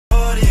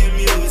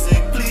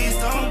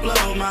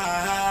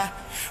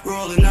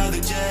roll another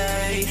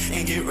J,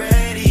 and get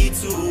ready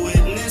to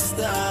witness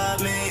the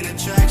main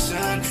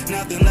attraction.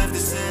 Nothing left to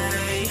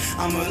say,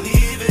 I'ma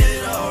leave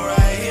it all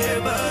right here,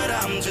 but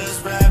I'm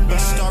just rapping.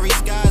 Starry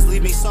skies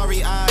leave me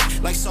sorry I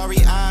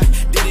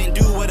didn't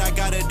do what I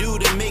gotta do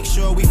to make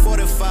sure we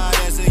fortified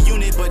as a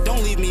unit. But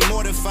don't leave me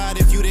mortified.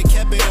 If you'd have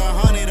kept it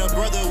 100, a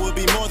brother would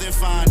be more than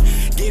fine.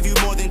 Gave you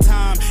more than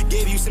time,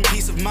 gave you some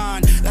peace of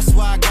mind. That's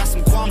why I got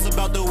some qualms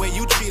about the way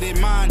you treated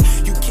mine.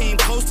 You came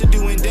close to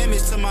doing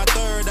damage to my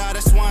third eye.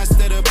 That's why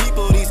instead of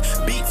people, these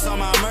beats on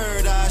my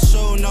murder.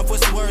 Showing up,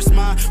 what's worse,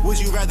 my would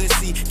you rather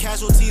see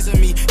casualties of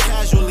me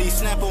casually?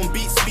 Snap on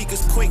beat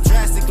speakers quick,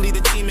 drastically.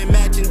 The team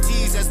imagine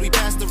tease as we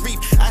pass the reef.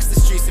 Ask the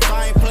streets if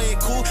I ain't play it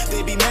cool,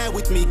 they be mad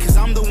with me, cause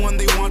I'm the one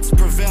they want to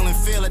prevail and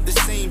fail at the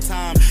same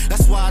time.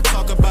 That's why I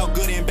talk about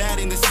good and bad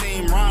in the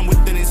same rhyme. With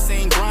an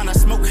insane grind, I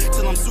smoke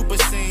till I'm super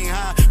saiyan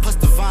high. Plus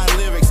divine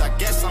lyrics, I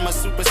guess I'm a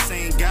super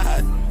saiyan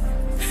god.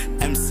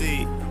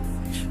 MC,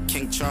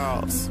 King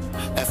Charles,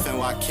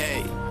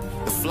 FNYK,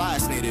 the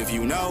flyest native,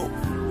 you know.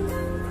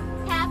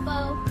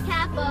 Capo,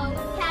 capo,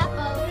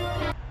 capo.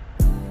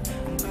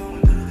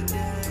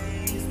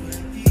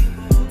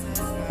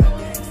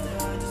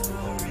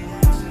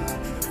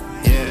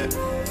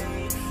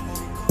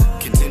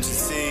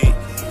 Contingency,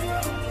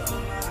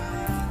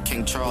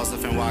 King Charles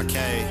FNYK.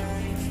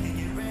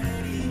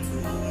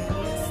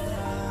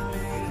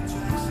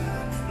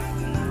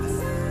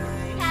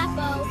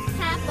 Capo,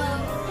 capo,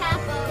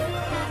 capo.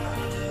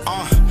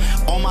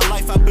 All my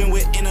life I've been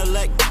with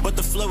intellect, but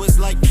the flow is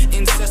like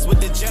incest with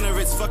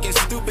degenerates. Fucking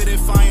stupid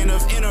if I ain't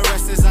of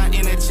interest as I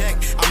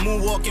interject. I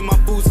moonwalk in my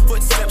boots,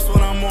 footsteps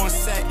when I'm on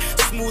set.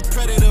 Smooth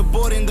predator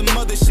boarding the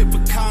mothership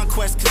for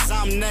conquest, cause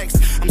I'm next.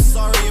 I'm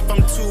sorry if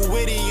I'm too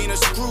witty, ain't a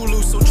screw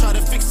loose, so try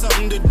to fix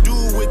something to do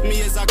with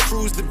me as I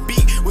cruise the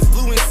beat with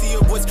fluency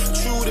of what's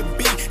true to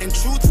be. And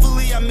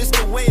truthfully, I miss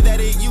the way that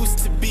it used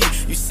to be.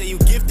 You say you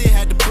gifted,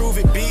 had to prove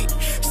it, beat.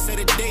 Set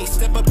a date,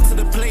 step up to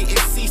the plate and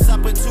seize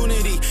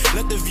opportunity.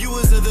 Let the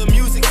viewers of the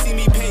music see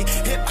me pay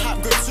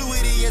hip-hop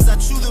gratuity as I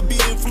chew the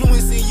beat,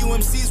 influencing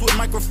UMCs with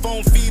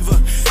microphone fever.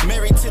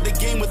 Married to the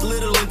game with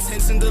little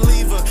intention to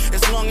leave her,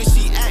 as long as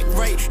she act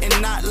right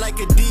and not like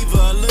a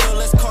diva. A little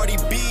less Cardi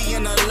B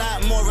and a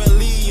lot more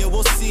Aaliyah.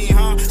 We'll see,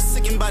 huh?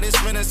 Sickened by this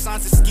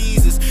renaissance of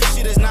skeezers.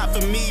 Shit is not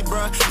for me,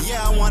 bruh.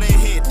 Yeah, I wanna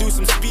hit through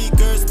some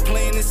speakers,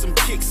 playing in some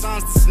kicks on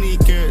the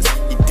sneakers.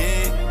 You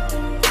dig?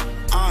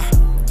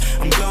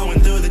 I'm going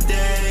through the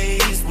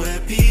days where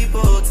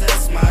people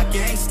test my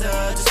gangster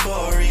just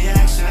for a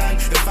reaction.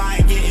 If I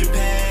ain't getting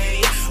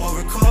paid or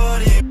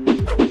recorded.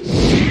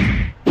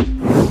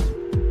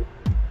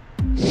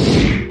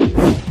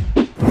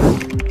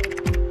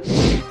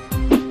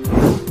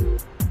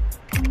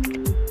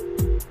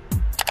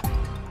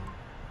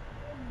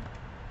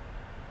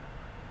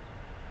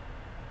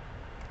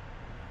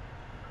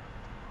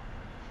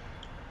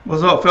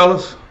 What's up,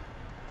 fellas?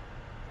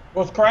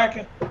 What's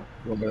cracking?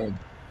 Okay.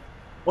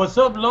 What's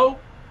up, Lo?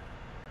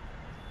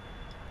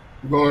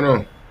 What's going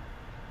on?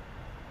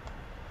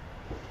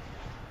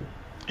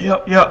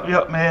 Yep,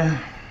 man.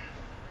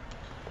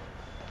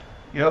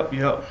 Yep.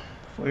 Before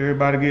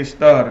everybody gets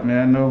started,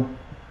 man, I know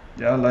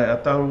y'all like, I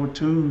thought it was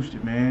Tuesday,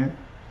 man.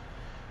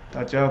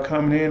 Thought y'all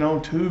coming in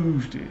on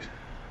Tuesdays.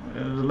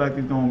 It looks like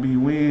it's gonna be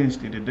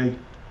Wednesday today.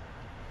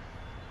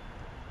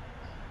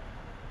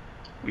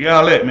 We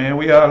all at, man,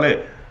 we all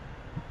at.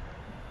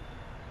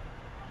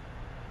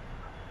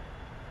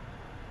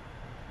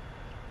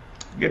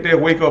 Get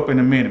that wake up in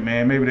a minute,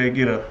 man. Maybe they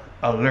get a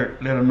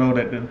alert. Let them know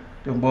that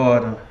the boy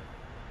done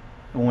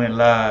went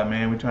live,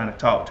 man. We trying to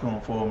talk to him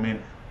for a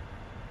minute.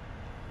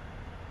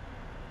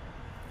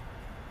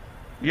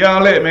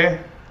 Y'all let,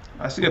 man.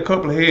 I see a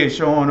couple of heads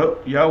showing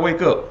up. Y'all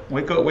wake up.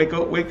 Wake up, wake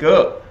up, wake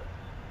up.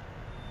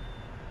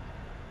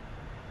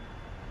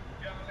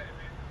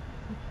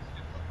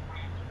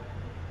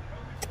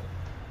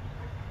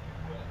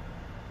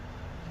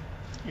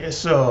 Yes,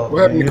 sir.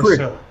 What happened to Chris?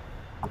 Sir.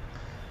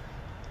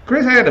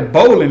 Chris had a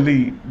bowling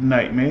league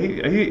tonight, man.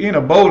 He in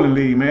a bowling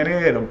league, man. They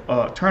had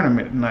a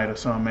tournament tonight or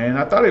something, man.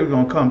 I thought he was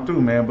gonna come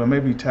through, man, but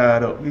maybe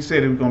tied up. He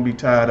said he was gonna be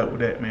tied up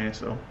with that, man.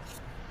 So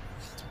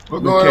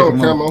What's going on,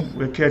 Camo?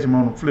 We'll catch him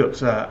on the flip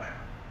side.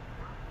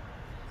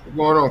 What's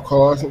going on,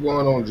 Carlos? What's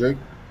going on, Jake?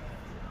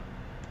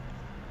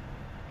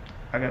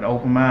 I got to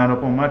open mine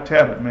up on my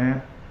tablet,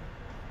 man.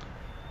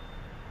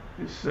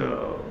 It's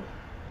Can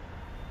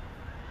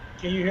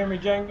you hear me,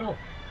 Django?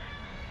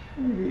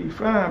 You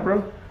fine,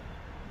 bro.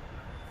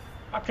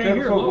 I can't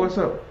hear Lo. What's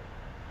up?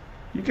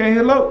 You can't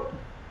hear Lo?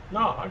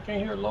 No, I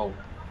can't hear Lo.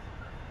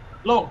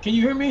 Lo, can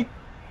you hear me?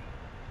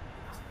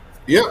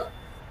 Yep.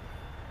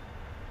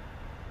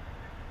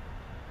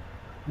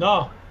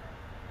 No.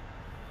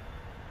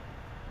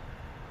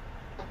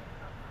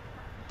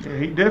 Yeah,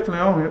 he definitely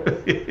on here.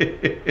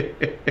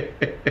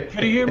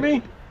 Can you hear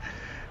me?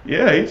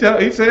 Yeah, he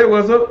said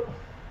what's up.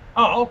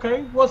 Oh,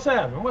 okay. What's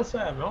happening? What's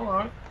happening?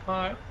 All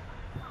right.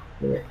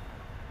 Yeah.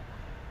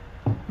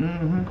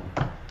 Mm-hmm.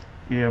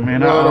 Yeah,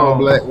 man. What's going on,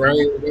 Black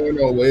Rain? What's going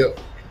on, Will?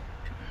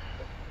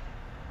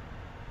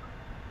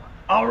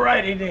 All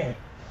righty then.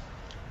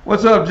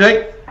 What's up,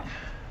 Jake?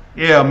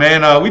 Yeah,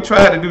 man. We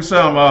tried to do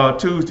some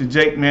Tuesday,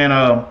 Jake, man.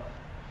 I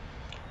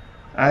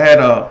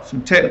had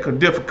some technical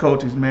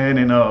difficulties, man,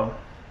 and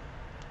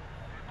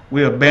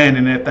we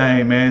abandoned that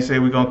thing, man. Said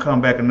we're gonna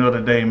come back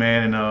another day,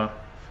 man, and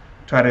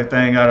try that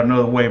thing out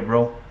another way,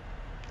 bro.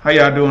 How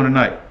y'all doing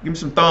tonight? Give me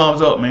some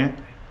thumbs up, man.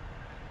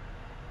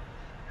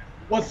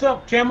 What's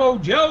up, Camo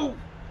Joe?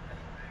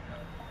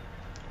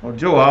 Oh,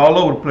 Joe all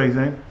over the place,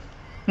 ain't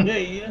Yeah.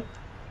 he?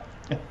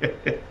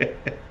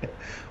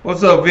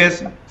 What's up,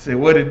 Vincent? Say,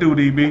 what it do,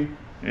 DB?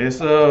 It's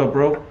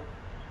bro.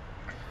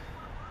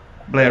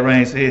 Black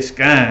Rain said it's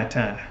sky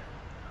time.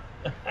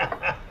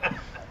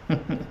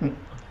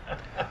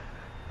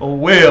 Oh,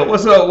 Will.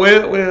 What's up,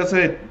 Will? Will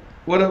said,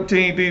 what up,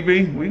 Team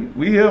DB?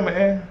 We here,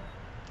 man.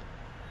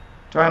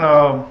 Trying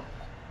to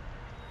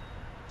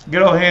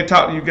get on here and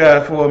talk to you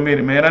guys for a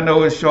minute, man. I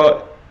know it's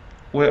short,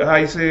 how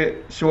you say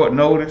it, short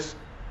notice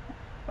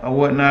or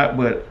whatnot,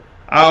 but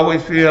I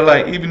always feel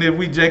like even if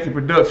we janky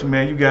production,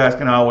 man, you guys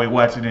can always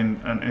watch it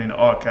in the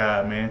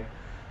archive, man.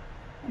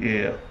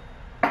 Yeah.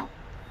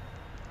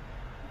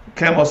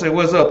 Camo say,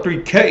 what's up,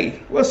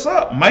 3K? What's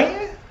up,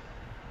 man?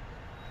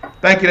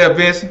 Thank you, that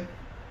Vincent.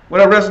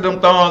 Where the rest of them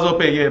thumbs up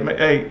at? Yeah, man.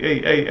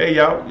 Hey,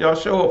 y'all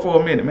show up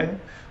for a minute,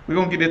 man. We're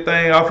gonna get this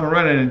thing off and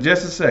running in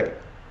just a second.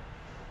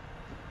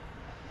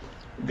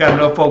 We got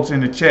enough folks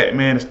in the chat,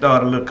 man, to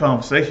start a little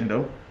conversation,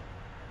 though.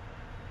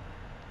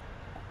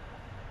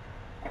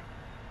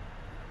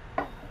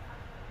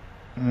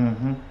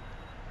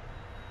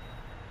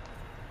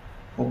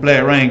 Well,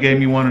 Black Rain gave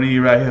me one of these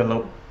right here,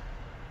 look.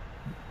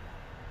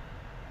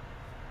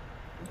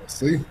 Let's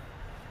see.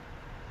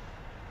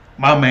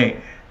 My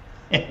man.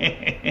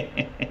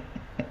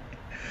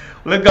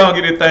 Let's go and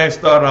get this thing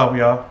started off,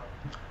 y'all.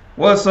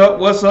 What's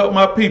up,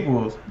 my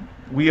peoples?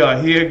 We are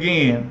here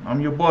again.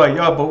 I'm your boy,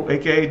 Yabo,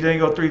 aka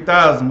Django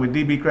 3000 with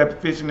DB Crappie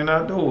Fishing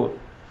Outdoors.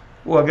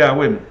 What I got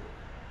with me?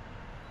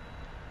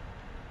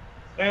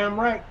 Damn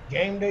right.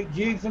 Game day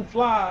jigs and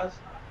flies.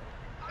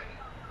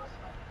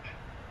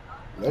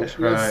 That's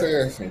right.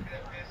 Assassin.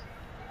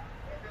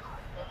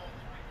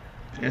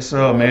 Yes,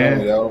 sir,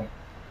 man.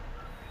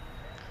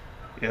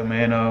 Yeah,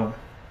 man.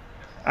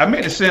 I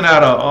meant to send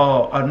out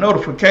a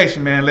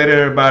notification, man. Let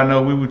everybody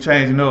know we were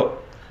changing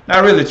up.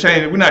 Not really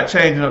changing. We're not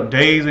changing up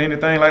days or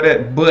anything like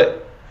that.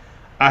 But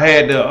I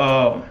had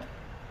to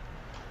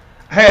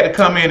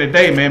come in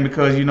today, man,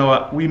 because you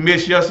know we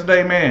missed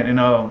yesterday, man. And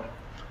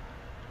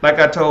like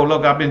I told,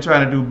 look, I've been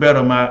trying to do better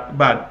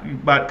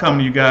about coming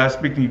to you guys,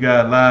 speaking to you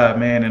guys live,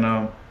 man.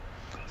 And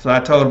so I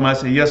told him, I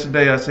said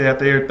yesterday, I said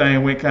after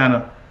everything went kind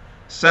of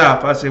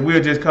south, I said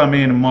we'll just come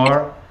in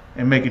tomorrow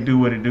and make it do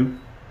what it do.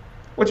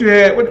 What you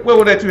had? What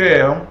was that you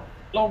had, homie?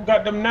 Long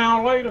got them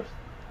now later.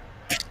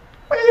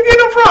 Where you get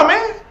them from,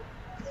 man?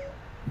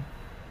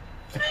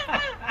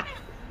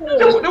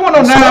 There wasn't no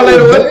 9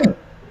 later with it.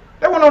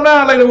 There wasn't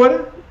no 9 later with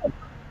it.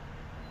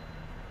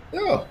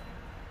 Yeah.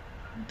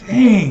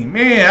 Dang,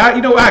 man.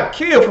 I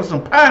killed for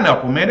some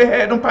pineapple, man. They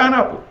had them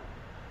pineapple.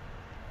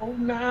 Oh,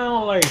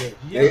 now later.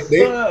 Yes,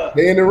 sir.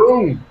 They in the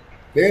room.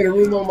 They in the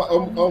room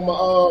on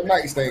my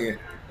nightstand.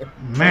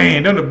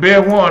 Man, them the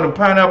best one, the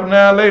pineapple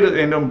 9 later,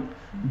 and them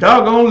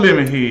doggone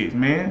lemon heads,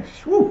 man.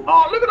 Whew.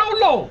 Oh, look at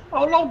Olo.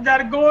 Olo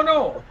got it going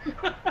on.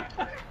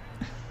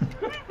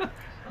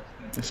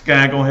 This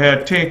guy gonna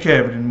have 10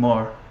 cavity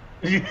tomorrow.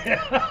 Yeah.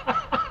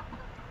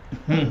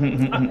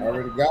 I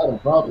already got him,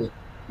 probably.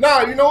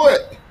 Nah, you know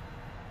what?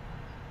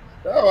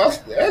 No, I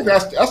still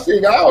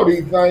got all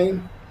these things.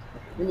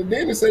 And the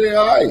dentist said they're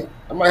all right.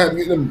 I might have to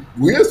get them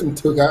wisdom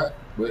took out,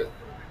 but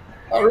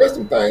all the rest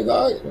of them things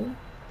all right, man.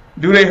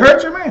 Do they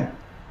hurt you, man?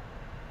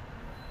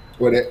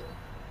 What that?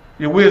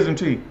 Your wisdom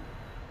teeth?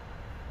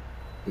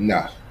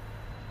 Nah.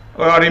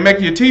 Or are they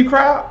making your teeth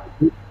cry out?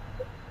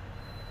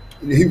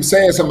 He was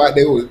saying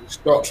somebody they would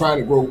start trying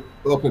to grow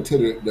up into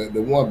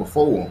the one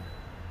before him.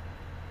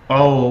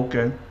 Oh,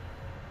 okay.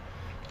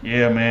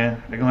 Yeah,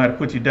 man. They're gonna have to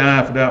put you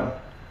down for that one.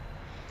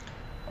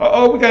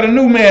 Oh, we got a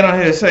new man on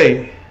here.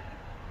 Say,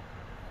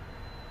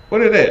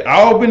 what is that?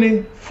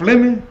 Albany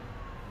Fleming?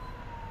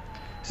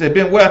 Said,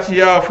 been watching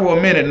y'all for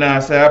a minute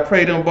now. Say, I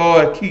pray them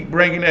boys keep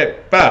bringing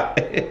that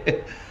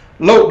fire.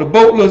 Look, the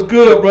boat looks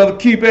good, brother.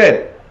 Keep at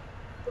it.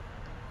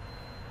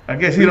 I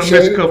guess he done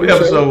missed a couple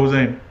episodes,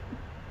 ain't he?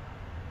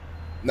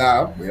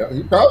 Nah, yeah,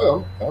 he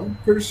probably. I'm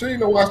pretty sure he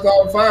done watched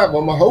all 5 of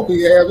them. I hope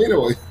he have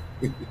anyway.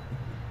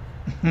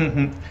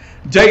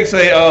 Jake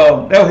say,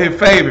 that was his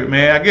favorite,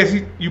 man. I guess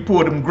you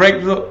pulled them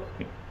grapes up.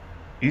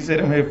 He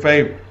said them his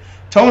favorite.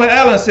 Tony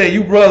Allen said,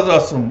 you brothers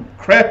are some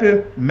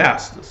crappy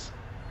masters.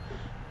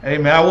 Hey,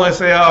 man, I wouldn't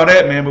say all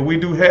that, man, but we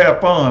do have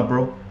fun,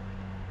 bro.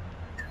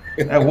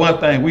 That's one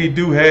thing we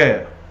do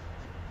have.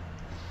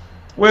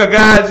 Well,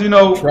 guys, you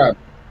know,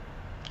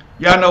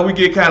 y'all know we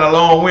get kind of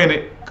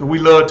long-winded because we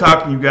love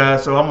talking to you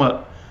guys. So I'm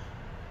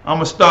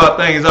gonna start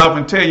things off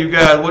and tell you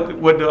guys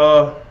what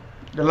the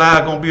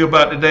live gonna be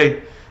about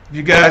today. If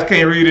you guys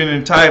can't read it in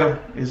the title,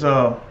 it's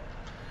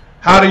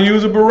how to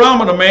use a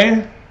barometer,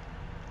 man.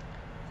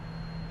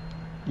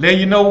 Let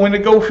you know when to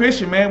go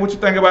fishing, man. What you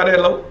think about that,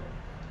 Lo?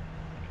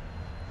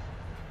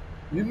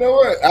 You know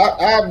what?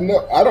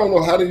 I don't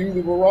know how to use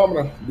the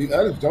barometer. To be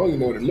honest, don't even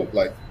know what it looked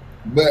like.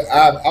 But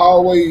I've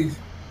always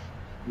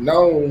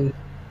known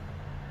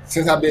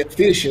since I've been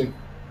fishing,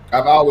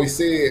 I've always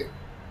said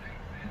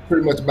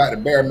pretty much about the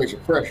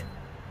barometric pressure,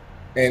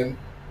 and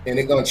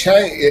it's gonna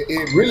change.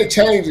 It really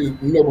changes,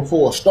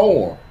 before a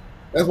storm.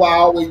 That's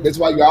why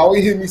you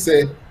always hear me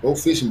say go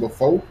fishing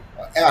before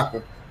or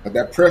after, but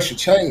that pressure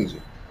changes,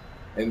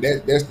 and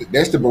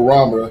that's the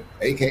barometer,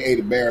 aka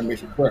the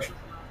barometric pressure.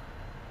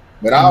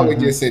 But I always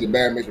just say the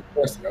barometric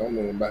pressure. I don't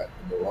know about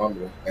the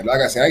barometer. And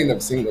like I said, I ain't never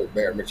seen no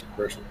barometric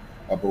pressure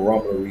or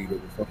barometer reader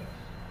before.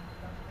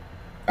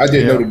 I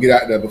just know to get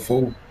out there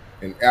before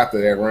and after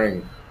that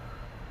rain.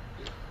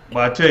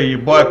 Well, I tell you, your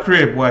boy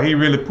Chris, boy, he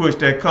really pushed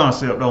that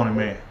concept on him,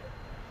 man.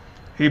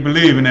 He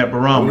believed in that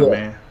barometer,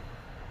 man.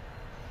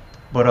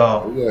 But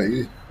our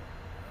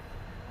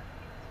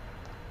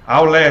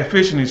last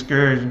fishing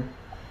excursion,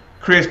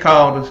 Chris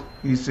called us.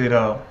 He said,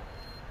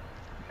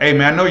 hey,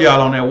 man, I know y'all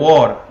on that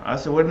water. I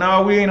said, well,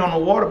 no, we ain't on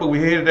the water, but we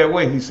headed that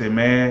way. He said,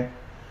 man,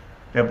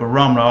 that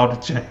barometer off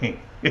the chain.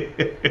 He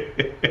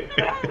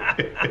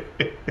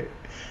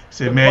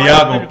said, man,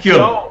 y'all gonna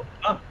kill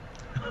him.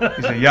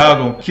 He said, y'all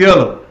gonna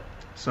kill him.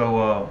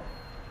 So,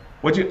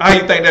 how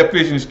you think that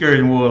fishing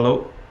excursion was,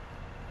 Lo?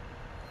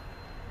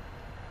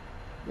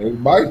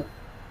 Everybody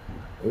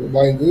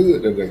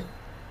good today.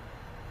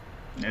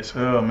 Yes,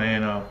 sir,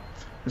 man.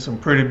 There's some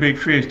pretty big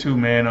fish too,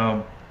 man.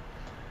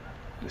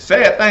 The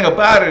sad thing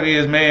about it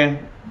is,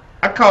 man,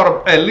 I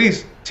caught at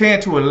least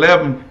 10 to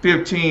 11,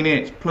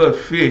 15-inch plus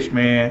fish,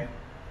 man.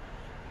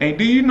 And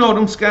do you know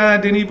them sky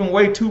didn't even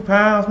weigh 2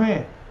 pounds,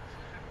 man?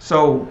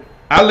 So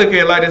I look at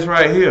it like this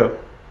right here.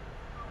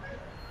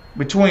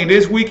 Between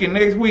this week and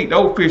next week,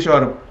 those fish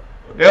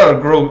they'll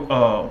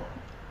grow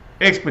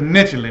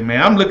exponentially,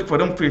 man. I'm looking for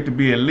them fish to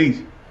be at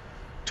least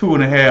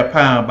 2.5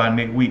 pounds by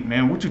next week,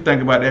 man. What you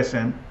think about that,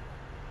 Sam?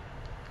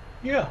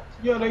 Yeah,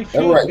 they should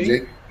That's right, be.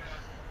 Jake.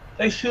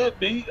 They should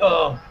be.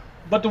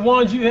 But the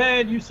ones you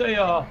had, you say,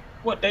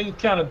 they was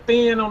kind of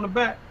thin on the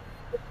back?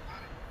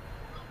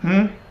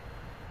 They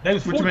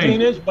was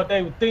 14-inch, but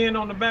they were thin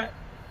on the back?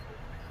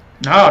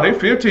 No, they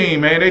 15,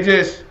 man. They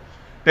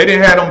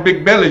didn't have them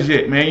big bellies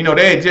yet, man. You know,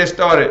 they had just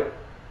started,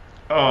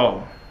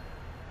 I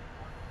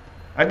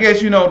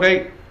guess, you know,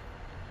 they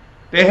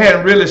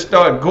hadn't really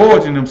started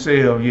gorging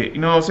themselves yet.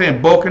 You know what I'm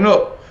saying? Bulking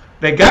up.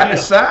 They got the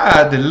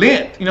size, the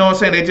length. You know what I'm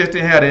saying? They just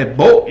didn't have that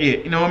bulk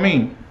yet. You know what I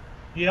mean?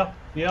 Yeah.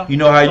 You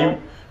know how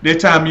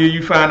this time of year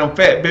you find them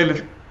fat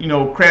bellies, you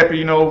know, crappie,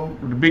 you know,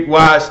 the big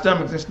wide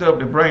stomachs and stuff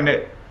that bring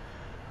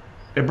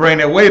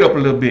that weight up a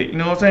little bit. You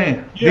know what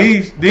I'm saying?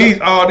 Yeah.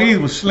 All these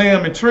was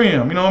slim and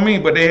trim. You know what I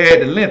mean? But they had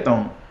the length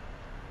on them.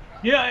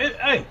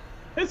 Yeah.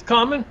 It's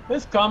coming.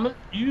 It's coming.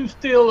 You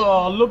still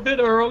a little bit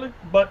early,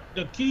 but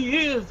the key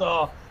is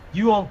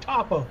you on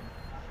top of them.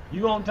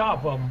 You on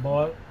top of them,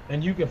 boy,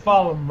 and you can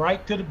follow them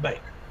right to the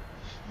bank.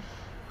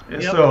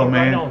 Yes, sir,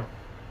 man. Right.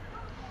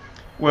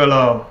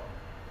 Well,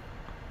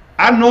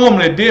 I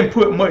normally didn't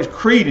put much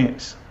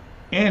credence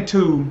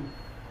into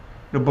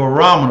the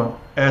barometer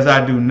as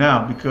I do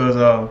now because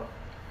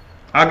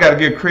I got to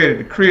give credit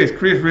to Chris.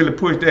 Chris really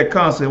pushed that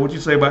concept. What you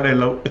say about that,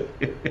 Lo?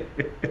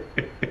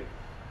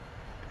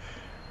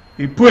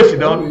 He pushed it,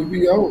 don't he?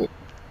 Be on it.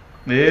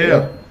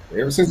 Yeah.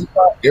 Ever since he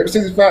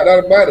found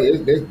out about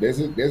it, that's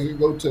his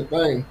go-to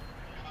thing.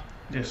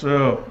 Yes,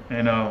 sir.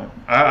 And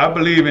I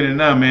believe in it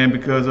now, man,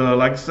 because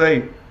like I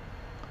say,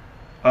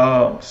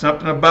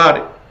 something about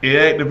it.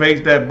 It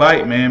activates that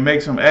bite, man,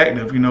 makes them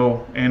active, you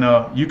know,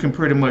 and you can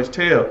pretty much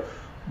tell.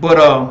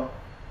 But,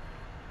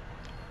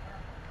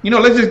 you know,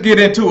 let's just get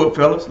into it,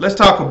 fellas. Let's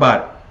talk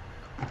about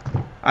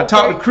it. I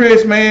talked to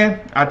Chris, man.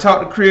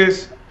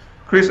 Chris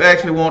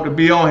actually wanted to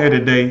be on here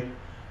today.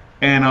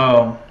 And,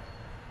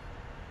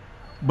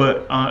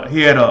 but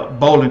he had a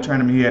bowling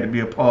tournament he had to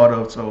be a part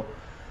of. So,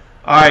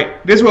 all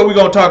right, this is what we're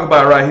going to talk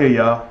about right here,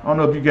 y'all. I don't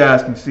know if you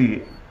guys can see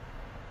it.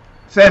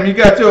 Sam, you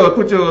got yours.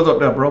 Put yours up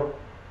there, bro.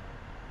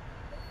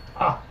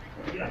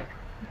 Yeah.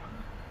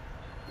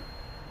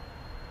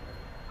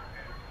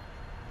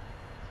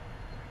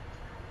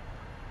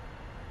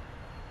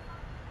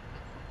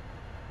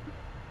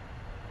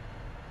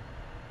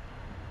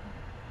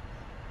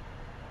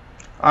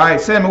 All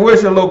right, Sammy,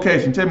 where's your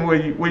location? Tell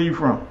me where you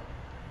from.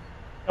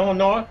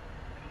 Illinois.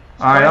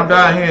 All right, I'm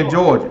down here in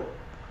Georgia.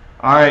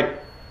 All right,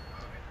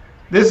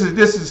 this is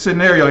a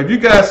scenario. If you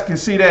guys can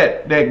see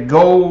that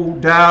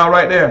gold dial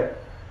right there,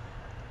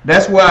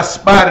 that's where I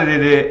spotted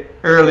it at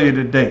earlier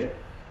today.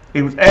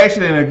 It was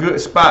actually in a good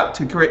spot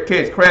to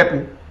catch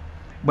crappie,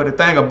 but the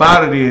thing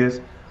about it is,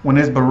 when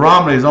this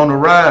barometer is on the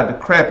ride, the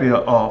crappie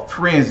are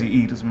frenzy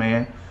eaters,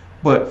 man.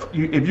 But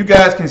if you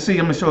guys can see,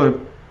 I'm gonna show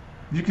you.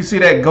 You can see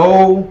that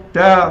gold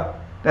dial.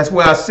 That's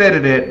where I set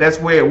it at. That's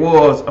where it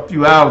was a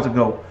few hours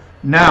ago.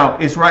 Now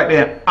it's right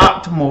there in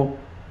optimal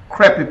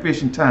crappie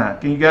fishing time.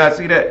 Can you guys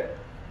see that?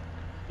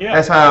 Yeah.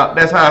 That's how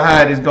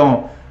high it is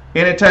going.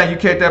 Anytime you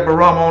catch that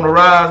barometer on the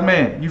rise,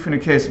 man, you finna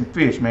catch some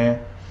fish,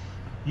 man.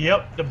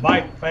 Yep, the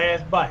bite,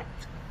 fast bite.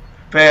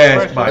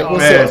 Fast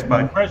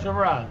bite. Pressure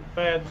rising,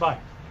 fast bite.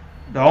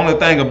 The only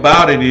thing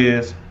about it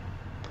is,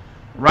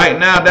 right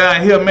now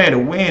down here, man, the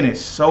wind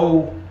is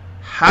so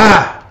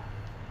high.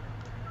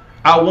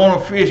 I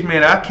want to fish,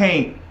 man. I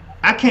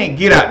can't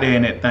get out there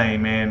in that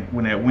thing, man,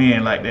 when that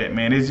wind like that,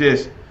 man. It's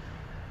just,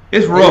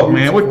 it's rough,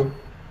 man.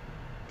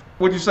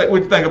 What you say?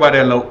 What you think about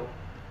that, Lo?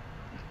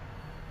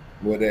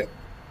 What that?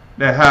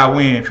 That high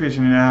wind,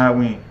 fishing in that high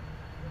wind.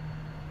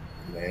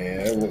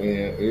 Man, that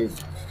wind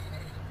is.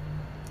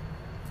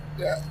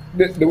 Yeah,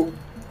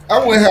 I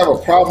wouldn't have a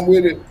problem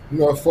with it, you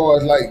know, as far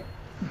as like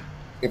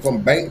if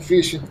I'm bank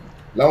fishing,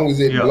 long as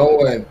it's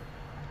blowing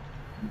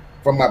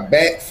from my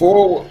back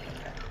forward.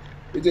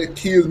 It just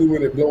kills me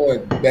when it's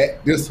blowing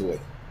back this way.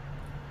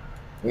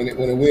 When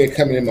the wind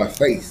coming in my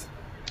face.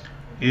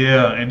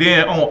 Yeah, and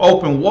then on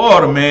open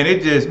water, man,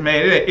 it just,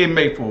 man, it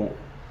make for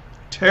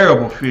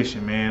terrible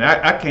fishing, man.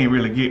 I can't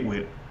really get with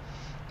it.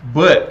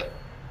 But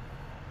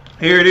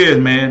here it is,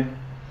 man.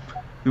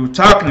 We were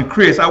talking to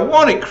Chris. I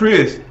wanted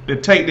Chris to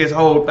take this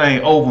whole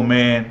thing over,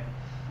 man,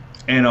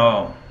 and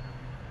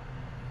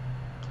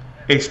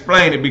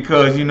explain it,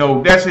 because, you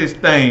know, that's his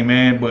thing,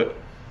 man. But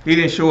he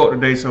didn't show up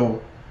today,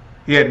 so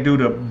he had to do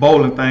the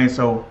bowling thing.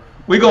 So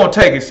we're going to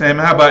take it, Sam.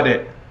 How about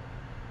that?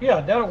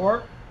 Yeah, that'll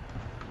work.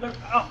 Look,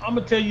 I'm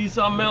going to tell you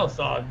something else,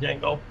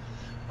 Django.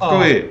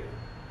 Go ahead.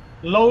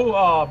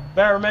 Low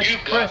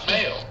barometric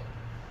pressure,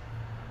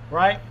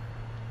 right?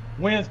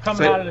 Winds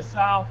coming out of the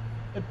south.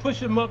 It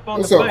pushes them up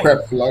on the bank.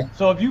 Crappie Fly?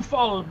 So if you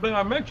follow the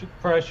barometric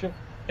pressure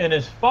and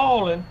it's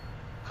falling,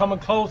 coming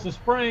close to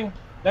spring,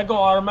 they're going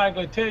to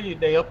automatically tell you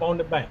they up on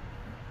the bank.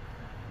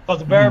 Because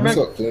the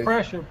barometric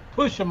pressure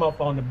push them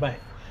up on the bank.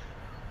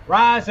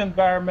 Rising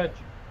barometric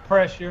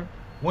pressure,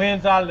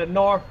 winds out of the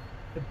north,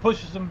 it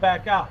pushes them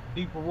back out,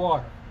 deeper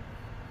water.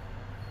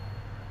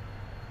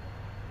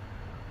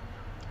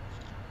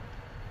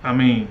 I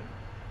mean,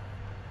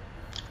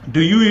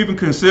 do you even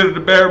consider the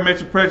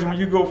barometric pressure when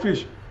you go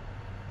fishing?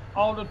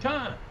 All the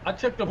time. I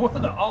check the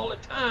weather all the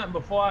time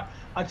before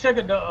I check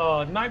it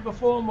the night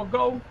before I'm gonna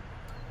go,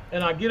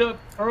 and I get up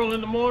early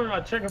in the morning. I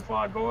check it before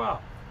I go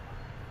out.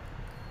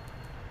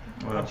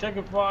 Well, I check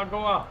it before I go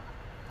out.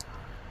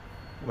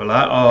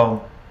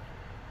 Well,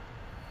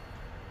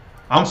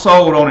 I'm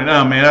sold on it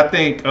now, man. I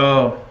think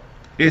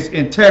it's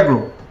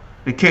integral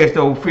to catch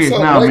those fish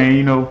now, man.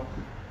 You know,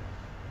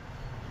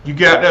 you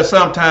get out there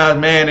sometimes,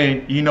 man,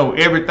 and you know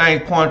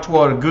everything's pointing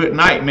toward a good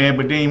night, man.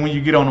 But then when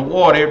you get on the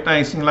water,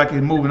 everything seems like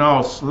it's moving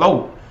all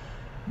slow.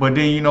 But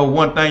then, you know,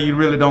 one thing you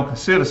really don't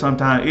consider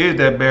sometimes is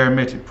that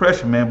barometric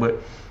pressure, man. But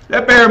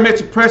that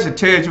barometric pressure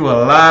tells you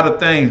a lot of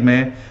things,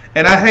 man.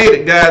 And I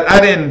hate it, guys.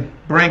 I didn't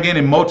bring any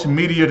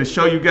multimedia to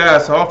show you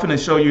guys, so I'm finna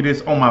show you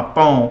this on my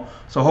phone,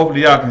 so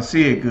hopefully y'all can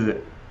see it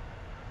good.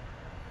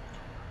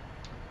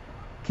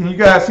 Can you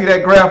guys see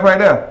that graph right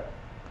there?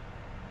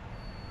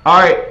 All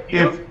right,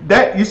 if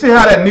that, you see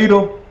how that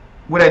needle,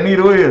 where that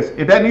needle is,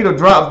 if that needle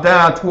drops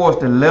down towards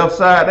the left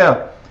side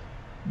there,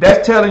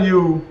 that's telling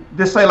you,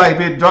 just say like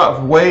if it drops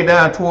way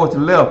down towards the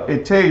left,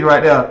 it tells you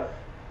right there,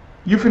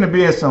 you finna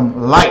be in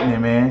some lightning,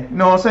 man. You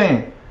know what I'm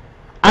saying?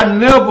 I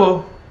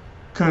never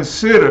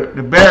consider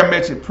the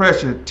barometric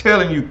pressure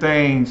telling you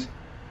things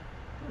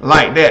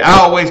like that. I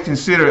always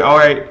consider, all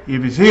right,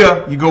 if it's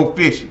here, you go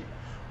fishing.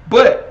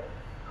 But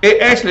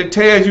it actually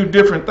tells you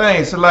different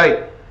things. So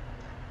like,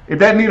 if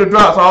that needle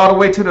drops all the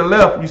way to the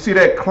left, you see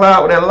that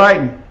cloud with that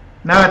lightning,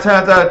 9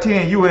 times out of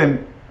 10, you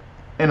in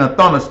a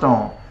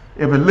thunderstorm.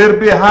 If a little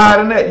bit higher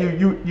than that,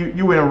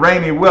 you in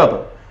rainy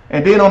weather.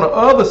 And then on the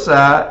other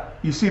side,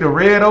 you see the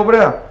red over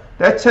there.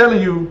 That's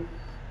telling you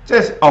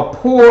just a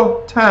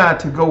poor time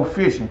to go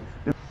fishing.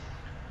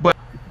 But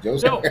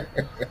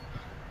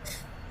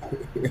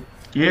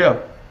yeah,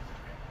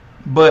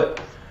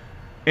 but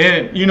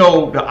and you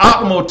know the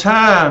optimal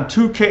time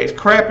to catch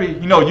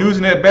crappie, you know,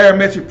 using that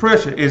barometric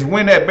pressure is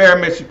when that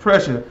barometric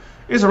pressure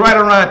is right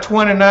around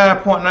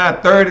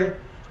 29.9, 30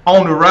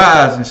 on the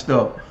rise and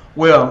stuff.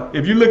 Well,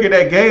 if you look at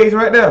that gauge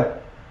right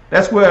there,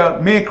 that's where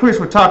me and Chris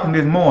were talking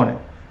this morning,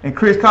 and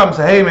Chris called me and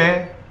said, "Hey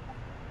man,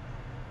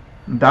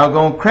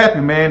 doggone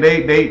crappie, man,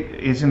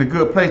 it's in a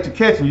good place to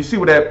catch them." You see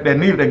what that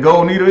needle, that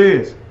gold needle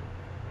is?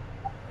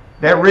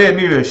 That red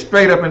needle is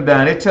straight up and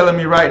down. They're telling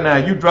me right now,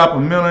 you drop a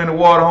minnow in the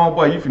water,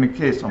 homeboy, you finna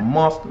catch some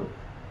monster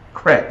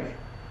crappie.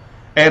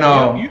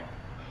 And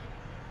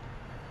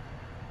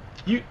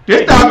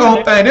this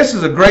doggone thing, this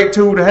is a great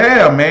tool to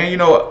have, man. You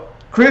know,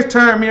 Chris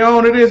turned me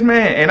on to this,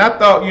 man, and I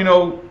thought, you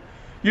know,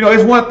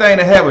 it's one thing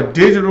to have a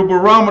digital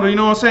barometer, you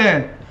know what I'm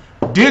saying?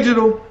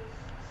 Digital.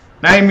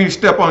 Now, I ain't mean to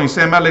step on you,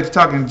 Sam. I'll let you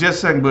talk in just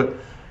a second, but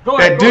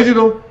that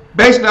digital,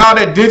 basically all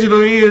that digital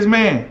is,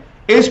 man,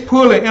 it's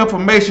pulling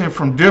information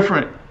from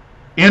different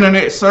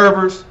internet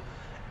servers,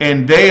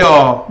 and they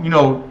are, you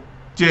know,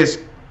 just,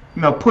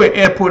 you know, put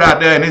input out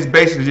there, and it's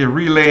basically just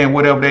relaying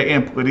whatever that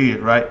input is,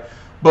 right?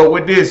 But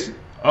with this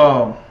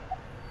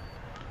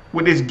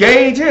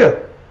gauge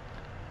here,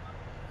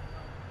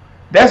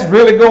 that's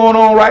really going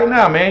on right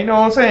now, man. You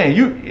know what I'm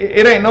saying?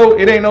 It ain't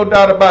no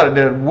doubt about it.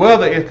 The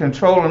weather is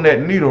controlling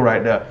that needle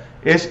right there.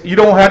 You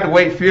don't have to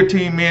wait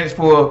 15 minutes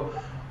for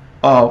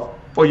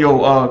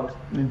your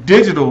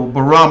digital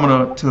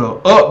barometer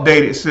to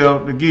update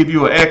itself to give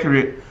you an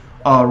accurate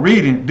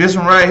reading. This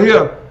one right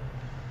here,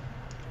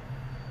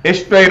 it's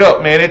straight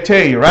up, man. It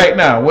tell you right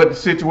now what the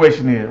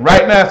situation is.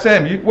 Right now,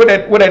 Sam, what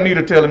that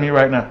needle telling me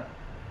right now?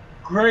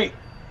 Great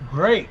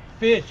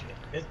fishing.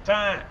 It's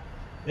time.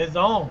 It's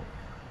on.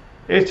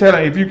 It's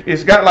telling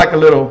it's got like a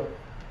little,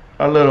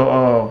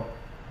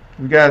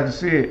 you guys can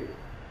see it,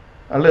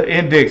 a little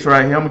index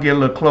right here. I'm gonna get a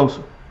little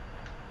closer.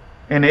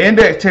 And the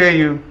index tell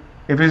you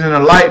if it's in a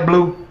light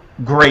blue,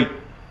 great.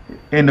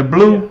 In the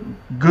blue,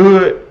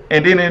 good.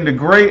 And then in the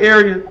gray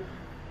area,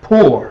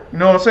 poor. You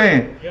know what I'm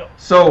saying? Yep.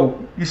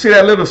 So you see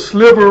that little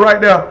sliver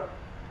right there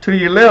to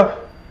your left?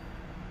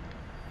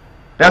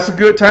 That's a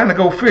good time to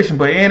go fishing.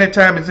 But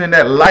anytime it's in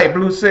that light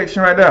blue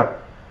section right there,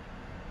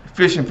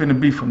 fishing finna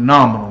be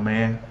phenomenal,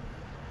 man.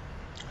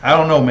 I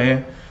don't know,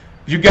 man.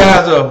 If you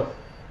guys are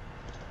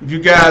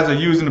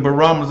using the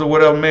barometers or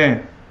whatever,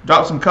 man,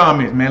 drop some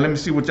comments, man. Let me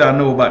see what y'all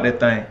know about that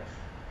thing.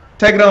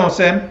 Take it on,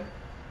 Sammy.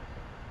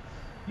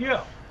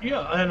 Yeah,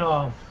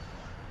 and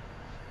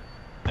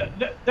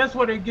that's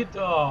where they get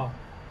the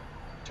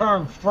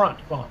term front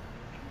from,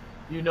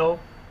 you know.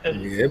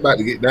 And, Yeah, about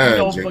to get down. you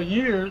know, Jake. for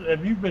years,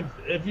 if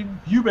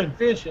you've been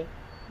fishing,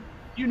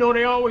 you know,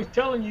 they always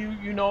telling you,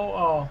 you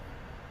know,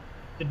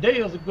 the day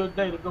is a good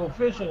day to go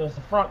fishing. It's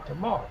the front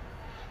tomorrow.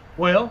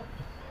 Well,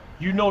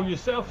 you know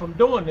yourself from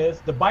doing this,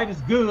 the bite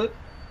is good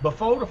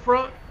before the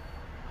front.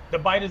 The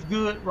bite is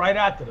good right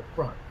after the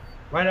front,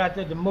 right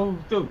after the move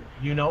through,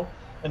 you know.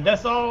 And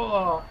that's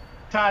all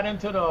tied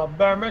into the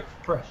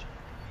barometric pressure.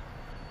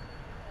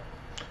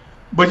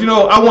 But you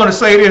know, I want to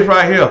say this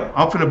right here.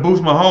 I'm finna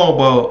boost my home,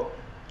 but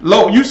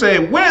Lo, you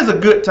said when's a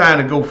good time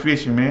to go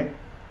fishing, man?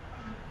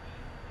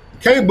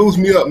 Can't boost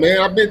me up, man.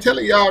 I've been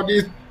telling y'all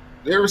this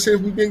ever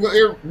since we've been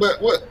going.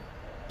 But what,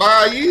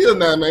 5 years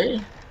now,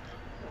 man.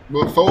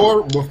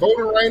 Before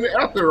the rain and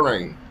after the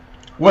rain.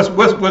 What's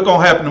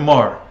gonna happen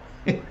tomorrow?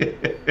 If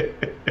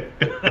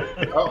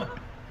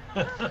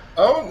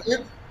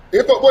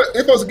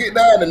I was to get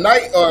down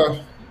tonight,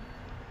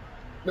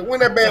 when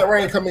that bad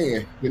rain come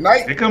in, the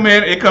night. It come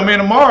in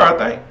tomorrow, I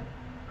think.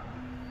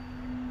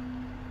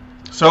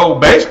 So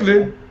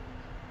basically,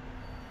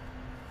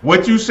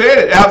 what you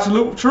said is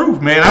absolute truth,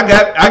 man. I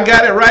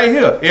got it right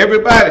here.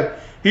 Everybody,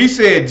 he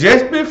said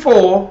just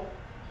before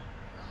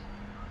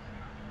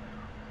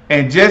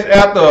and just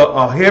after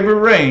a heavy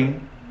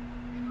rain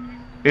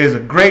is a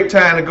great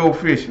time to go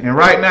fishing. And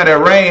right now,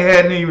 that rain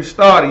hadn't even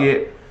started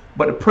yet,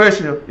 but the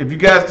pressure, if you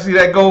guys can see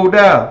that go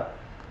down,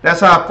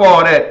 that's how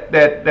far that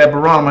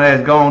barometer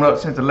has gone up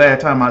since the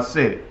last time I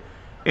said it.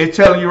 It's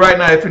telling you right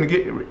now, it's finna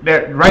get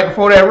that right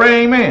before that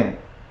rain, man.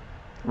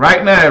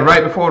 Right now,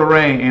 right before the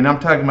rain, and I'm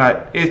talking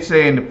about, it's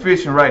saying the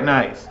fishing right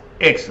now is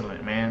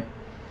excellent, man.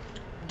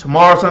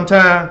 Tomorrow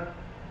sometime,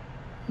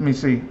 let me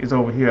see, it's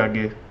over here, I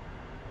guess.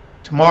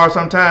 Tomorrow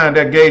sometime,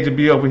 that gauge will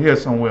be over here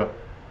somewhere.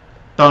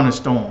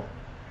 Thunderstorm.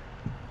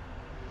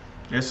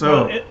 Yes,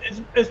 sir. Well,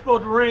 it's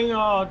supposed to rain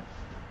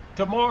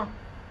tomorrow.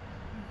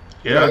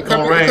 Yeah, it's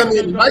gonna Come rain.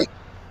 in tonight.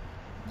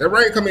 That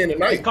rain come in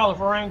tonight. It's calling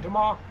for rain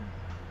tomorrow.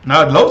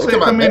 Now, low said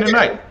come in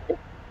tonight.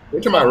 We're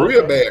talking about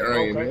real bad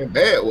rain, Okay. man.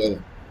 Bad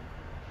weather.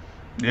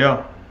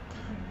 Yeah.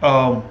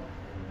 I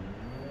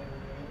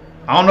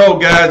don't know,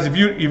 guys. If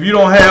you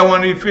don't have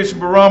one of these fishing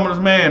barometers,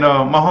 man,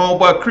 my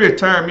homeboy Chris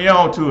turned me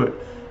on to it.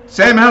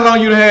 Sammy, how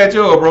long you done had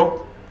yours,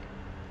 bro?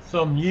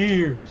 Some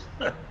years.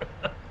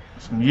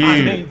 Some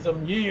years. I mean,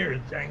 some years,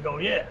 Django.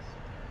 Yes.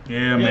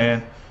 Yeah, Yes.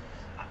 man.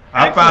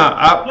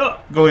 Look,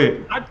 Go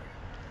ahead.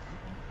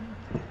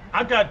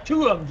 I got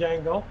two of them,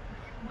 Django.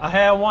 I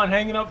had one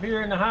hanging up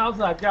here in the house.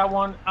 I got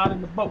one out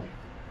in the boat.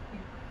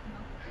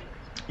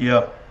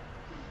 Yeah.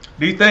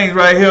 These things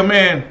right here,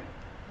 man,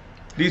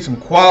 these some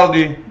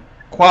quality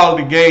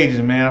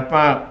gauges, man.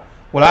 I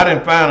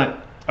didn't find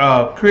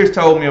it. Chris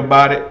told me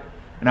about it,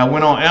 and I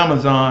went on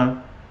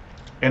Amazon,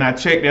 and I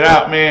checked it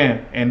out,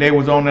 man, and they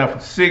was on there for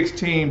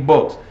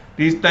 $16.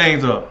 These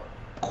things are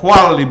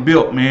quality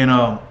built,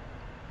 man.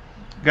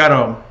 Got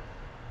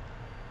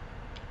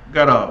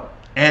a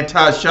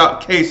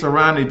anti-shock case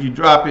around it. If you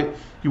drop it,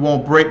 you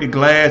won't break the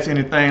glass,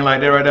 anything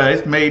like that right there.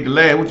 It's made to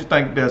last. What you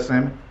think of that,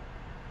 Sammy?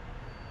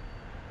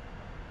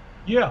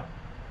 Yeah.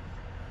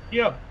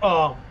 You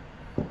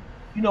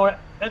know,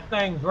 that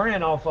thing's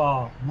ran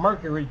off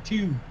mercury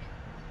tube.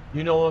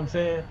 You know what I'm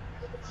saying?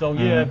 So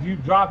yeah, if you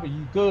drop it,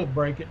 you could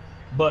break it.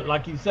 But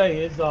like you say,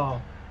 it's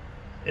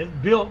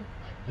built,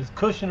 it's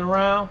cushioned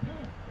around.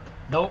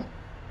 Nope,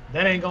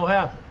 that ain't gonna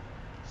happen.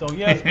 So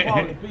yeah, it's a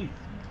quality piece.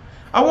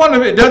 I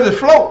wonder if does it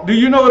float? Do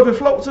you know if it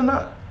floats or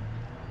not?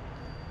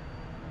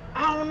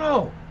 I don't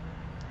know.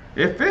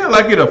 It feels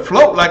like it'll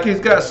float, like it's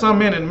got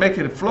something in it to make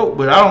it float,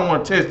 but I don't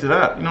want to test it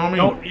out. You know what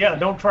I mean?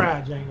 Don't try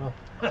it, Django.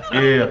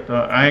 Yeah,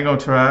 I ain't gonna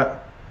try it.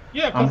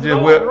 Yeah, I'm because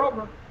just it's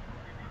rubber.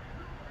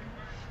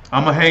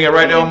 I'm gonna hang it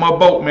right there on my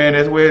boat, man.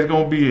 That's where it's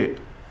gonna be at.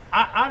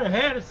 I done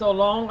had it so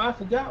long, I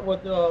forgot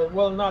what whether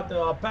or not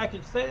the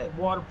package said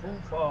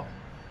waterproof or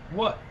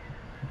what.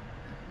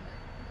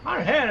 I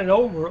done had it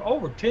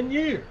over 10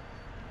 years.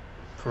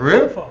 For real?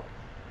 Both of 'em.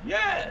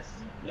 Yes,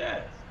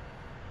 yes.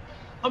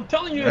 I'm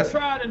telling you, That's- it's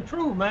tried and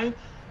true, man.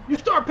 You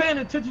start paying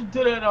attention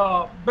to that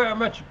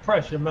barometric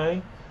pressure,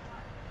 man.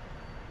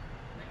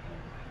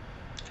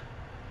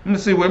 Let me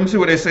see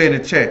what they say in the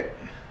chat.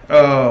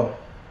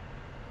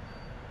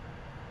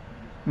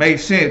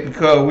 Makes sense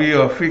because we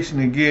are fixing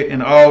to get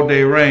an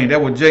all-day rain.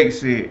 That's what Jake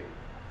said.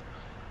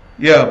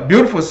 Yeah,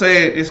 Beautiful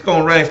said it's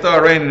gonna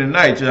start raining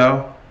tonight,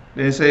 y'all.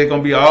 They say it's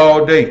gonna be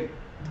all day.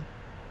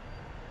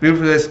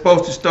 Beautiful is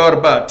supposed to start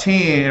about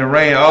 10 and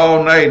rain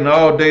all night and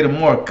all day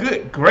tomorrow.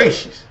 Good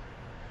gracious!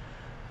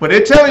 But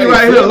they're telling you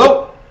right here,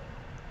 look.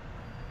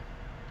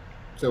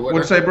 So What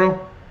you say, bro?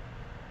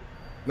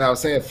 Now, I was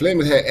saying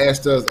Fleming had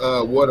asked us,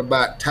 what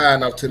about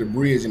tying off to the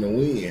bridge in the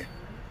wind?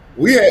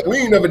 We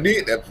ain't never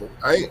did that before.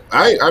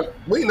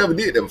 We ain't never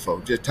did that before.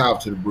 Just tie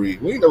off to the bridge.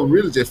 We ain't never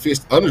really just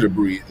fished under the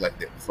bridge like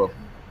that before.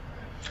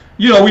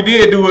 You know, we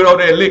did do it on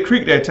that Lick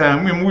Creek that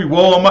time. Remember, we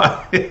wore them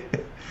out. We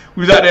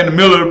was out there in the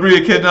middle of the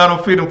bridge catching all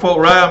them fish, and folk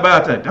riding by.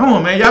 Like,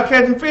 damn, man, y'all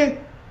catching fish?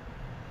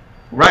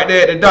 Right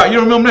there at the dock. You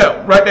remember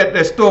that? Right there at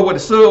that store with the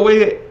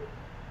Subway at?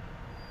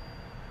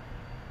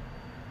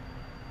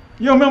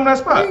 You don't remember that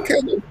spot?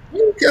 We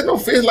didn't catch no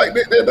fish like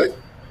that day.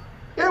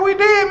 Yeah, we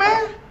did,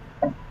 man.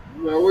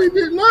 No, we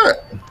did not.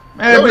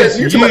 Man, it's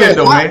been some years,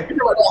 though, man. You talking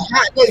about that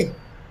hot day?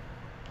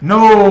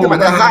 No.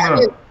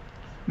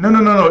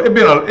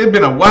 It's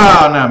been a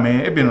while now,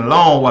 man. It's been a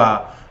long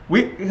while.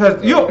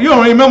 Because you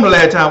don't remember the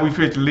last time we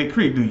fished the Lick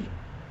Creek, do you?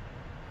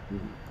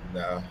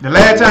 No. The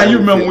last time you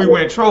remember we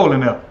went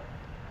trolling there.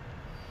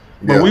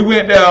 But Yeah. we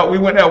went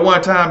there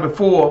one time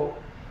before,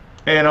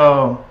 and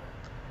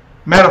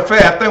matter of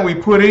fact, I think we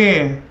put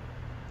in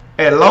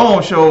at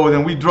Long Shows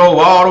and we drove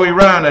all the way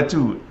around there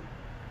to it,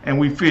 and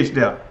we fished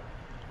there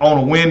on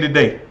a windy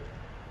day.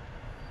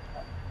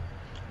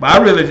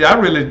 But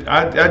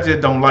I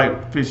just don't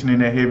like fishing in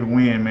that heavy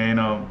wind,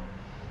 man.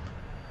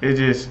 It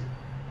just,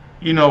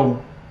 you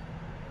know,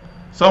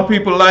 some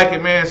people like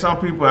it, man. Some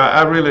people,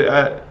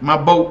 my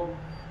boat,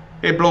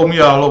 it blow me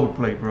all over the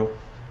place, bro.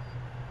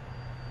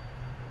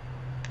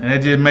 And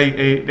that just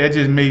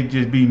may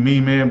be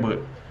me, man. But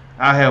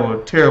I have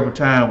a terrible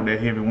time with that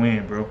heavy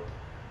wind, bro.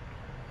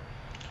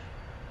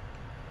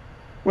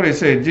 What they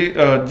say?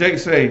 Jake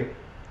say,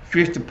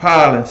 fish the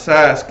pile and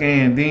side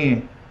scan,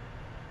 then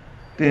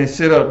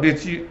set up.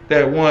 Did you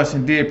that once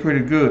and did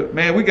pretty good,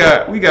 man. We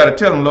got to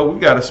tell them, look,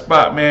 we got a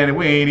spot, man, and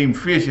we ain't even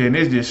fishing, and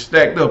it's just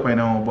stacked up, ain't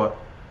on, but.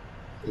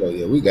 Oh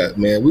yeah, we got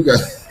we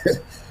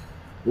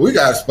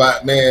got a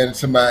spot, man.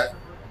 Somebody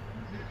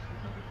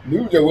we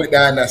just went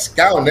down there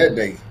scouting that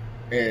day,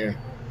 and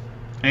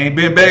Ain't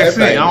been back since.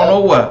 I don't know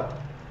what.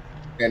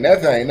 And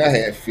that thing, I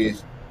had fish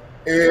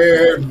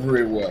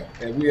everywhere,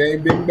 and we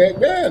ain't been back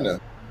down there.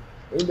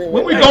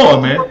 Where we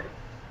going, man?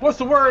 What's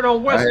the word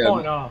on West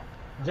Point,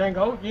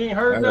 Django? You ain't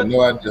heard I have nothing?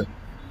 no idea.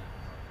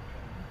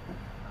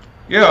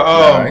 Yeah,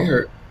 I ain't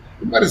heard.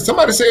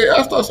 Somebody said.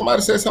 I thought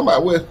somebody said something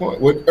about West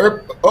Point.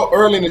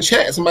 Early in the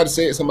chat, somebody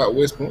said something about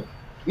West Point.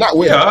 Not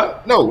West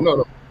Point.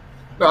 No.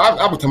 I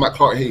was talking about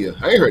Clark Hill.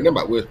 I ain't heard nothing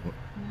about West Point.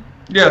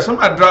 Yeah,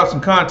 somebody dropped some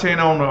content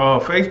on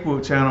the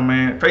Facebook channel,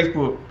 man.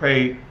 Facebook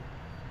page.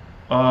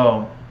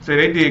 Say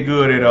they did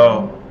good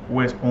at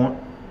West Point.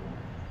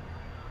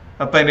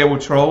 I think they were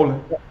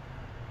trolling.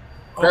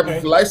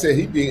 Crappie Fishing said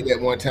he did that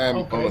one time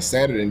on a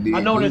Saturday. And did I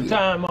know good. this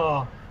time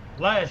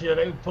last year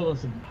they were pulling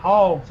some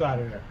hogs out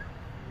of there.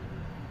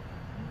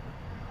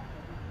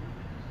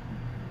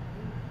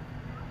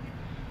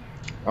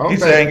 He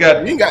said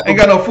ain't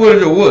got no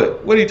footage of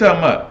what? What are you talking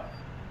about?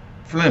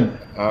 Fleming.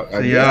 So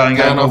y'all ain't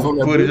got no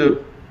footage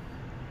of.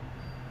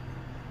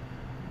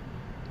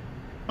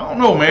 I don't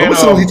know, man. Let me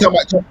see what he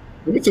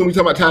talking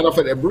about tying off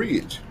at that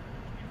bridge.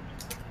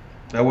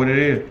 That's what it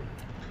is.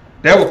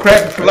 That was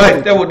Crappie for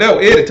life. That was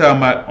Eddie talking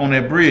about on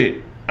that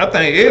bridge. I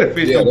think Eddie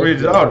fished on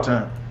bridges all the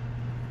time.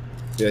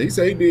 Yeah, he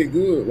said he did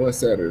good one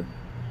Saturday.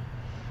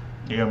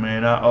 Yeah,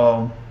 man. I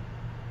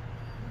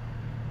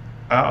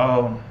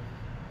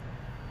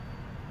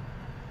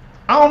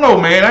don't know,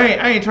 man.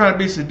 I ain't trying to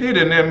be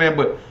sedated in there, man.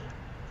 But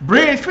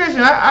bridge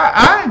fishing,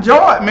 I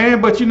enjoy it, man.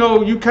 But you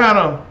know, you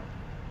can't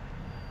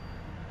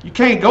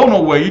go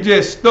nowhere. You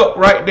just stuck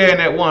right there in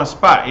that one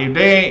spot. If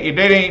they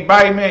ain't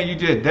biting, man, you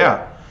just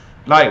there.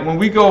 Like when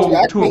we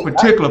go to a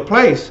particular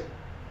place.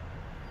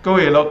 Go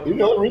ahead, look. You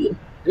know, it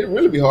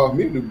really be hard for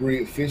me to do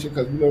bridge fishing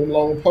because you know the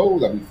long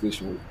poles I be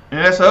fishing with.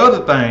 And that's the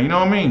other thing, you know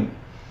what I mean?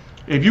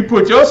 If you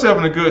put yourself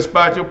in a good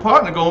spot, your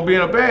partner gonna be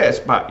in a bad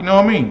spot. You know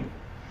what I mean?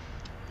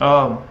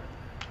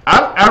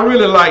 I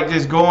really like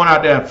just going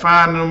out there and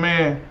finding them,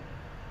 man,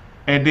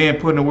 and then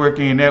putting the work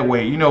in that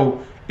way. You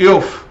know,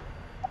 if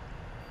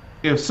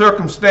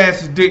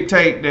circumstances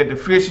dictate that the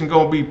fishing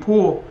gonna be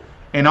poor,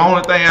 and the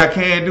only thing I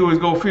can do is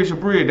go fish a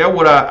bridge, that's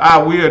what I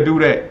will do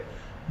that.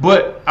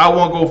 But I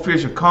won't go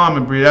fish a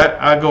common bridge.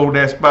 I go to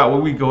that spot where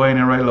we go in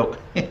and right look.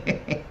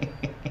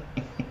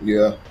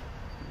 Yeah.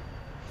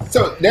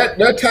 So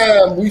that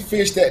time we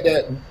fished at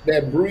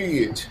that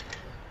bridge,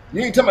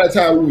 you ain't talking about the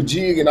time we were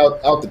jigging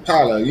out the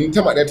pylon. You ain't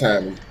talking about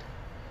that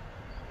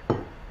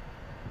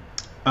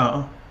time.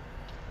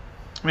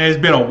 Man,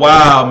 it's been a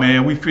while,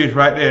 man. We fished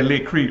right there at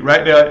Lick Creek,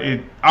 right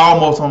there,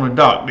 almost on the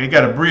dock. They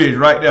got a bridge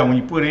right there when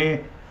you put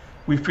in.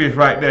 We fished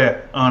right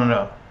there on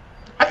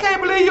I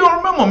can't believe you don't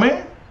remember,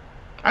 man.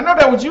 I know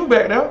that was you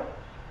back there.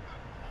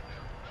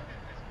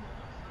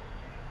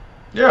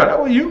 Yeah, that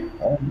was you.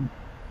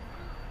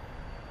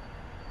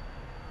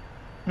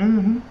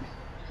 And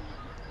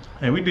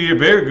we did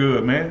very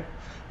good, man.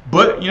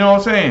 But, you know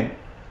what I'm saying?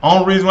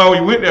 Only reason why we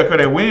went there because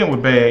that wind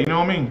was bad, you know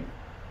what I mean?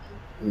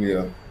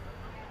 Yeah.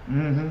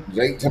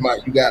 Jake talking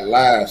about you got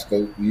live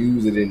scope,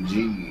 use it in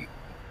jig.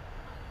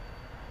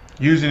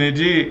 Using a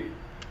jig.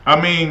 I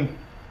mean,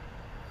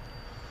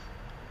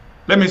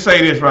 let me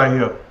say this right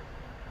here.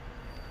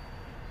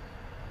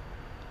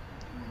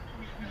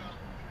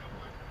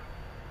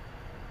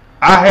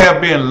 I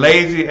have been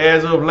lazy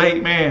as of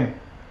late, man.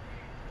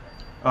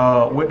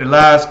 With the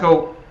live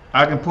scope,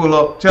 I can pull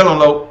up, tell them,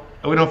 look,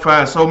 we don't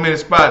find so many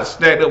spots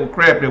stacked up with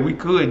crap that we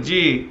could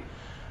jig.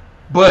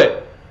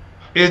 But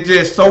it's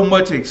just so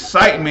much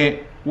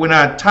excitement when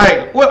I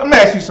tight. Well, I'm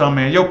gonna ask you something,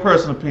 man. Your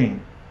personal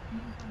opinion.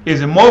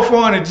 Is it more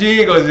fun to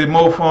jig or is it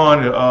more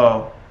fun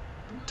to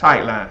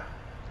tight line?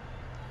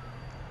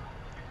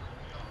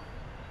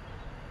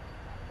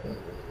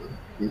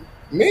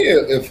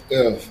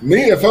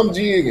 If I'm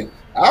jigging,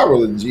 I'd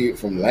rather jig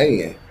from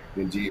land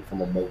than jig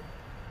from a boat.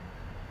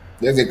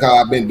 That's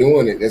because I've been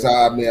doing it. That's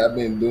how I've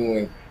been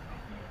doing,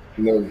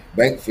 you know,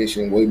 bank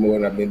fishing way more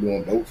than I've been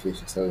doing boat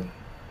fishing. So,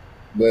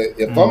 but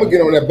if I'm gonna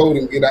get on that boat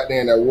and get out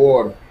there in that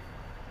water,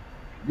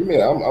 I'm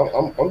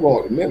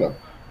going to minnow.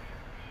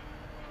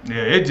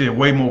 Yeah, it's just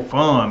way more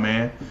fun,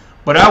 man.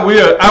 But I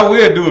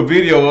will do a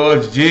video of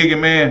us jigging,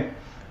 man,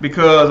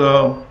 because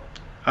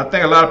I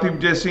think a lot of people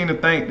just seem to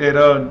think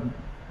that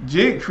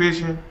jig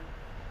fishing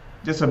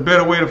just a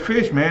better way to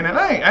fish, man. And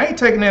I ain't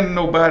taking that to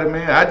nobody,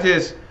 man. I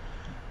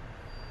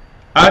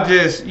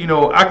just, you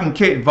know, I can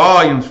catch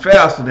volumes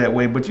faster that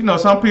way. But, you know,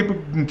 some people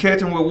can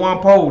catch them with one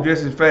pole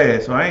just as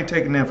fast. So I ain't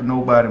taking that for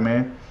nobody,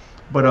 man.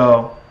 But,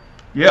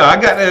 yeah, I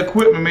got the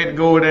equipment, man, to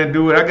go over there and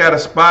do it. I got a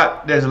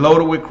spot that's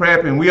loaded with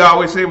crappie. And we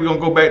always say we're going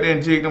to go back there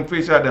and jig them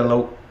fish out there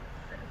low.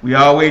 We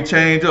always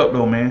change up,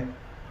 though, man.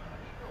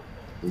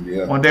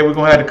 Yeah. One day we're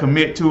going to have to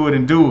commit to it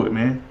and do it,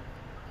 man.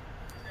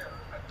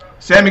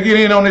 Sammy, get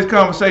in on this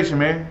conversation,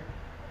 man.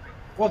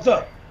 What's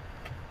up?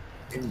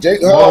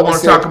 Jake I want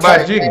to talk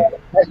about jigging.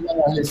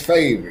 His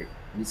favorite.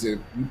 He said,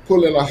 you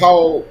pulling a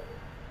hole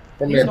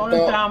from that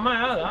thumb.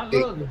 I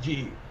love the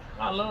jig.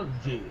 I love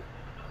the jig.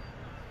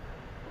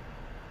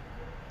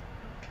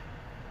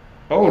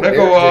 Oh, there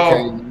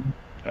go,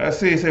 I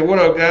see, say, what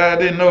up, guys? I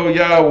didn't know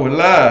y'all were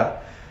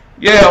live.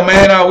 Yeah,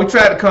 man, we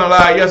tried to come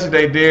live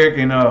yesterday, Derek,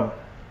 and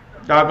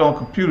doggone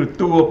computer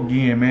threw up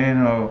again,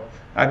 man.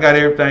 I got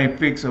everything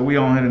fixed, so we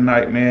on here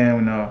tonight,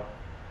 man, and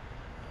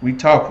we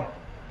talking.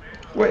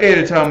 What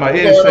Eddie talking about?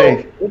 Eddie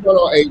say. We're going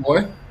on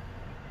 8-1.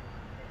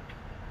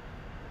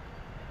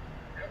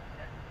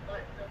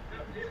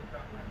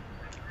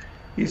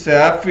 He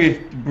said, I fish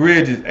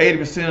bridges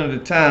 80% of the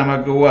time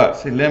I go out.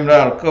 Say, limit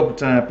out a couple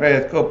times,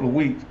 past couple of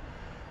weeks.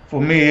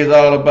 For me, it's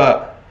all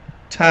about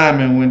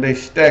timing when they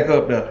stack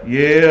up there.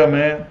 Yeah,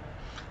 man.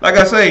 Like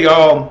I say,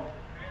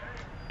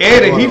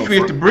 Eddie, he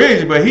fished the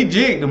bridge, but he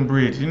jigged them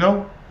bridges, you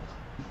know.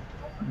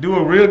 Do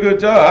a real good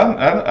job.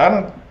 I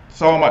done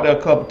saw him out there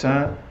a couple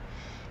times.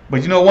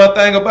 But you know one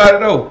thing about it,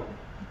 though?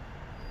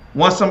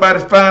 Once somebody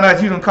find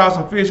out you done caught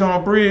some fish on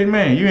a bridge,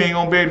 man, you ain't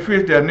going to be able to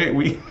fish there next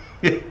week.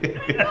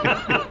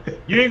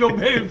 You ain't gonna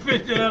be able to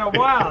fish it in a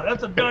while.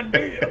 That's a done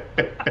deal.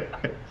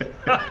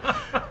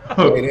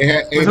 They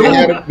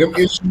had them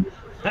issues.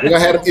 They gonna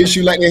have them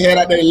issue like they had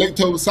out there in Lake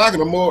Toba,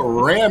 no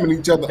more ramming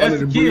each other under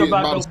the That's the key bridge.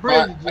 about those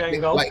bridges,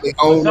 Django.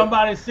 When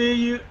somebody see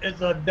you,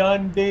 it's a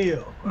done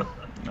deal.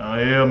 Oh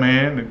yeah,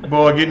 man. The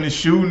boy getting the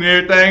shoe and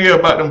everything else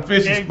about them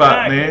fishing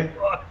spots, man.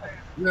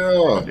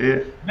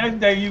 Yeah. Next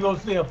day you gonna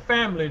see a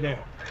family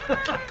there.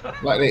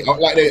 like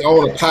they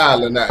own a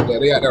pilot out there.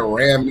 They out there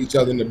ramming each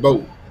other in the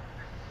boat.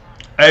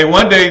 Hey,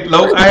 one day,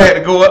 I had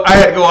to go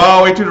all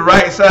the way to the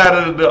right side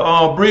of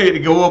the bridge to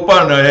go up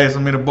under there. I had so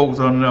many boats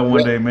on there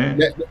one day, man.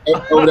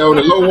 Over there on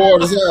the low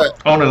water side.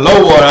 On the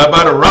low water,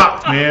 by the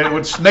rocks, man,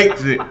 with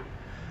snakes in it.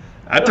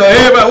 I told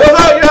everybody, what's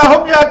up, y'all?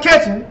 Hope y'all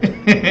catching.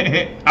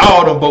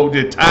 All them boats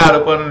just tied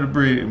up under the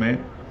bridge,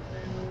 man.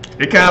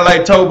 It kind of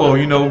like Tobo,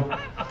 you know.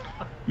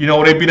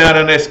 They be down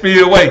in that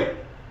spillway.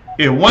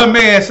 If a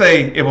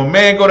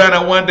man go down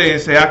there one day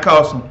and say, I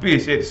caught some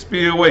fish at the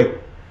spillway,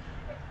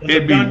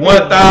 it'd be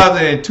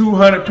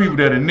 1,200 people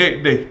there the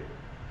next day.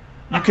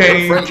 You can't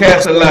even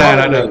cast a line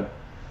out there.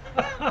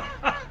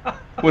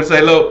 What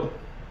say, look?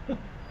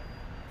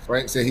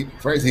 Frank said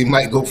he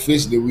might go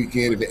fishing the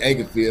weekend if the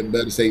anchor feel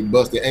better. Say he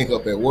bust the anchor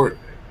up at work.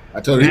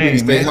 I told him he need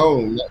to stay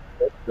home.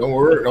 Don't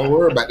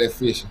worry about that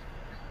fishing.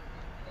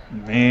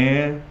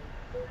 Man,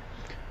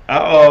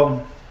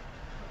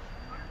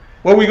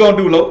 what we gonna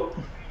do, Lo?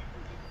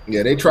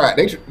 Yeah, they tried.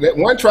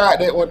 One tried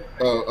that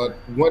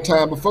one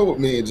time before with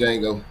me and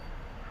Django,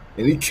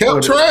 and he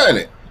kept trying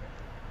it.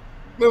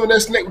 Remember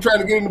that snake was trying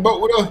to get in the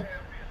boat with us?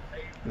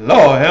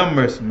 Lord have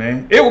mercy,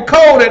 man. It was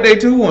cold that day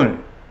too, wasn't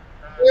it?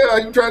 Yeah,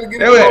 you trying to get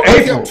That was it?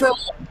 April. Kept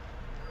trying.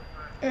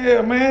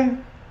 Yeah,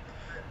 man.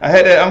 I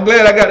had that. I'm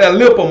glad I got that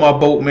lip on my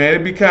boat, man.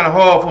 It'd be kind of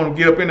hard for him to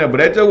get up in there, but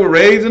that joke was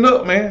raising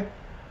up, man.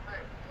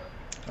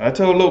 I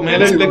told Luke, man,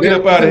 let's get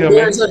up out of here,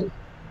 man.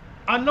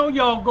 I know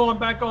y'all going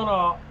back on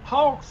a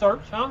hog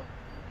search, huh?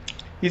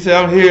 He said,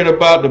 I'm hearing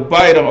about the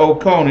bite on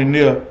Oconee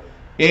near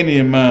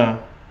Indian Mine.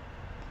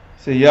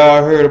 Said,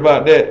 y'all heard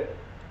about that?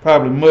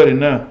 Probably muddy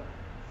now.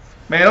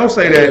 Man, don't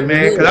say that,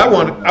 man, because I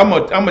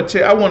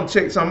want to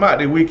check something out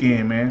this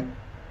weekend, man.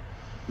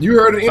 You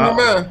heard of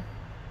Indian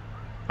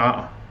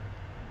Mine?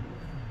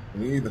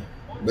 Me either.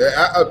 But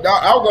I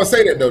was gonna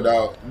say that though,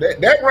 dog.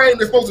 That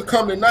rain is supposed to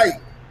come tonight.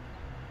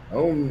 I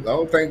don't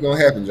think it's gonna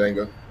happen,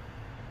 Django.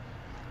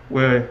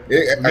 Well,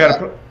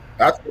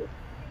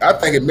 I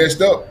think it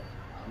messed up.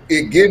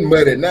 It getting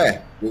muddy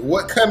now. With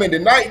what coming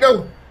tonight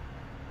though?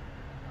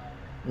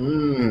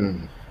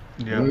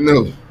 Yeah.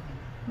 No.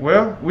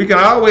 Well, we can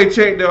always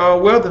check the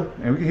weather,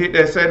 and we can hit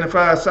that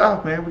 75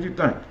 south, man. What you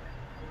think?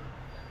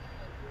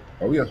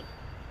 Oh yeah.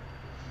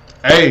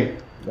 Hey.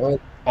 No.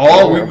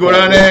 Or we can go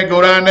down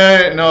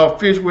there and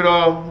fish with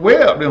way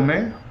up there,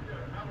 man.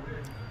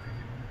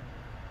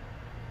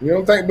 You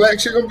don't think black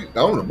shit gonna be? I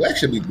don't know. Black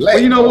should be black.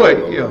 Well, you know what?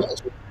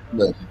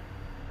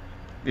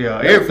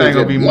 Yeah, everything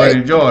gonna be muddy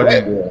in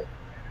Georgia.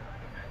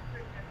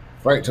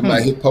 Frank to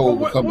my hip pole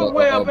become a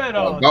golf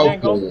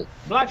player.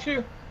 Black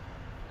ship?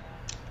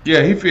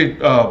 Yeah, he fit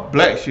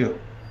black ship.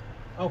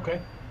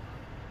 Okay.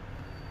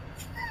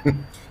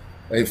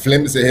 Hey,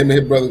 Fleming said him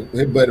and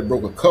his buddy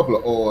broke a couple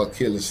of oil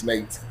killing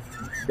snakes.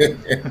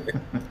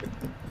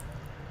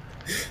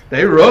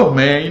 They rough,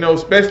 man. You know,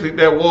 especially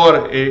that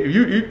water.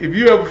 If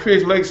you ever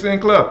fish Lake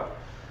Sinclair,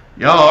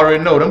 y'all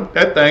already know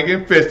that thing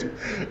infested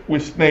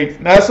with snakes.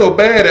 Not so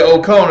bad at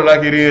Oconee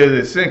like it is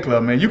at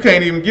Sinclair, man. You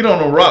can't even get on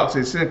the rocks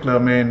at Sinclair,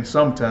 man.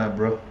 Sometime,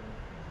 bro.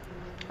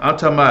 I'm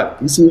talking about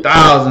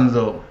thousands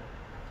of them.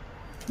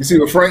 You see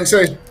what Frank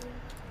say?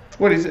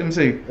 What is it? Let me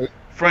see.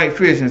 Frank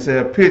Fishing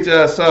said a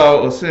picture I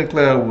saw of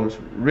Sinclair was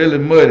really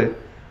muddy,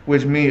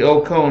 which means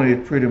Oconee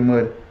is pretty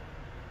muddy.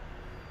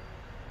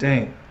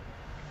 Dang.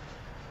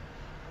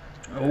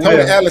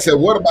 Tony Allen said,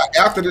 "What about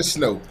after the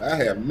snow?" I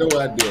have no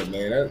idea,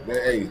 man.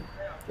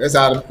 That's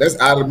out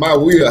of my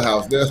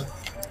wheelhouse.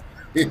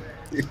 I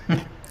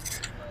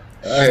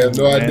have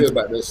no idea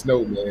about that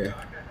snow, man.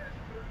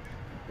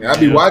 I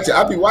be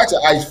watching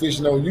ice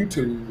fishing on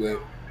YouTube, but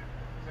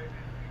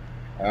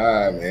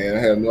man, I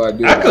have no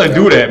idea. I couldn't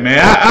do that, man.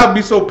 I'd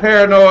be so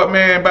paranoid,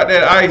 man, about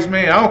that ice,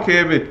 man. I don't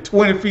care if it's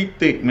 20 feet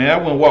thick, man. I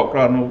wouldn't walk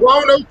across no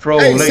troll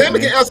lake. Hey, Sammy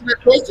can answer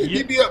that question.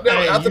 He be up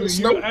there after the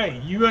snow. Hey,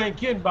 you ain't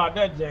kidding about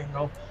that,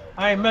 Django.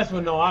 I ain't messing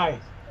with no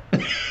ice.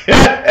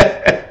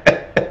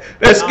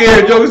 That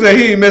scary joke said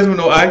he ain't messing with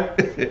no ice.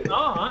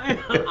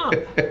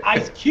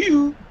 Ice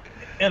cube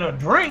and a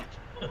drink.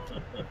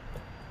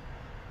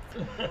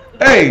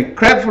 Hey,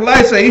 Crappie for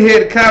Life say he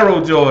headed to Cairo,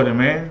 Georgia,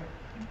 man.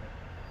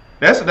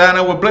 That's down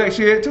there with Black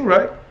Shed too,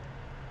 right?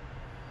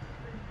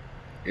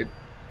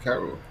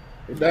 Cairo.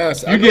 You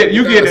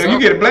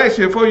get a Black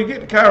Shed before you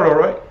get to Cairo,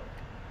 right?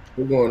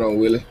 What's going on,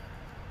 Willie?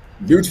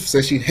 Beautiful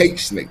says she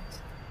hates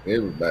snakes.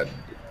 Everybody.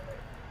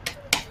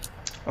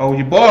 Oh,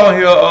 you boy on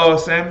here,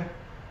 Sammy.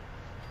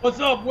 What's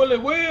up, Willie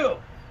Will?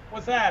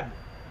 What's happening?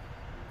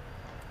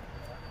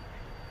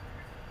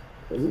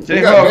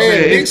 J Hawk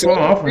said he's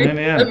from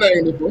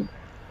Indiana.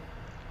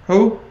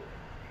 Who?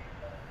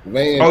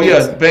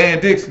 Van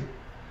Dixon.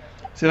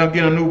 Said I'm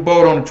getting a new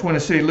boat on the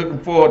 26. Looking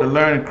forward to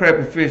learning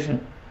crappie fishing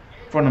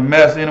from the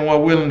master.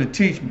 Anyone willing to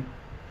teach me?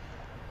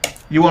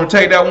 You want to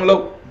take that one,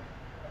 Luke?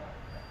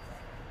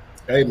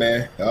 Hey,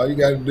 man. All you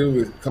got to do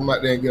is come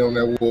out there and get on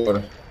that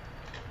water.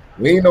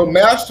 We ain't no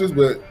masters,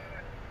 but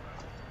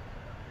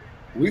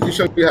we can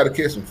show you how to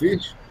catch some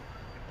fish.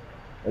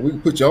 Or we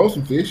can put you on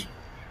some fish.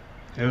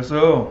 Yes,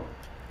 so.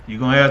 You're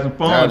going to have some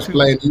fun, I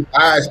explain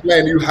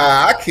to you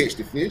how I catch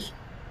the fish.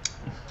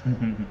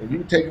 And you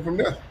can take it from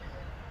there.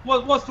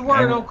 What's the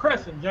word on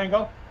crescent,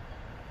 Django?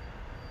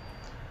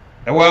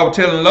 That's why I was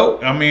telling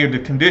Loke. I mean, if the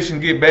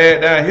conditions get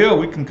bad down here,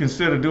 we can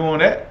consider doing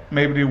that.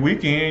 Maybe the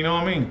weekend, you know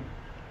what I mean?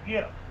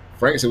 Yeah.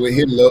 Frank said with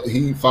his luck,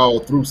 he fall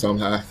through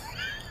somehow.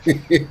 I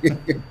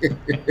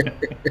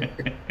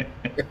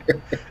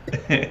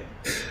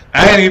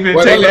ain't even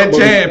take that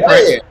chance,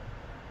 Frank.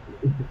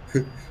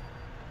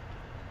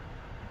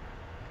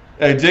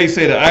 Hey, Jay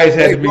said the ice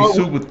had to be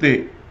super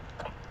thick.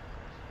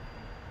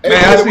 Man,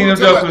 I seen them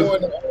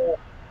jokers.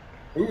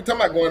 We were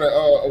talking about going to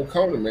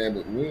Oconee, man,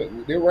 but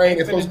the rain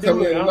is supposed to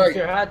come in tonight. I don't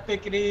care how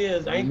thick it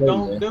is. I ain't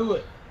gonna do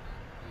it.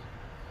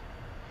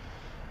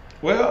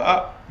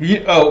 Well,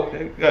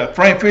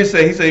 Frank Fish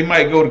said he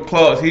might go to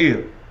Clark's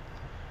Hill.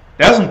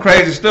 That's some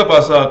crazy stuff I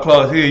saw at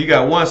Clark's Hill. You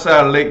got one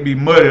side of the lake be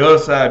muddy, the other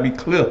side be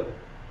clear.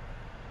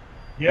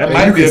 Yeah,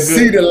 man, you can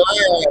see the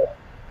line.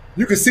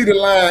 You can see the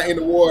line in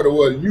the water.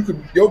 Where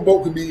your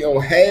boat could be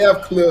on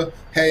half clear,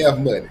 half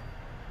muddy.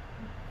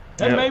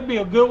 That may be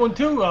a good one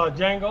too,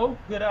 Django.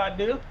 Good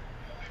idea.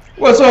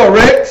 What's up,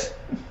 Rex?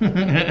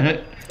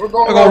 We're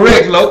going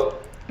Rex,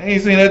 Loke. I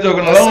ain't seen that joke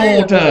in a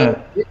long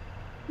time.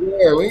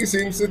 Yeah, we ain't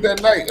seen him since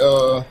that night.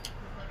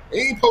 He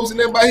ain't posting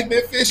nothing about he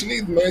been fishing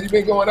either, man. You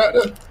been going out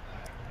there?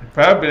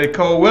 Probably that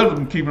cold weather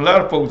been keeping a lot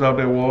of folks out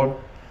there water.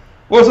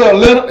 What's up,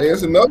 Leonard? Hey,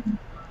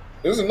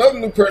 there's another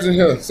new person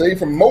here. Say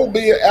from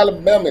Mobile,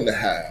 Alabama in the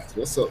house.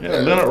 What's up, Yeah,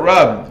 man? Leonard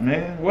Robbins,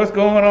 man. What's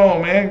going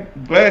on, man?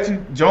 Glad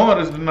you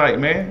joined us tonight,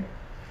 man.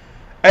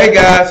 Hey,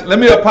 guys, let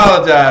me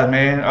apologize,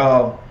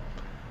 man.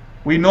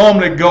 We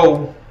normally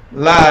go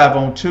live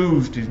on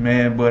Tuesdays,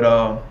 man, but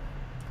I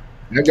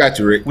got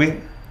you, Rick.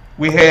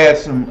 we had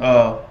some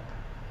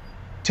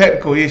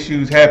technical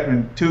issues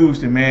happen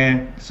Tuesday,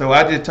 man. So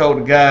I just told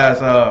the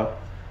guys,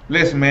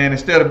 listen, man,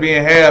 instead of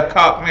being half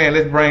cocked, man,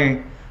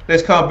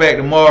 let's come back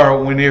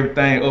tomorrow when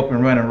everything up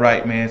and running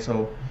right, man.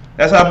 So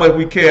that's how much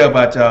we care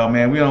about y'all,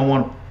 man. We don't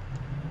want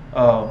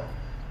to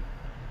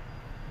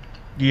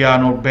give y'all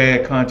no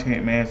bad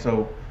content, man.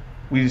 So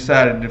we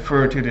decided to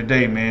defer to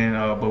today,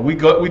 man. But we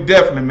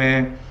definitely,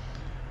 man.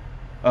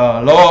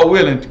 Lord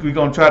willing, we're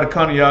gonna try to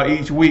come to y'all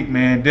each week,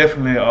 man.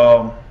 Definitely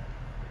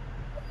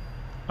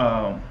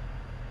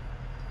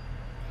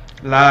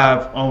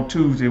live on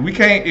Tuesday. If we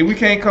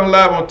can't come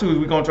live on Tuesday,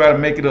 we're gonna try to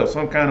make it up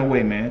some kind of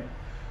way, man.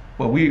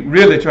 But we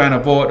really trying to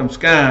avoid them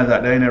scines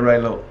out there, ain't that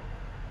right, Lo?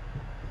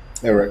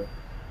 Yeah, right.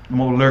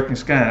 More lurking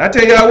scines. I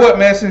tell y'all what,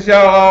 man, since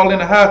y'all all in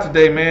the house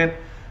today, man,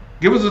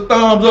 give us a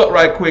thumbs up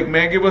right quick,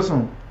 man. Give us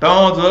some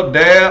thumbs up,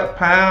 dab,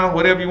 pound,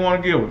 whatever you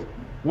want to give us.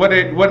 What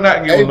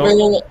not give us,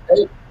 Lo?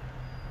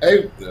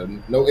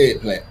 No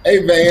eggplant.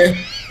 Hey, Van.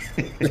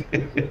 Hey,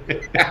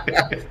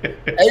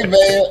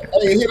 Van.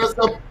 Hey, hit us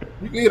up.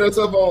 You can hit us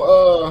up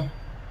on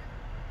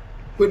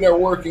putting that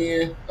work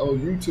in on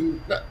YouTube.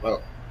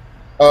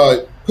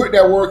 Put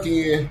that work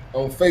in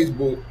on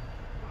Facebook.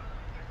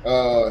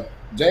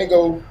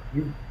 Django,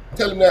 you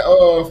tell him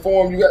that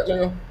form you got,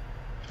 Django.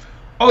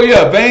 Oh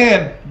yeah,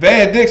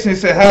 Van Dixon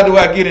said, "How do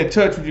I get in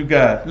touch with you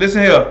guys?"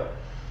 Listen here.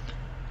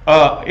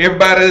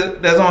 Everybody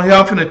that's on here,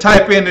 I'm finna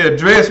type in the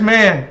address,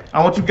 man.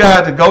 I want you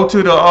guys to go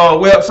to the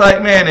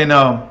website, man, and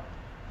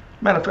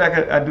matter of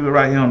fact, I do it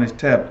right here on this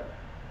tablet.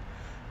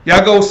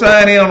 Y'all go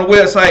sign in on the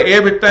website.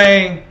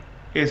 Everything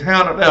is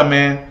handled there,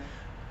 man.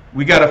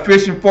 We got a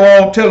fishing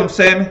forum. Tell them,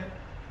 Sammy.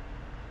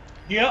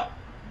 Yep.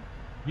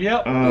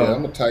 Yeah,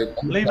 I'm gonna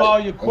leave all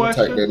your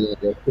questions type that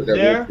in, put that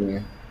there. work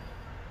in.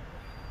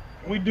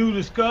 We do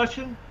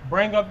discussion.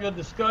 Bring up your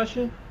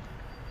discussion.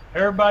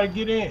 Everybody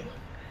get in.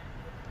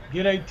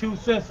 Get a 2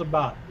 cents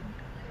about it.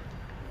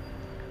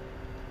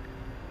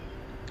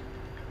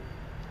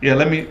 Yeah,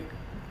 let me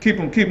keep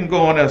them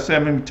going there,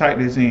 Sam. Let me type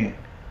this in.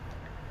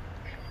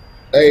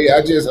 Hey,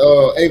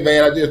 hey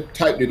Van, I just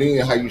typed it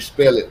in how you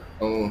spell it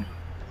on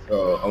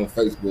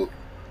Facebook,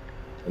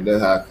 and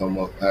that's how it come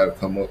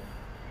up.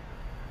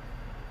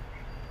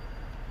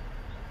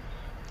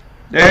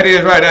 There it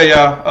is, right there,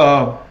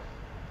 y'all.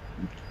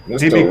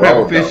 DB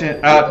Crappie Fishing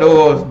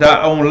Outdoors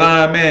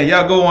 .online, man.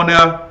 Y'all go on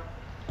there.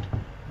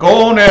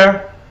 Go on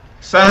there.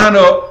 Sign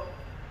up.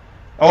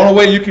 The only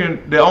way you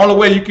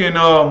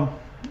can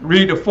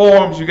read the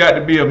forums, you got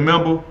to be a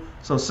member.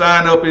 So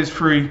sign up is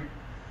free.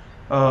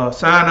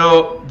 Sign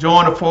up,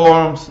 join the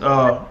forums.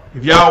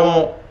 If y'all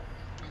want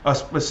a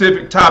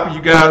specific topic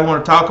you guys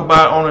want to talk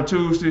about on a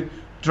Tuesday,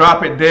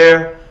 drop it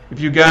there. If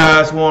you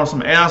guys want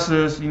some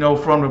answers,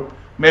 from the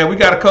man, we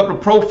got a couple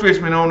of pro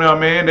fishermen on there,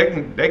 man.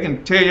 They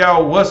can tell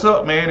y'all what's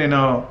up, man, and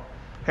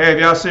have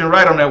y'all sitting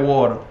right on that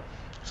water.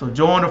 So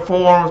join the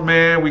forums,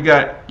 man. We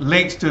got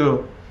links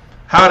to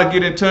how to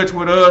get in touch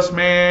with us,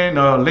 man.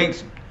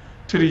 Links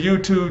to the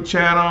YouTube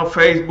channel,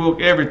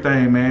 Facebook,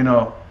 everything, man.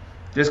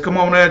 Just come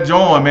on there and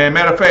join, man.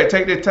 Matter of fact,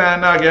 take this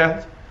time now,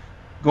 guys.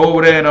 Go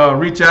over there and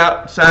reach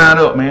out, sign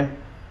up, man.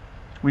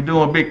 We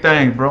doing big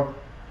things, bro.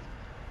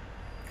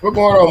 What's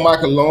going on,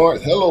 Michael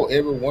Lawrence? Hello,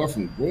 everyone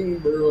from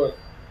Greenboro.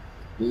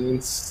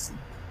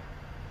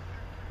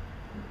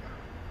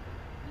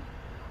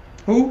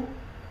 Who?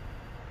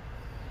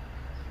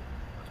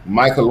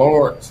 Michael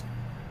Lawrence.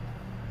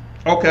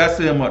 Okay, I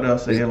see him up there.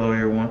 Say hello,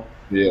 everyone.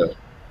 Yeah.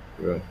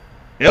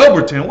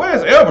 Elberton,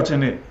 where's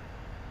Elberton at?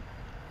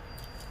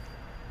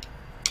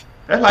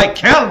 That's like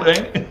Canada,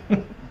 ain't it?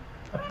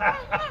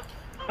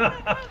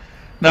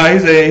 No,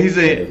 he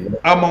said,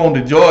 I'm on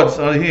the Georgia,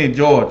 so he in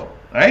Georgia.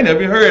 I ain't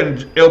never heard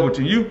of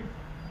Elberton. You?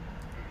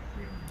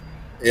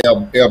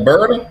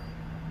 Alberta?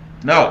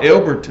 No,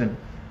 Elberton.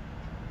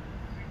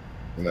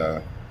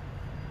 Nah.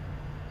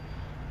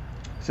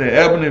 Say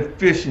Albany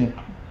Fishing.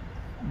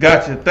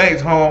 Gotcha.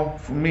 Thanks, home,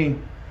 for me.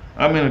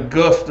 I'm in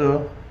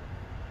Augusta,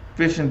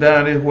 fishing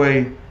down this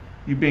way.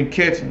 You been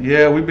catching?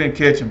 Yeah, we've been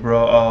catching,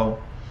 bro.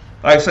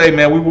 Like I say,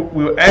 man, we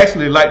would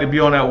actually like to be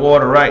on that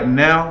water right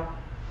now.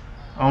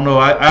 I don't know.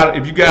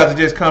 If you guys are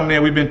just coming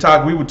in, we were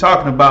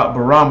talking about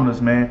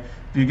barometers, man.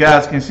 If you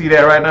guys can see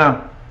that right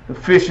now, the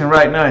fishing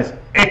right now is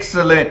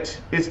excellent.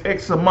 It's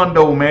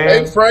examundo,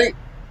 man.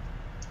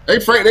 Hey,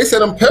 Frank, they said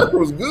them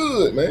pepper's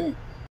good, man.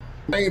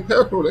 Ain't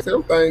pepper, they said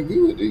them thing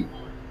good, dude.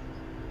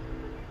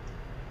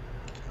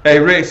 Hey,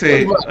 Rick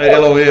said,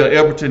 LOL,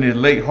 Elberton is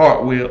Lake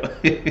Hartwell.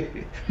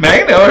 Man, I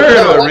ain't never heard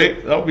of it,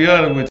 Rick. I'll be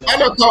honest with you.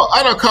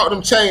 I done caught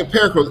them chain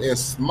peckerels in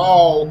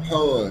small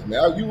ponds.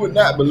 Now, you would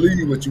not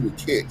believe what you would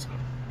catch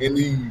in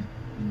these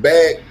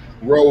back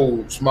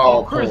road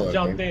small Chris ponds.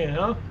 jumped in,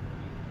 huh?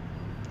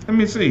 Let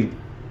me see.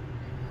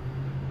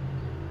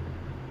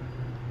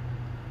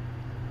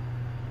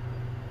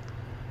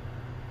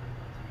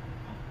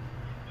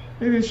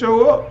 He didn't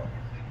show up.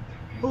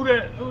 Who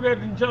that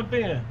didn't jump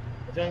in?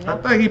 Django? I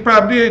think he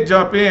probably did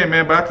jump in,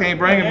 man, but I can't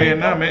bring him in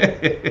now, man.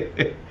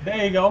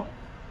 There you go.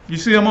 You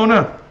see him on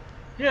there?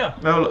 Yeah.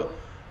 Now, look,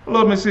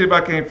 let me see if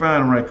I can't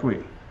find him right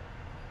quick.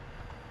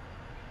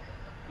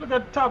 Look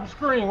at the top of the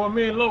screen where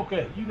me and Loke.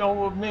 You know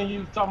what me and you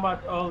was talking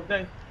about the other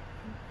day.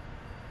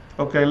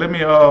 Okay, let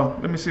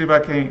me see if I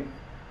can't.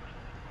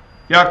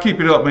 Y'all keep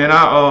it up, man.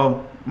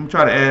 I'm gonna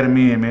try to add him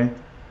in,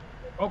 man.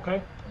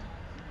 Okay.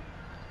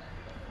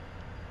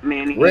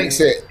 Man, Rick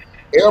said,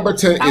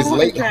 Elberton is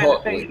Lake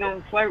Hartwell. Hartwell.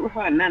 Don't flirt with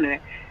her, none of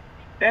that.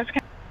 That's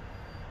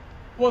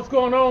What's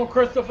going on,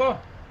 Christopher?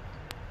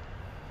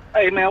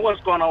 Hey man, what's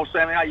going on,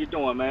 Sammy? How you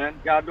doing, man?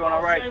 Y'all doing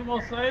all right? Same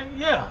old same.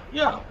 Yeah.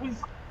 We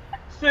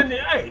sending.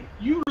 Hey,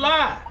 you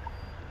live.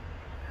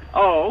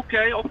 Oh,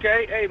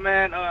 okay. Hey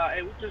man,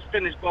 hey, we just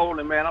finished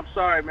bowling, man. I'm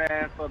sorry,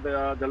 man, for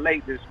the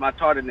lateness, my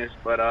tardiness,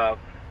 but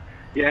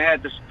yeah, I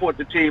had to support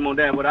the team on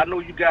that. But I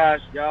know you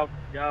guys, y'all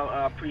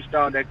preached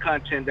all that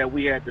content that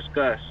we had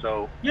discussed.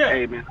 So Yeah.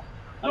 hey man,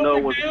 I No know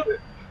big what's deal.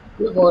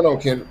 What's going on,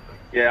 Kendrick?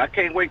 yeah. I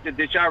can't wait to.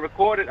 Did y'all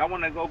record it? I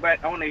want to go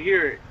back. I want to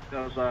hear it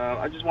because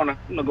I just want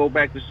to go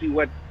back to see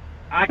what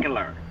I can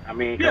learn. I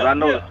mean, because I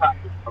know the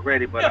topic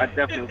already, but I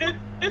definitely.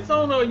 It's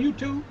on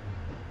YouTube.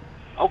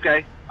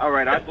 Okay. All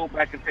right. I'll go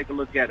back and take a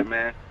look at it,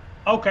 man.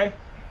 Okay.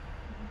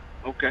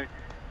 Okay.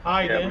 All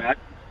right Yeah, then. man.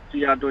 I see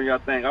y'all doing y'all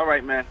thing. All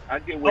right, man. I'll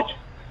get with you.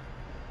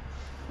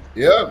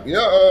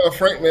 Yeah,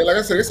 Frank, man. Like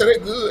I said, they said they're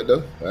good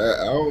though.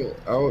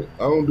 I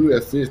don't do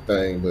that fish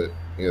thing, but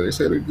yeah, they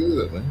said they're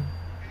good, man.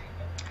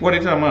 What are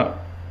you talking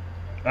about?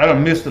 I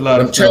done missed a lot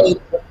Them of stuff.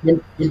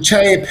 them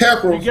chain You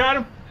peckerels, got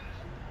him?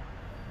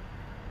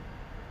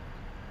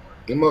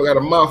 them all got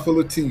a mouth full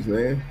of teeth,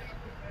 man.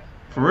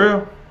 For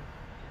real?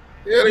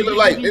 Yeah, they Did look you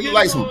like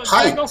get some it,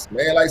 pipes, Django?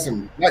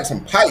 man. Like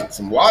some pipes,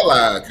 some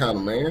walleye kind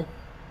of,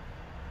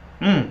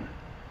 man.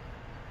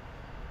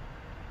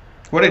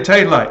 What they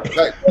taste like?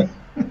 Like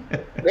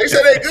they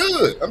said they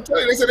good. I'm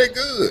telling you, they said they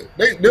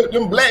good.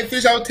 Them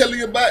blackfish I was telling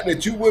you about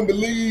that you wouldn't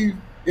believe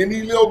in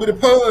these little bitty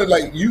ponds.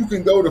 Like you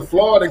can go to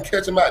Florida and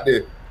catch them out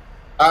there,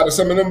 out of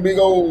some of them big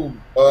old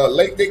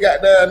lake they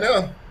got down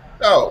there.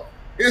 No,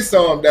 it's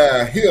some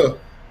down here.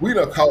 We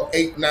done caught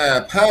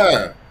 8-9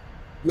 pounds.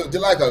 Look,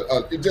 just like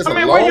just I a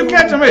mean, long. where you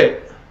catch them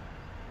at?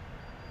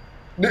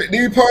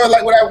 These ponds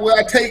like where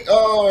I take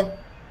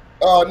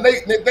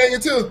Nate thing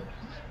too.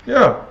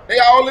 Yeah. They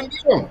all in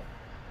them.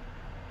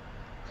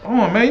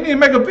 Oh man, you need to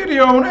make a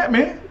video on that,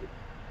 man.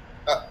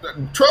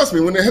 Trust me,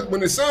 when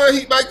the sun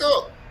heat back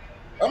up,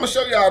 I'm gonna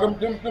show y'all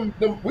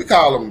them. We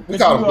call them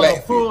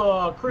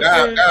blackfish.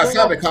 Down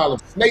south they call them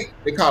snake.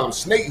 They call them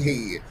snake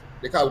heads.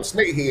 They call them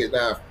snake heads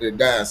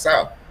down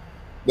south.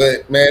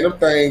 But man, them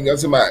things, I'm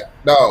talking about,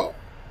 dog.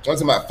 I'm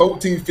talking about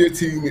 14,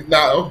 15.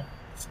 No,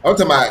 I'm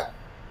talking about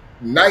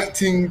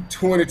 19,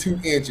 22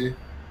 inches,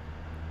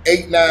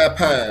 8-9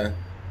 pounds,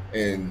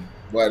 and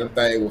boy, them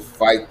things will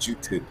fight you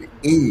to the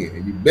end,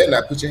 and you better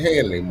not put your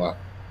hand in their mouth.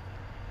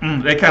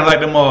 They kind of like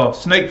them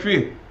snake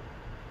fish.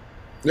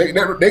 They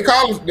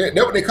call them. That's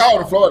what they call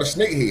them, Florida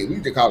snakehead. We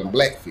just call them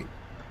blackfish.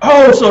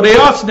 Oh, so they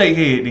are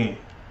snakehead then.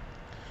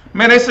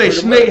 Man, they say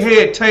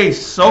snakehead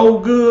tastes so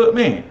good,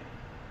 man.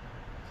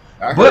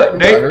 But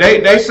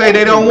they say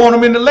they don't want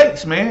them in the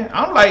lakes, man.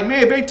 I'm like,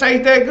 man, if they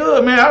taste that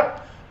good, man, I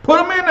put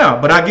them in there.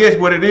 But I guess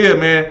what it is,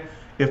 man,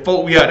 if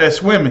folk be out there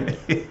swimming,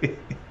 if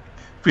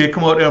you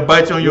come out there and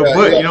bite you on your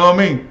butt, you know what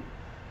I mean?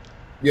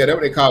 Yeah, that's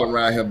what they call them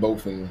around here,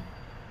 bowfin.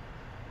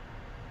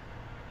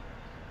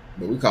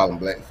 But we call them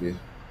blackfish.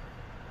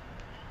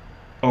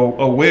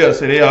 Oh, well,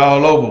 so they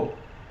all over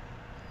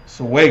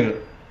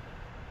Sawega.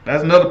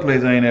 That's another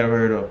place I ain't ever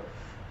heard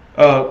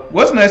of.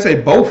 What's the name?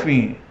 Say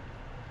bowfin.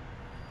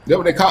 That's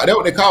what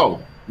they call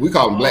them. We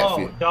call them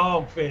blackfish.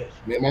 Dogfish.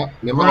 Me and my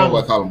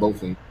homeboy call them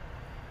bowfin.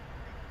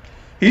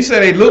 He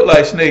said they look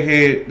like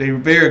snakehead. They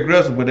very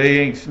aggressive, but they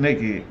ain't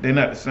snakehead. They're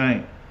not the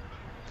same.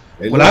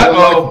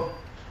 Well,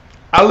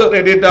 I looked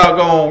at this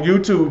doggone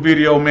YouTube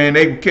video, man.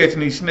 They were catching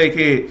these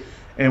snakehead,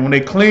 and when they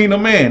cleaned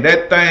them, man,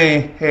 that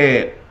thing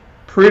had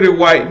pretty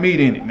white meat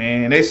in it,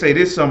 man. They say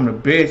this is some of the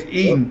best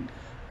eating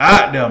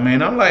out there,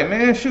 man. I'm like,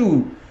 man,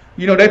 shoot.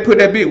 You know, they put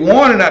that big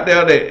warning out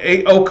there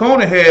that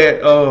O'Connor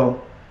had a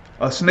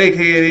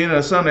snakehead in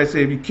or something that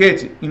said if you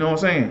catch it, you know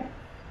what I'm saying?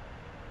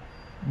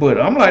 But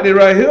I'm like that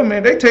right here,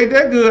 man. They take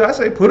that good. I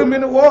say put them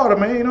in the water,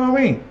 man. You know what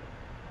I mean?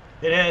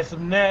 It had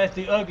some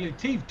nasty, ugly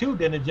teeth too,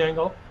 didn't it,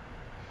 Django?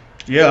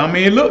 Yeah, I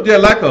mean it looked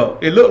just like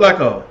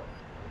the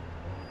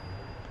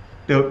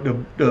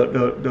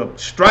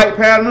stripe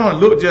pattern on it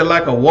looked just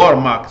like a water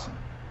moccasin.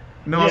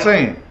 You know what I'm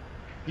saying?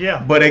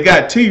 Yeah. But they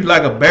got teeth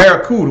like a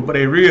barracuda, but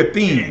they real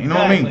thin. Exactly. You know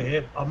what I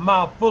mean? A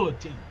mouth full of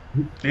teeth.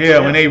 Yeah,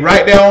 when they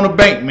right there on the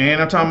bank, man.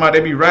 I'm talking about they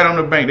be right on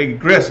the bank. They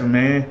aggressive,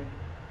 man.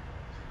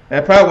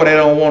 That's probably why they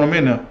don't want them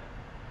in there.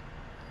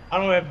 I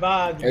don't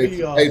advise to Hey,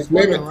 be. hey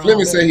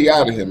Fleming said he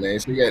out of here, man.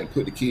 So he got to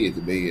put the kids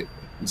to bed.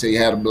 He said he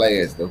had a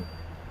blast though.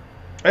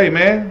 Hey,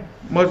 man.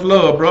 Much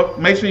love, bro.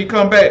 Make sure you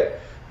come back.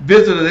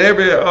 Visit us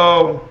every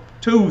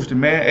Tuesday,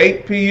 man.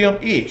 8 p.m.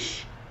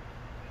 ish.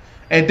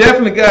 And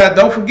definitely, guys,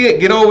 don't forget,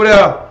 get over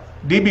there.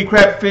 DB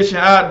Crappie Fishing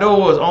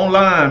Outdoors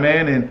online,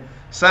 man, and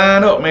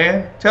sign up,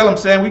 man. Tell them,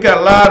 Sam, we got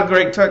a lot of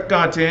great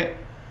content.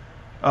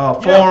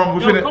 Forum.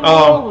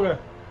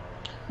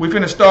 We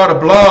finna start a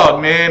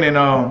blog, man,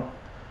 and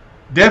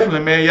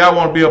definitely, man, y'all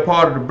want to be a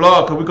part of the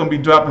blog because we're gonna be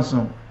dropping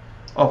some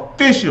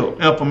official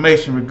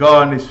information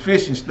regarding this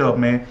fishing stuff,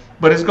 man.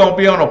 But it's gonna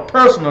be on a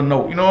personal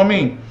note. You know what I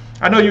mean?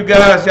 I know you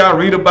guys, y'all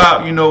read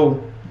about, you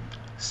know,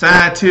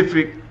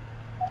 scientific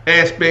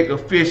aspect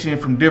of fishing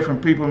from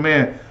different people,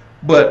 man.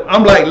 But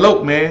I'm like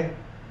Loke, man.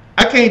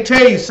 I can't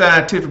tell you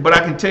scientific, but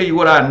I can tell you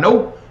what I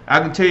know. I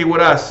can tell you what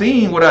I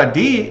seen, what I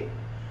did,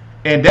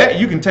 and that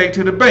you can take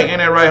to the bank. Ain't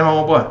that right,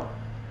 homeboy?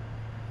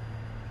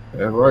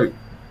 That's right.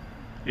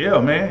 Yeah,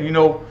 man. You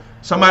know,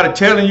 somebody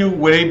telling you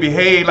where they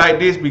behave like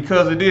this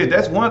because of this,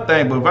 that's one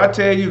thing. But if I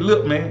tell you,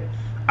 look, man,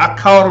 I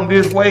caught them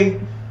this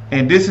way,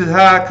 and this is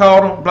how I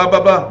caught them, blah,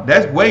 blah, blah,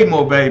 that's way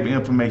more valuable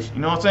information.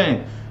 You know what I'm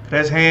saying?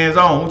 That's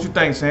hands-on. What you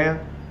think, Sam?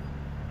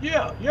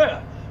 Yeah,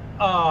 yeah.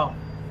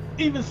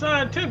 Even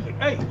scientific.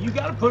 Hey, you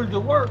got to put it to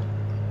work.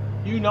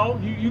 You know,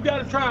 you got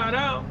to try it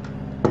out.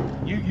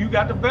 You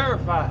got to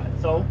verify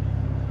it. So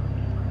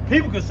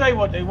people can say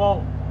what they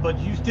want, but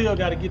you still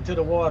got to get to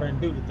the water and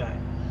do the thing.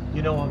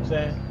 You know what I'm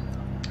saying?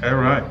 All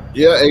right.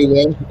 Yeah,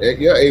 A1.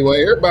 Yeah, A1.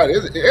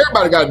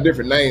 Everybody got a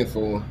different name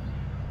for him.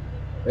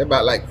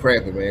 Everybody like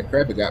Crappie, man.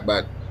 Crappie got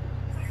about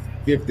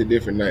 50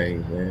 different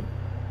names, man.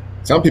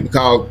 Some people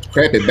call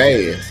Crappie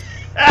bass.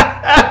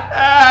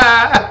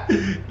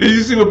 Did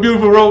you see what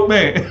beautiful wrote,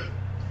 man?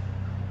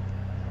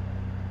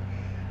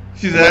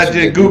 She said, I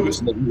just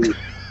Googled.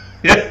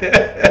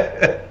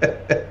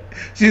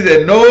 She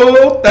said,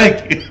 no,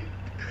 thank you.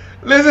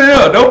 Listen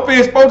here, those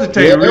fish supposed to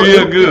taste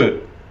real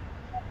good.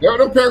 Yo,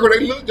 them peckerel,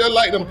 they look just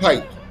like them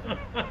pipes.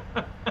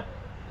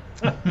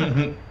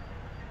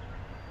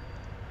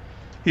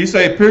 He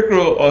say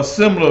pickerel a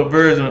similar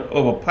version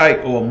of a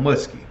pike or a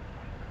muskie.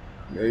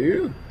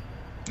 Yeah.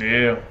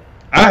 Yeah.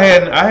 I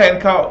hadn't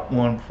caught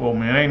one before,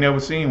 man. I ain't never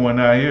seen one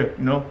out here,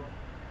 you know.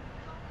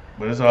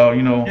 But it's all,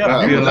 you know, Yeah,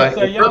 I feel like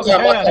The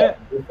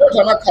first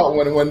time I caught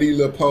one of these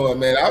little ponds,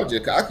 man, I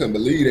couldn't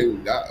believe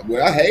it.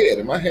 I had it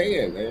in my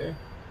hand, man.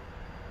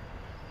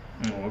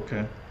 Oh,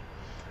 okay.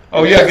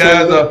 Oh yeah,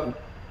 guys.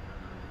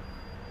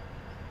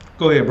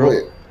 Go ahead, bro. Go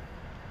ahead.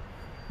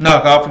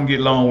 Knock off and get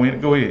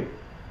long-winded. Go ahead.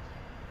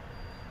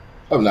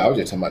 Oh no, I was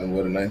just talking about the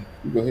water name.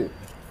 You go ahead.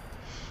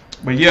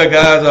 But yeah,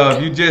 guys,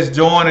 if you just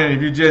joining,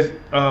 if you just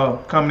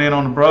coming in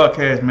on the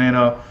broadcast,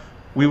 man,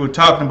 we were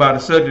talking about the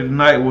subject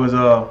tonight was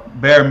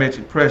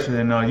barometric pressure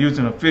and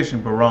using a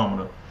fishing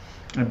barometer.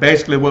 And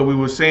basically what we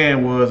were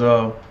saying was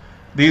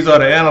these are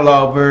the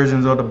analog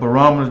versions of the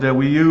barometers that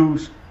we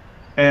use.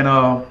 And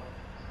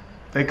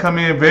they come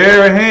in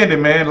very handy,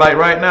 man. Like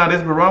right now,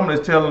 this barometer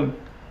is telling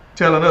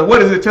us,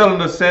 what is it telling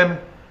us, Sammy?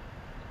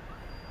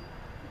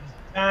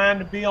 It's time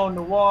to be on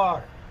the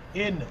water,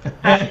 isn't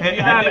it?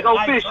 Time to go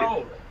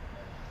fishing.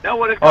 That's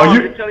what it's called.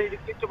 They tell you to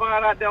get your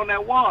mind out there on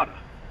that water.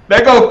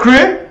 There go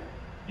Chris.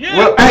 Yeah.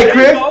 Well, hey,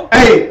 Chris.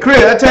 Hey,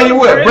 Chris. I tell you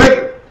what.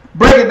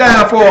 Break it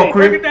down for him,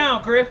 Chris. Break it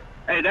down, Chris.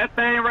 Hey, that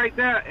thing right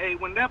there. Hey,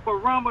 when that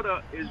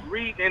barometer is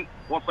reading,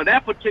 or for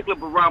that particular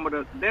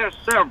barometer, there's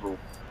several.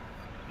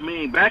 I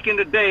mean, back in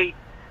the day,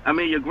 I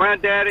mean, your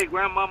granddaddy,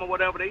 grandmama,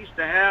 whatever, they used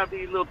to have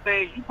these little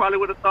things. You probably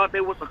would have thought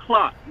they was a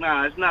clock.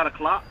 Nah, it's not a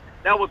clock.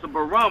 That was a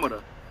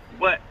barometer.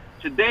 But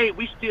today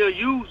we still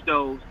use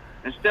those.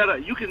 Instead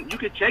of you can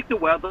check the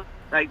weather,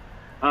 like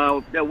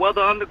the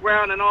weather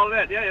underground and all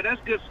that. Yeah, that's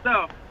good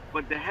stuff.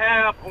 But to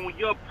have on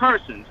your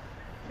persons,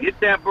 get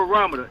that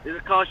barometer.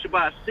 It'll cost you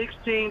about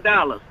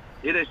 $16.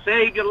 It'll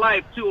save your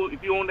life too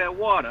if you're on that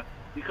water.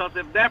 Because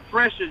if that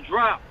pressure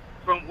drops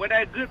from where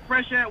that good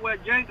pressure at, where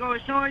Django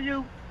is showing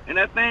you, and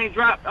that thing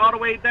dropped all the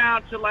way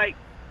down to like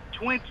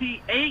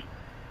 28,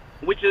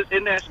 which is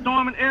in that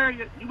storming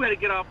area, you better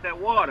get off that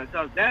water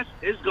because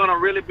it's gonna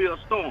really be a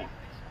storm.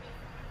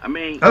 I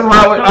mean, that's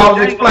why I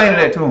was explaining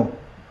that to him.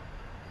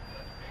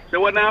 So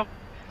what now?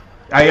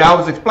 I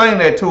was explaining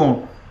that to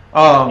him.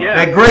 Yeah.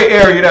 That gray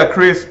area there,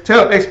 Chris.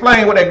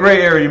 Explain what that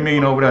gray area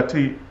mean over there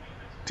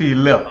to your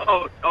left.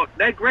 Oh,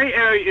 that gray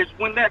area is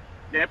when that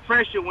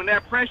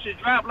pressure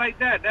drop like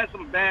that. That's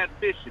some bad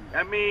fishing.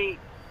 I mean,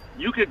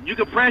 you could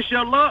press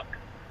your luck.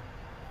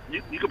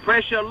 You can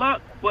press your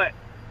luck, but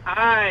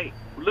I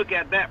look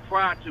at that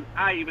prior to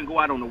I even go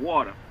out on the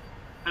water.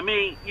 I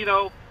mean, you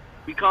know,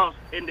 because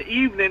in the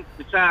evening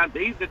time,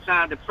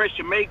 the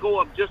pressure may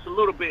go up just a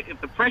little bit. If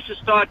the pressure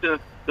start to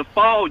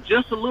fall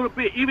just a little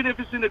bit, even if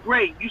it's in the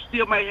gray, you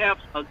still might have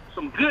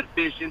some good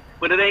fishing,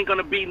 but it ain't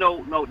gonna be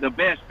no the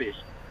best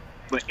fishing.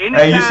 But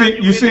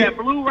anytime you see that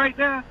blue right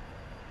there,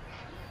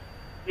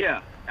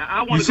 yeah,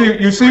 I want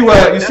you see why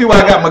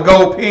I got my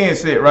gold pin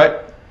set, right?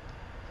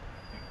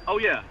 Oh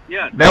yeah.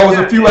 That was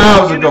a few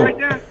hours ago.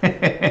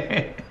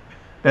 Right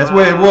That's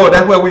where it was.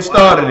 That's where we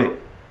started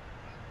it.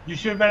 You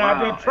should have been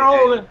out there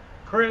trolling,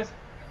 Chris.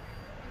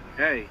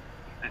 Hey,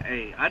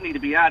 I need to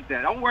be out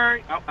there. Don't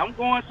worry, I'm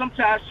going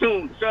sometime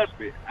soon. Trust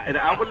me.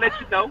 I will let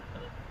you know.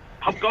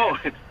 I'm going.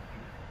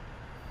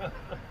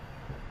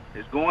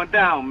 It's going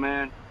down,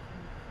 man.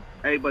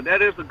 Hey, but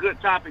that is a good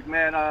topic,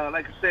 man.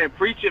 Like I said,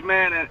 preach it,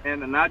 man,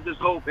 and I just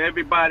hope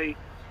everybody,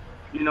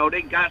 you know,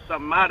 they got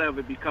something out of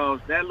it,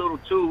 because that little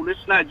tool,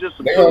 it's not just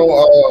a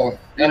tool,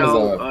 you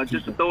know,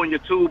 just to throw in your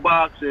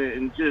toolbox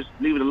and just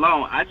leave it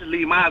alone. I just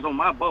leave mine on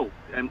my boat,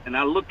 and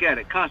I look at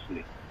it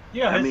constantly.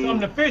 Yeah, it's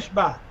something to fish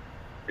by.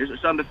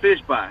 It's something to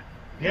fish by.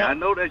 Yeah, I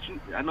know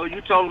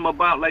you told them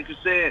about, like you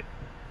said,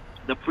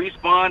 the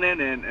pre-spawning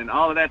and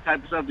all of that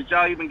type of stuff. Did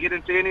y'all even get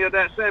into any of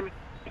that, Sammy?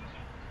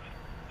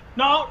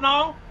 No,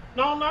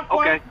 not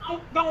quite.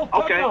 Okay. Don't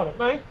touch on it,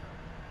 man.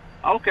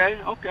 Okay.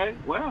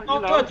 Well,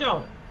 Don't touch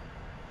on it.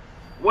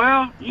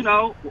 Well,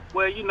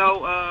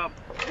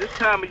 this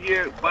time of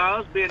year, by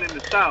us being in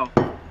the South,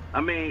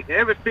 I mean,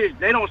 every fish,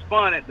 they don't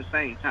spawn at the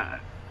same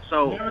time.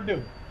 So Never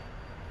do.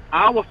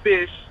 Our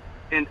fish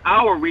in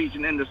our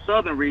region, in the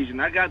southern region,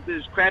 I got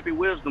this Crappie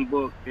Wisdom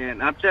book,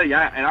 and I tell you,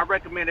 I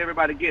recommend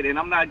everybody get it. And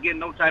I'm not getting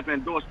no type of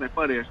endorsement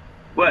for this,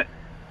 but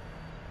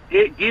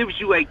it gives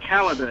you a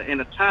calendar and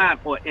a time,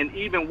 and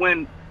even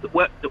when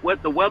what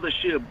the weather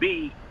should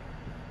be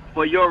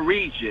for your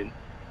region,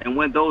 and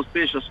when those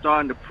fish are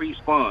starting to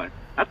pre-spawn.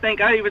 I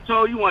think I even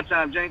told you one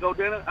time, Django,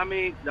 didn't I? I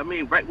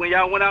mean, right when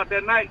y'all went out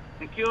that night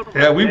and killed them.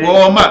 Yeah, we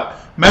wore them out.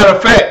 Matter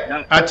of fact,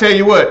 I tell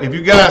you what, if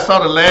you guys saw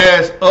the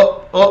last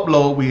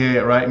upload we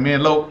had, right, me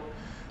and Loke,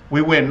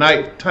 we went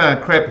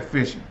nighttime crappie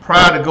fishing.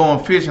 Prior to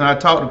going fishing, I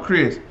talked to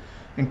Chris.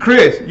 And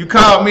Chris, you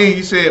called me,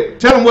 you said,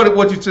 tell him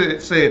what you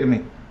said to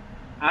me.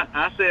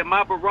 I said,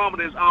 my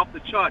barometer is off the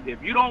chart.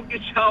 If you don't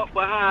get y'all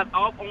behind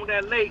off on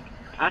that lake,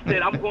 I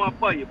said, I'm going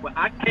for you, but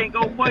I can't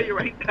go for you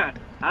right now.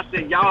 I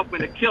said, y'all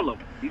finna kill him.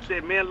 He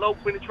said, man, Loke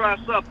finna try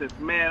something.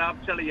 Man, I'm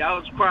telling you, I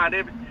was crying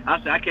I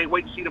said, I can't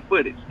wait to see the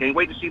footage. Can't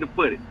wait to see the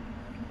footage.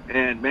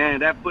 And, man,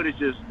 that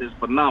footage is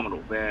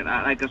phenomenal, man.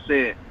 Like I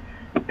said,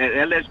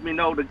 that lets me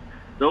know that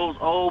those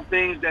old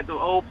things that the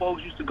old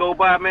folks used to go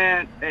by,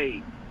 man,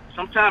 hey,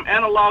 sometimes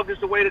analog is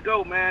the way to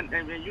go, man.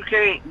 And you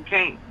can't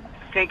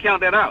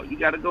count that out. You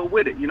got to go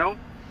with it, you know?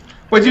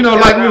 But, you know,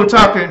 like we were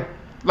talking,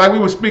 like we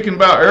were speaking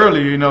about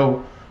earlier, you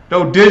know,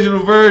 those digital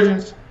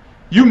versions,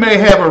 you may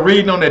have a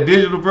reading on that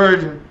digital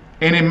version,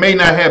 and it may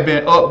not have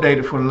been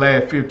updated for the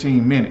last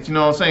 15 minutes. You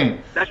know what I'm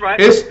saying? That's right.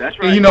 That's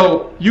right. You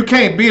know, you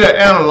can't beat an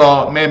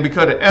analog, man,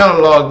 because the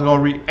analog is going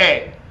to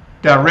react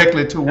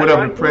directly to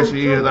whatever the pressure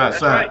is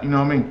outside. Right. You know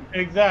what I mean?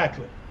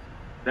 Exactly.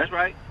 That's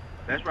right.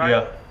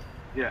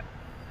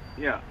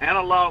 Yeah.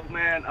 Analog,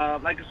 man.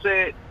 Like I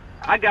said,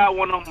 I got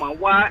one on my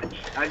watch.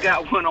 I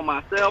got one on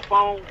my cell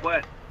phone,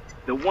 but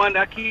the one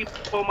that I keep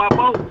on my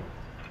boat,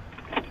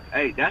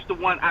 hey, that's the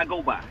one I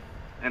go by.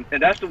 And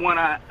that's the one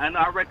I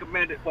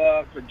recommended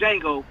for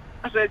Django.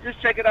 I said, just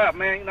check it out,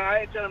 man. You know, I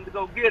ain't telling him to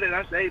go get it.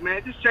 I said, hey,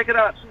 man, just check it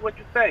out, see what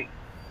you think.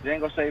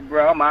 Django say,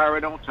 bro, I'm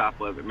already on top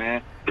of it,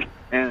 man.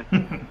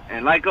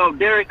 And like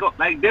Derek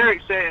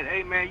said,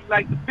 hey, man, you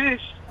like to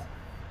fish?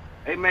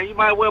 Hey, man, you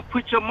might well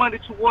put your money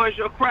towards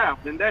your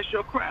craft, and that's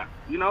your craft,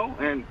 you know?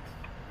 And,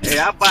 hey,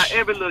 I buy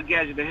every little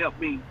gadget to help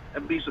me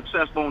be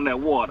successful on that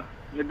water.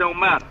 It don't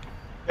matter.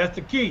 That's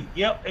the key.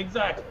 Yep,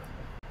 exactly.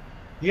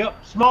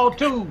 Yep, small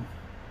tools.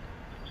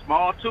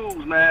 Small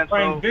tools, man.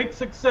 Bring big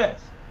success.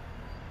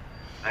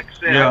 Like I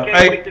said, yeah. I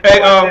can't wait to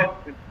go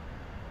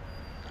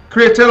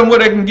Chris, tell them where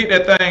they can get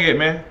that thing at,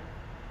 man.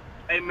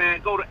 Hey,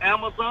 man, go to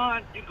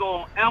Amazon. You go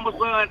on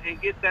Amazon and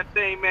get that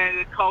thing, man.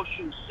 It costs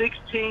you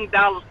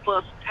 $16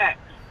 plus tax.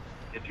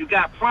 If you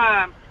got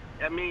Prime,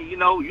 I mean, you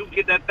know, you can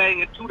get that thing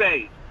in 2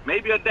 days,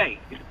 maybe a day.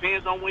 It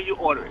depends on when you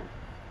order it.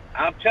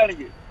 I'm telling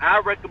you, I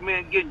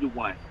recommend getting you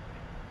one.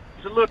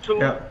 It's a little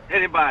tool,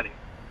 anybody.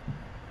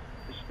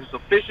 It's a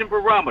fishing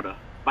barometer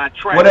by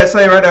Track. What that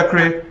say right there,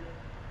 Chris?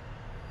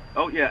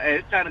 Oh yeah, hey,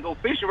 it's time to go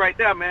fishing right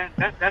there, man.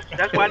 That's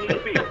where I need to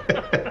be.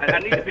 I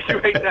need to be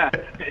right now.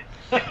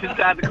 It's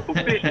time to go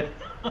fishing.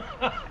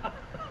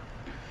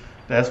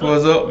 That's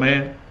what's up,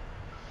 man.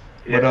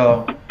 Yeah.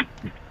 But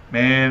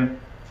man,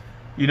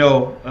 you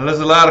know, there's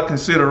a lot of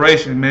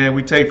consideration, man,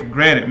 we take for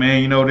granted,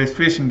 man. You know, this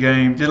fishing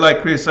game, just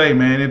like Chris say,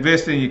 man,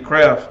 invest in your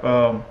craft.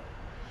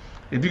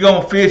 If you're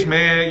gonna fish,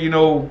 man, you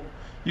know,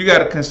 you got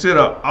to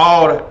consider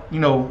all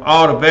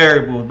the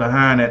variables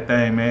behind that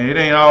thing, man. It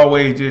ain't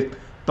always just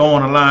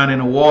throwing a line in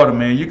the water,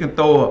 man. You can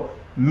throw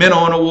a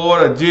minnow in the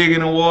water, a jig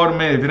in the water,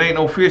 man. If it ain't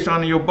no fish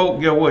under your boat,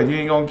 guess what? You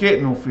ain't gonna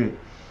get no fish.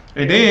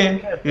 And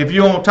then if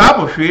you're on top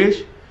of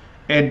fish,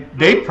 and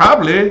they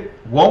probably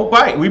won't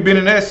bite. We've been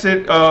in that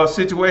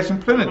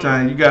situation plenty of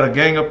times. You got a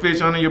gang of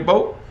fish under your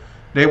boat,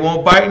 they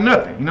won't bite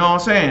nothing. You know what I'm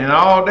saying? And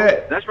all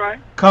that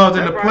comes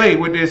into play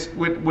with this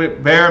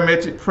with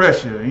barometric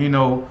pressure, you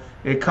know,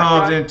 It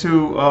comes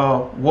into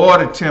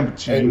water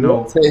temperature, Hey, you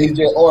know. Say he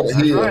just ordered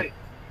That's here. right.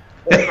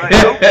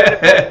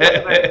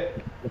 That's right.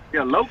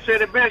 Yeah, Loke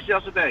said it best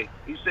yesterday.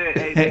 He said,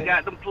 hey, they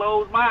got them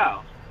closed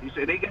mouths. He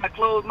said they got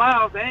closed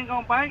mouths. They ain't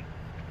gonna bite.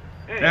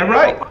 That's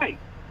right. Bite.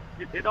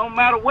 It don't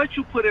matter what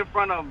you put in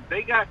front of them.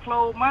 They got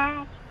closed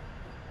mouths.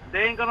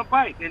 They ain't gonna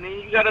bite. And then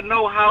you gotta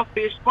know how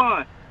fish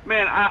spawn.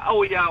 Man, I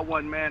owe y'all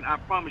one, man. I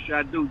promise you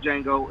I do,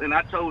 Django. And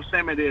I told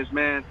Sammy this,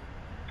 man.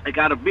 I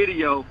got a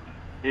video.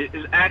 It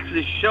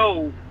actually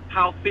show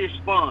how fish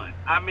spawn.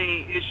 I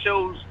mean, it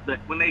shows that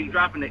when they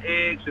dropping the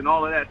eggs and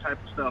all of that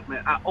type of stuff,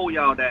 man. I owe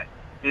y'all that.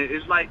 And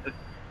it's like a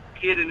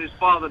kid and his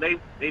father.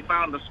 They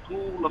found a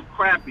school of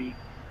crappie,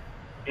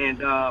 and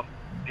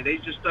they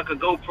just stuck a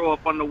GoPro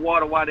up on the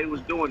water while they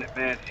was doing it,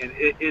 man. And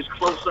it's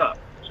close up,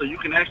 so you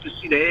can actually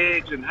see the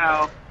eggs and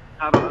how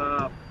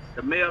the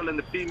male and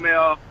the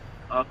female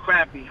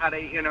crappie, how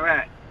they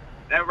interact.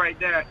 That right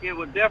there, it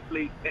would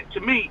definitely, to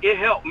me, it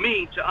helped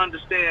me to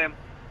understand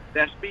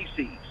that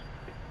species.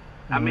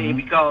 I mean,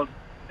 because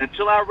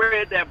until I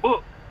read that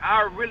book,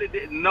 I really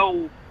didn't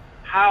know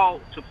how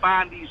to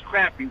find these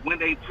crappie when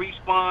they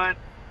pre-spawn.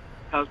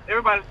 Because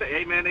everybody say,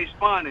 hey man, they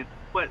spawning,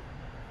 but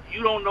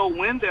you don't know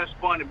when they're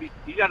spawning.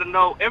 You got to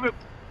know every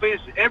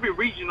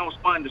region don't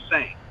spawn the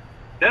same.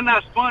 They're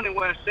not spawning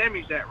where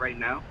Sammy's at right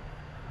now.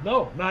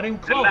 No, not even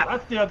close. I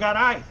still got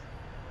ice.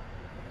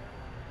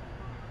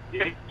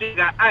 Yeah, you still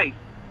got ice.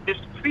 It's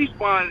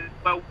pre-spawn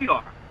where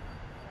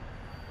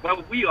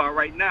we are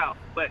right now.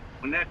 But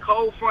when that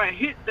cold front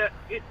hit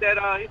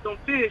them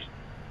fish,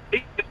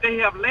 if they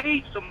have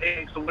laid some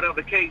eggs or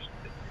whatever the case,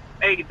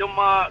 hey, them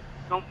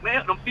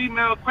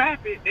female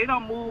crappie, they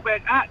don't move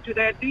back out to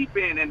that deep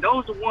end, and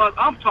those are the ones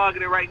I'm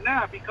targeting right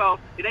now because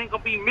it ain't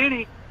gonna be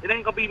many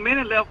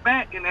left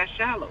back in that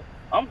shallow.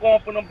 I'm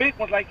going for them big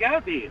ones like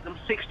y'all did, them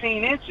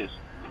 16 inches.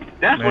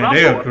 That's Man, what I'm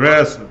they're going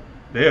aggressive.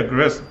 They're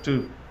aggressive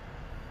too.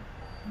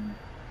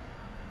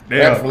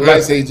 Michael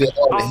Lawrence said he just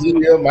ordered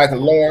here. Michael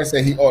Lawrence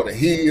said he ordered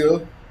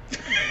here.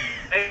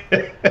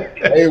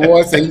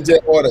 A1 said he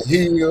just ordered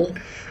here.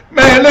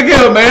 Man, look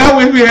at him, man. I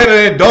wish we had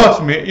an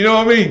endorsement. You know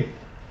what I mean?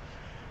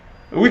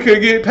 We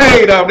could get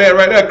paid off that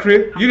right there,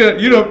 Chris. You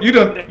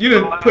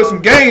done put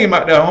some game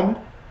out there, homie.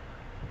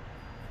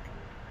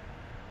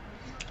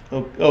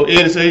 Oh,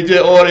 Eddie said he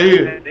just ordered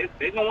here.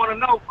 They gonna want to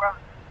know, bro.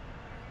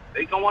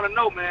 They gonna want to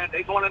know, man.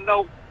 They gonna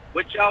know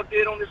what y'all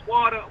did on this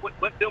water,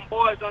 what them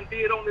boys done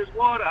did on this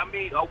water. I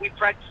mean, are we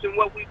practicing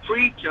what we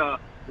preach?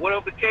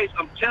 Whatever the case,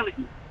 I'm telling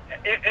you,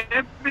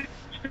 every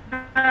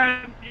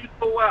time you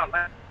go out,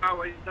 like I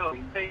always know,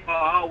 you ain't gonna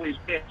always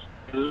catch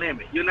the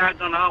limit. You're not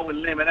gonna always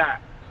limit out.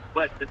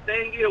 But the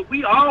thing is,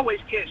 we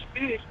always catch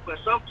fish, but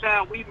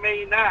sometimes we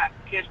may not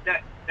catch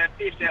that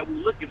fish that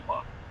we're looking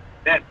for,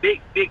 that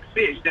big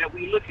fish that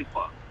we're looking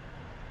for.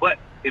 But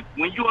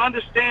when you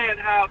understand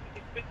how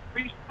these fish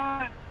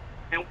respond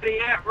and where they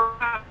at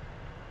right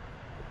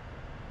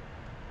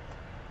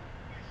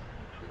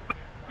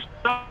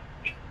now,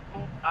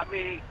 I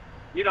mean,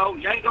 you know,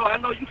 Yango, I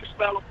know you can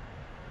spell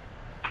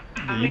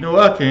them. You know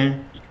I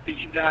can.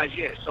 You guys,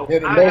 yes. So He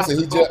I have to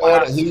just go by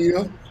ordered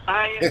here.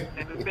 science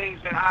and the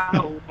things that I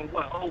know from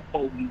what old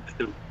folks need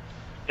to do.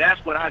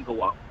 That's what I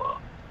go out for.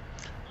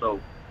 So,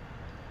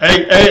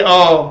 Hey,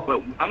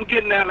 but I'm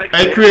getting that like.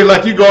 hey, Chris,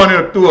 like you going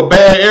in through a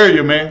bad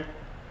area, man.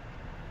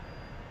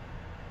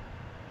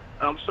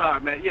 I'm sorry,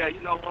 man. Yeah, you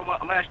know,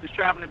 I'm actually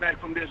traveling back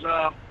from this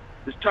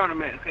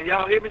tournament. Can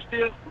y'all hear me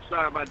still? I'm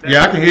sorry about that.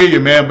 Yeah, I can hear you,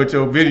 man, but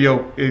your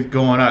video is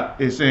going out.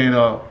 It's saying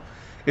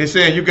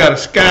you got a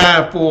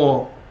sky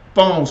for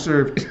phone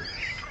service.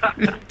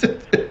 hey,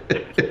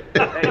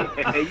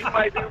 you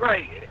might be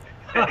right.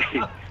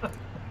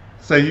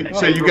 So you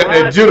got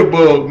that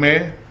jitterbug,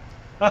 man.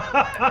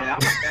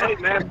 Hey,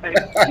 man, hey,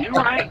 you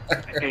right.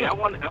 Hey, I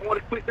want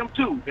to quit them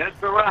too. That's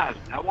Verizon.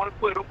 I want to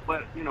quit them,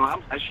 but you know,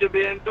 I should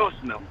be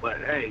endorsing them. But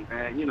hey,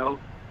 man, you know,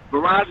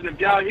 Verizon, if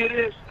y'all hear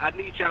this, I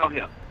need y'all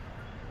help.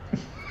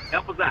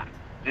 Help us out.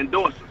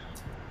 Endorse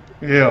us.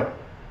 Yeah.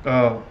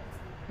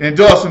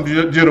 Endorsing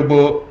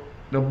jitterbug.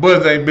 The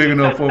buzz ain't big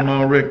enough for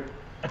my record.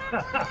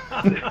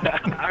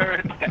 I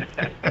heard that.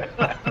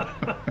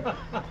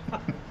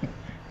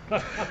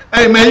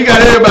 Hey, man, you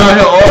got everybody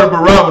out here order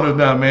barometers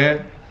now,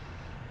 man.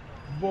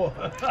 Boy.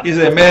 He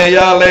said, man,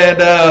 y'all laying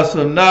down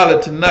some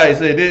knowledge tonight. He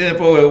said, this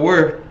info is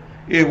worth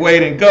its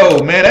weight in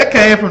gold. Man, that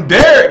came from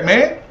Derek,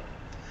 man.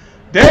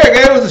 Derek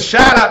gave us a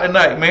shout out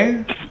tonight,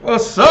 man.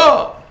 What's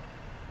up?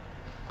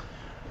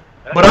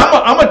 But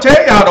I'm going to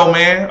tell y'all, though,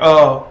 man,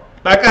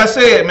 like I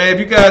said, man, if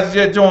you guys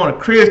just joined,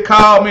 Chris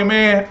called me,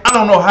 man. I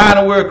don't know how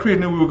in the world Chris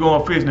knew we were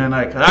going fishing that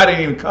night, because I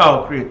didn't even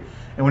call Chris.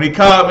 And when he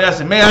called me, I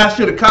said, man, I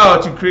should have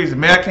called you, Chris.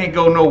 Man, I can't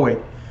go nowhere.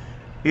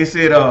 He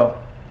said,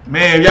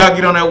 man, if y'all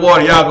get on that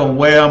water, y'all going to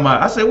wear them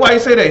out. I said, why you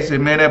say that? He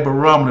said, man, that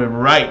barometer is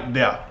right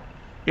there.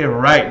 It's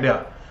right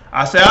there.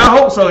 I said, I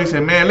hope so. He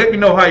said, man, let me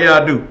know how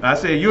y'all do. I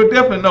said, you'll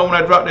definitely know when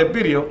I drop that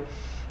video.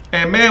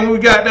 And, man, when we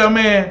got there,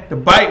 man, the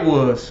bite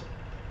was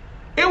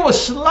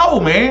slow,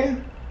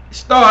 man.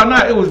 Starting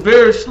out, it was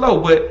very slow,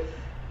 but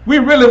we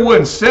really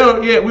wouldn't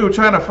settle yet. We were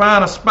trying to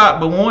find a spot,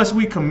 but once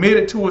we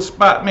committed to a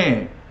spot,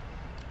 man,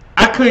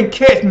 I couldn't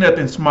catch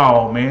nothing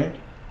small, man.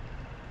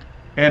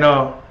 And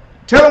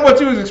tell them what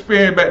you was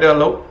experiencing back there,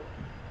 Lo.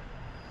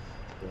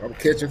 I'm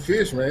catching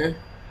fish, man.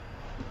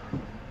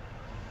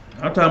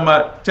 I'm talking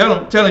about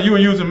tell them you were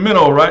using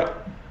minnow, right?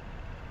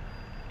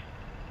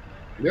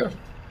 Yeah.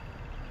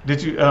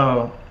 Did you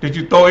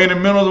throw any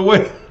minnows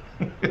away?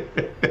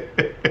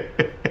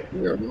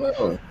 Yeah,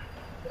 no.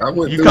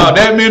 You caught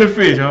that many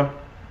fish, huh?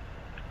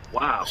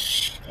 Wow.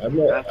 I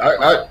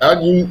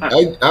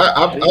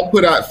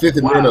put out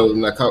 50 minnows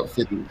and I caught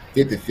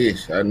 50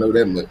 fish. I know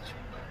that much.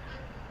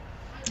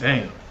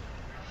 Dang.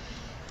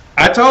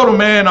 I told him,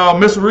 man,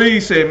 Miss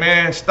Reed said,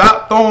 man,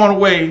 stop throwing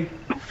away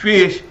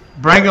fish,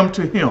 bring them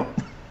to him.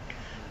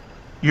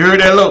 You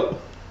heard that, Lo?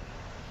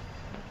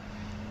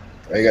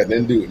 I ain't got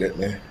nothing to do with that,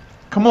 man.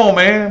 Come on,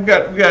 man. We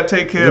got to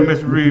take care of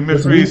Miss Reed.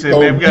 Miss Reed said,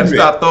 man, we got to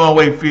stop throwing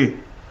away fish.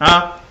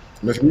 Huh?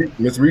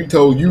 Miss Reed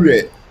told you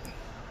that.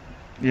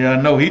 Yeah,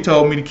 I know. He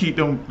told me to keep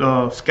them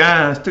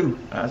skines, too.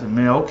 I said,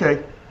 man,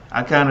 okay.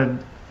 I kind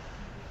of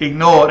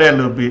ignored that a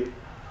little bit.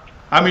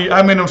 How many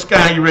of them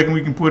skines you reckon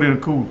we can put in a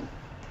cooler?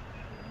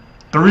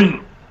 3.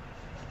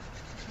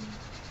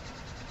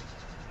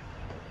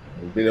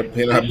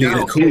 Depending how big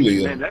the cooler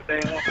is. Man, that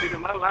thing won't fit in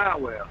my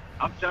line well.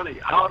 I'm telling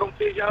you, all them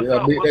fish y'all Yeah,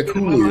 saw big won't that fit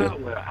in cooler my is.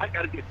 line well. I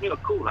gotta get me a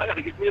cooler. I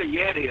gotta get me a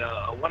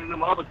Yeti, one of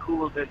them other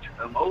coolers that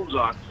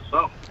Ozarks or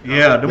something.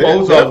 Yeah, the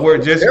Ozarks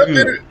work just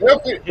good. They'll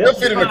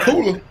fit in the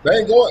cooler. They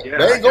ain't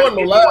going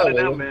no live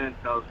well. Man,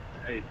 cause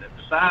hey,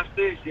 besides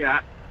fish,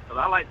 cause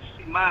I like to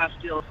see mine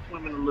still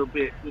swimming a little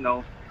bit, you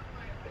know,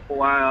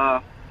 before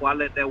I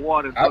let that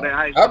water go that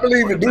ice. I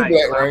believe it do, Black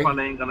Rain. I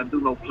probably ain't gonna do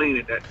no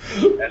cleaning that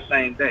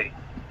same day.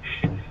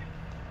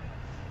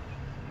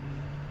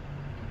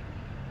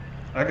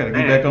 I gotta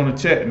get back on the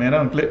chat, man. I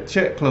done let the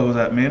chat close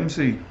out, man. Let me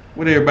see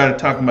what everybody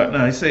talking about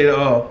now. He say,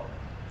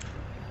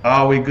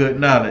 always good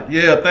knowledge.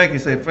 Yeah, thank you.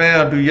 Say,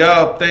 fam, do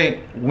y'all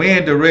think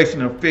wind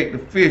direction affect the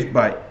fish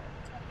bite?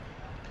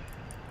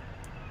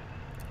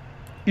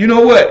 You know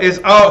what?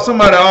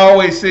 Somebody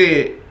always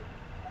said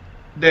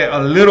that a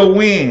little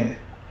wind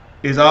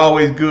is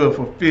always good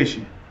for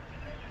fishing,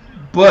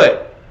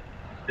 but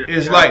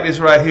it's like this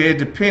right here. It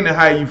depends on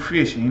how you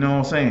fishing. You know what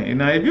I'm saying?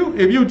 Now, if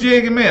you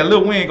jigging, man, a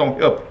little wind gonna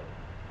help you.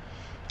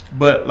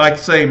 But like I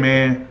say,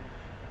 man,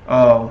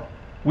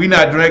 we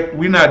not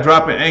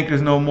dropping anchors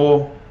no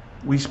more.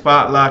 We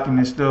spot locking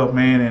and stuff,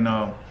 man, and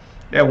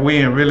that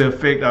wind really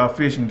affect our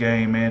fishing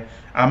game, man.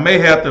 I may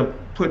have to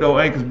put those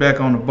anchors back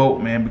on the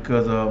boat, man,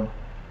 because I'm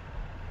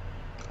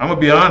gonna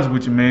be honest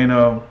with you,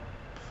 man.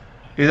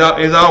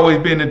 It's always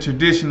been the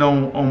tradition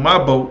on my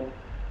boat.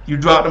 You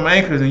drop them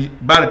anchors,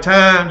 and by the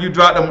time you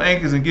drop them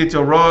anchors and get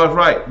your rods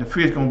right, the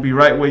fish gonna be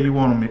right where you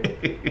want them.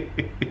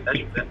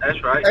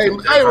 That's right. Hey,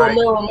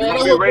 Romero, man, I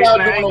hope y'all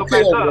doing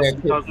okay over there,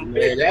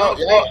 man.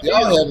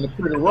 Y'all having a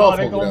pretty rough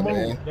over there,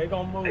 man. They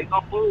gonna move. They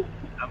gonna move.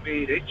 I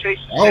mean, they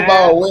chasing. I hope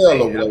all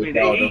well over there. I mean,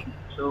 they eat,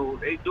 so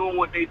they doing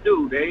what they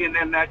do. They in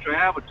their natural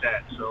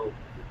habitat. So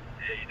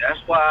that's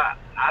why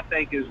I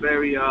think it's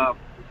very I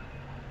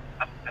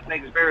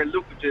think it's very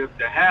lucrative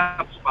to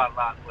have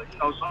spotlight, but you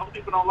know, some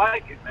people don't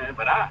like it, man.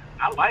 But I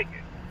like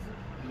it.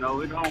 You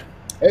know, it don't.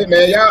 Hey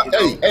man, y'all.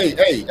 Hey.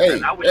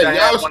 I wish I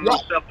had one of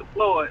those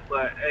self-deployed,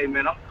 but hey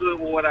man, I'm good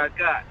with what I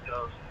got.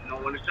 Cause you know,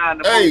 when it's time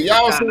to move,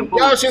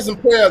 y'all shed some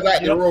prayers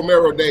out to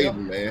Romero Davis,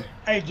 man.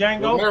 Hey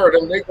Django. Romero,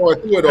 them they going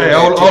through it. Hey,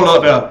 hold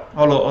up there.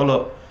 Hold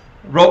up.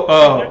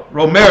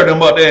 Romero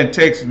them up there in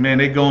Texas, man,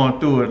 they going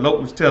through it.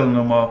 Loke was telling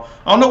them I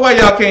don't know why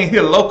y'all can't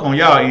hear Loke on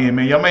y'all end,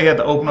 man. Y'all may have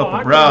to open up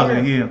a browser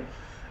and hear him.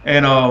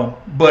 And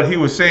but he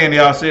was saying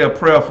y'all say a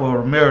prayer for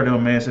Romero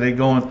them, man, so they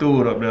going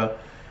through it up there.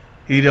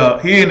 He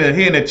in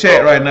the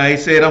chat right now. He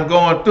said, I'm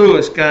going through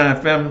it, Sky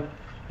family.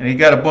 And he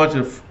got a bunch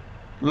of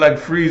like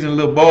freezing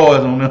little boys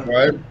on them.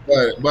 Right.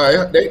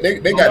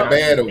 They got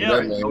bad over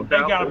there, man. They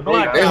got a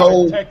black they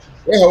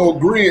whole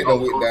grid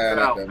don't get down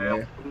out there,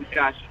 man.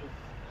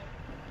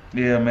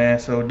 Yeah, man.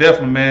 So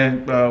definitely,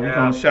 man, we're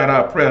gonna shout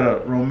out prayer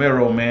to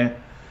Romero, man.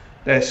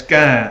 That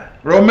Sky.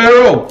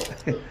 Romero,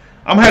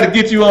 I'm gonna have to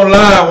get you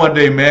online one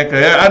day, man,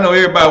 cause I know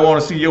everybody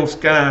wanna see your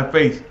Sky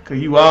face, cause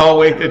you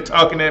always there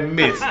talking that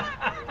mess.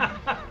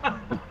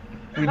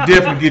 We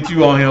definitely get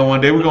you on here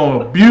one day. We're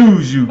gonna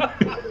abuse you.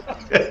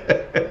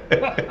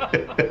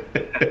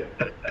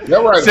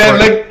 You're right, Sam,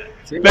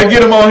 let's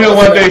get him on here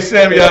one day,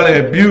 Sam. Y'all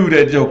and abuse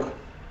that joker.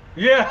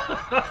 Yeah.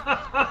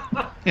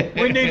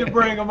 We need to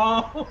bring him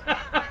on.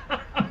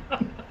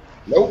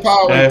 No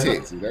power in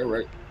Texas, that's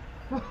right.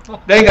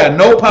 They ain't got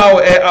no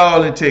power at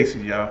all in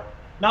Texas, y'all.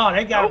 No,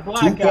 they got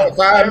blackout.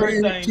 2.5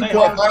 million.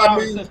 2.5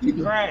 million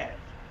people.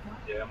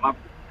 Yeah, my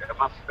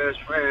best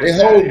friend. They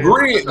whole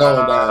grid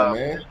going down,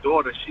 man. His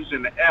daughter, she's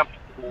in the Air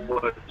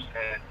Force,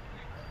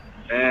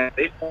 and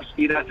they forced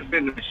to eat out the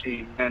vending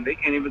machine, man. They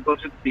can't even go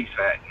to the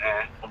DFAC,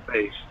 man, on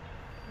base.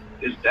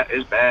 It's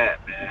bad,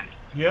 man.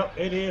 Yep,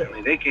 it is. I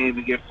mean, they can't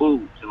even get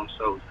food to them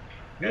soldiers.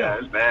 Yeah,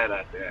 it's bad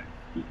out there.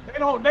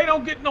 They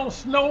don't get no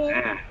snow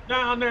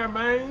down there,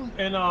 man.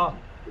 And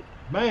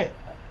man,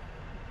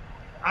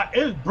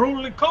 it's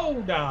brutally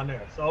cold down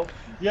there. So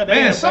yeah, they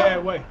Man, in a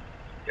bad way.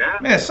 Yeah.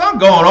 Man, something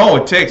going on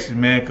with Texas,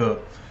 man. Cause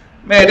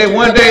man,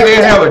 one day they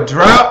have a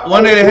drought,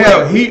 one day they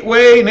have a heat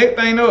wave, next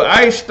thing you know,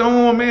 ice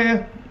storm,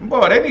 man.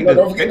 Boy, they need to.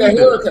 Don't forget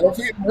the hurricane. Don't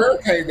forget the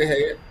hurricanes they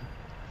had.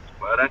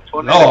 Well, that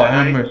tornado.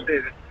 Lord,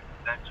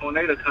 that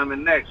tornado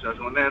coming next. That's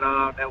when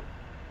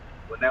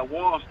when that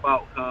warm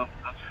spot comes,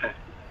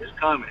 it's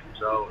coming.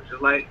 So it's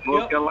just like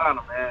North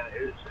Carolina, man.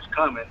 It's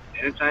coming.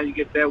 Anytime you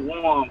get that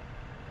warm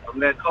from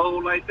that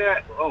cold like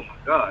that, oh my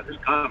God,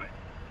 it's coming.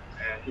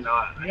 And you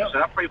know, so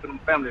I pray for them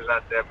families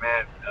out there,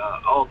 man,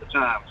 all the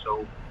time.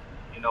 So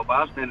you know,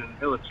 by us being in the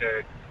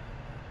military,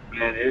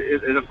 man,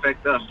 it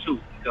affects us too,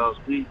 because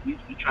we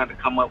trying to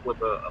come up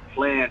with a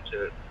plan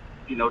to,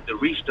 you know, to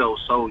reach those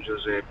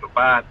soldiers and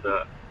provide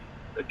the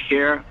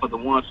care for the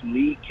ones who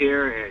need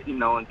care, and you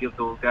know, and give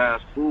those guys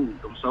food,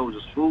 them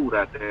soldiers food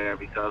out there,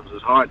 because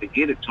it's hard to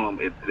get it to them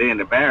if they're in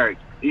the barracks.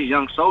 These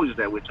young soldiers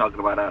that we're talking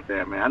about out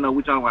there, man. I know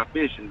we're talking about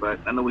fishing, but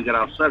I know we got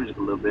off subject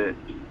a little bit.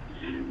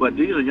 But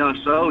these are young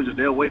soldiers.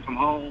 They're away from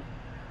home,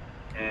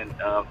 and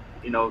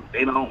you know,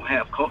 they don't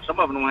have. Some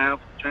of them don't have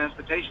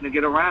transportation to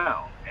get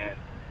around, and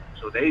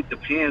so they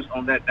depend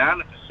on that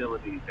dining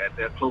facility that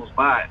they're close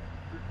by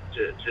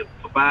to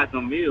provide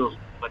them meals.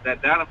 But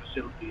that dining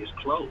facility is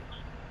closed.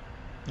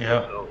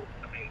 Yeah.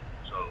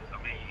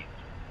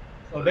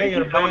 So they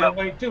in a bad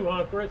way too,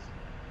 huh, Chris?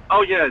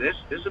 Oh yeah,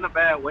 it's in a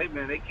bad way,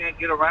 man. They can't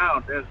get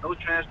around. There's no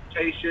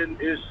transportation.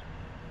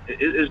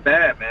 It's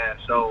bad, man.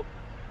 So,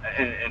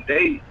 and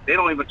they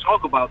don't even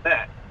talk about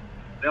that.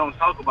 They don't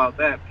talk about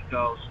that,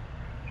 because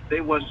if they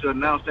was to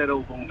announce that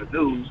over on the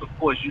news, of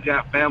course you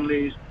got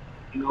families,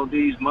 you know,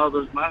 these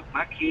mothers.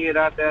 My kid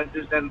out there,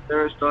 this, that, and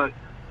third, start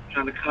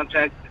trying to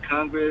contact the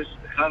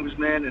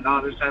congressman, and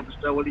all this type of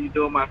stuff. What are you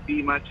doing? I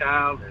feed my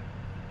child. And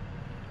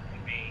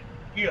I mean,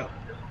 yeah.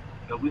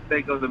 So we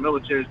think of the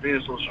military as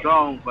being so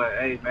strong, but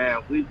hey,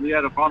 man, we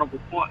at a vulnerable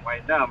point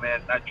right now,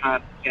 man.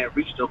 Can't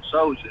reach those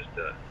soldiers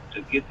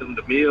to get them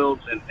the meals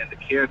and the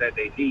care that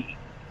they need.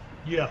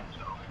 Yeah.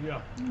 Yeah.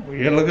 Well,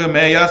 yeah, look good,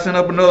 man. Y'all send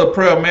up another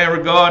prayer, man,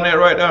 regarding that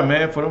right there,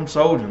 man, for them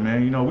soldiers,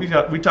 man. You know, we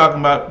talking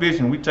about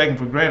fishing. We taking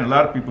for granted. A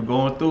lot of people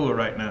going through it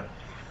right now.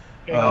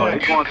 They're going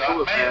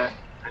through it, man.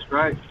 That's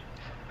right.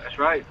 That's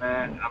right,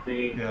 man. I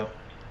mean, yeah.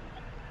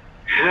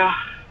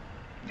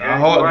 Our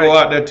heart go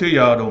out there to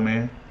y'all, though,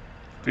 man.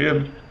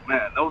 Feel me?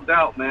 Man, no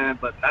doubt, man.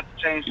 But not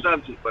to change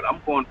subject, but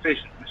I'm going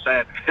fishing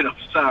Saturday. I'm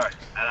sorry,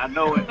 and I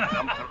know it.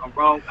 I'm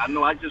wrong. I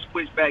know I just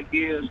switched back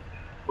gears,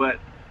 but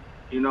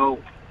you know,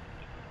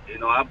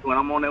 when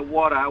I'm on that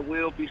water, I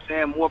will be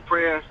saying more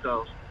prayers.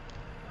 So,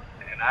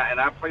 and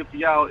I pray for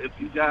y'all if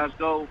you guys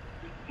go,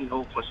 you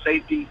know, for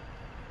safety,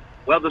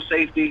 weather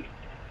safety,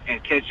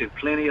 and catching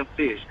plenty of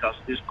fish, because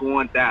it's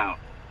going down.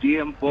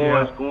 DM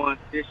boys going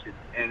fishing,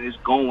 and it's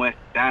going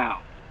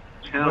down.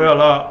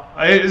 Well,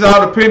 it's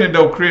all dependent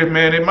though, Chris,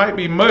 man. It might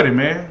be muddy,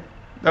 man.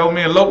 That what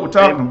me and Loke were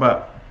talking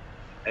about.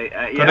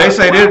 Cause they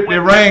say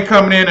the rain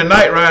coming in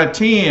tonight around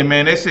 10,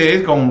 man. They say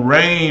it's gonna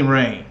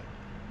rain.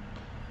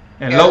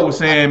 And Loke was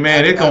saying,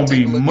 man, it's gonna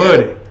be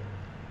muddy.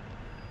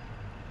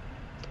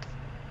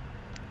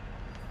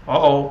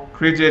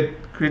 Chris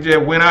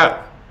just went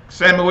out.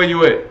 Sammy, where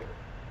you at?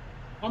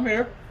 I'm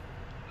here.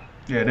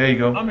 Yeah, there you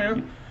go. I'm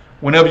here.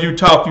 Whenever you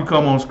talk, you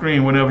come on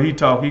screen. Whenever he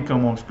talk, he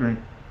come on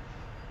screen.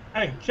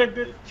 Hey, check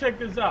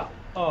this out.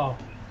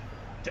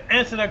 To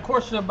answer that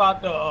question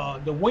about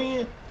the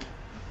wind,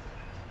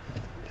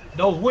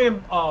 those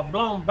wind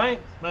blown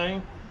banks,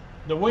 man,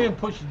 the wind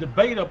pushes the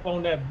bait up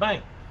on that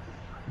bank.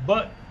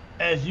 But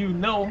as you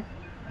know,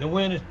 the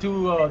wind is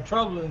too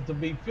troubling to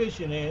be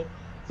fishing in,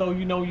 so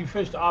you know you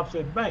fish the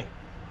opposite bank.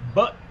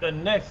 But the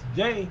next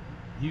day,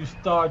 you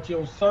start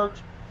your search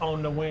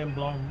on the wind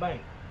blown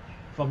bank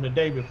from the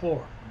day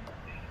before.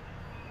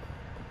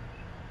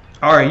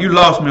 All right, you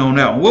lost me on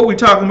that one. What we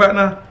talking about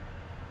now?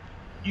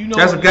 You know,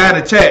 that's a guy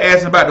in the chat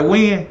asking about the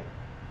wind.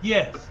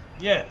 Yes.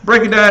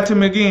 Break it down to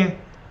me again.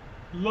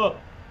 Look,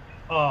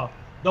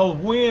 those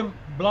wind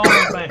blown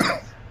banks.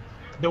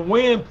 The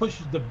wind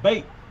pushes the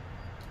bait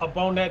up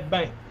on that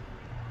bank,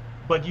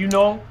 but you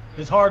know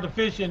it's hard to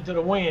fish into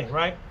the wind,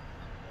 right?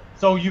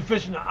 So you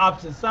fishing the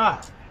opposite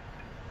side.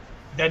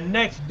 The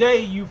next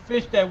day you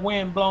fish that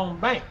wind blown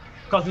bank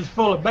because it's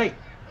full of bait.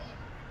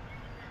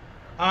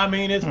 I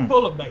mean, it's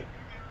full of bait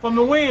from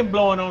the wind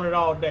blowing on it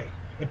all day.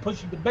 It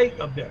pushes the bait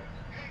up there.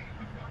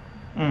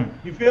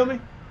 You feel me?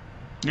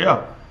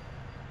 Yeah.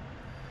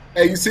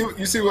 Hey, you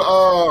see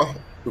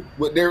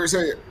what Derek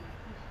said?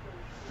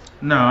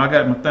 No, I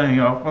got my thing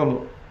off.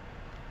 Hold up.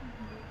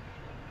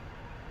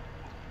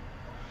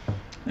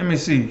 Let me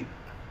see.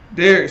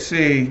 Derek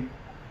said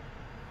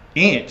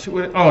inch.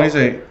 Oh, he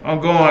said I'm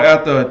going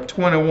after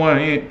 21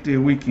 inch this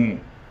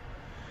weekend.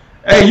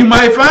 Hey, you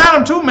might find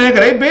them too, man,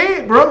 cause they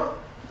big, bro.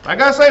 Like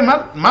I say,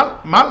 my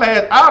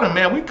last outing,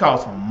 man, we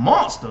caught some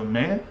monster,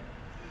 man.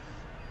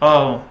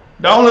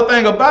 The only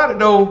thing about it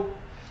though,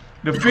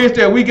 the fish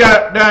that we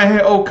got down here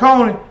at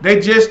Oconee, they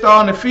just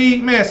starting to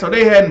feed, man, so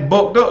they hadn't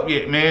bulked up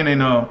yet, man.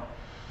 And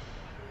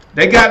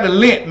They got the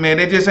length, man.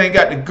 They just ain't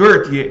got the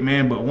girth yet,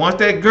 man. But once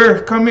that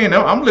girth come in,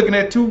 I'm looking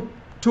at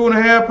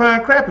 2.5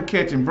 pound crappie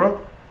catching,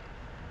 bro.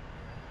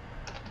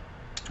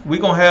 We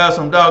gonna have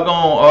some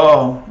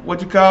doggone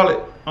what you call it,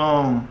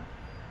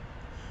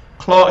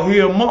 Clark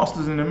Hill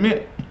monsters in a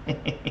minute.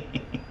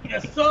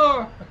 Yes,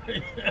 sir.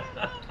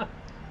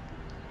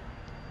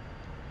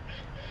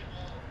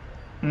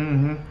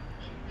 Mm-hmm.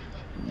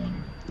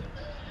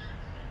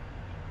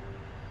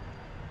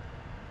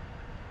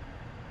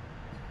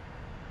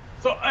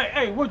 So,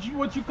 hey, what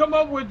you come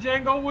up with,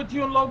 Django? What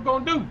you and Lo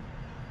gonna do?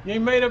 You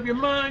ain't made up your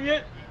mind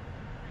yet?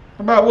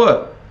 About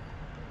what?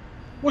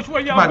 Which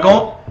way y'all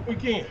going?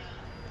 Weekend.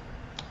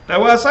 That's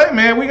what I say,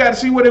 man. We got to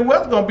see what the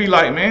weather's gonna be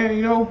like, man.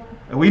 You know,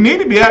 we need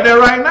to be out there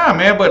right now,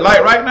 man. But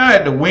like right now,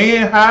 at the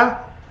wind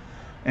high,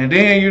 and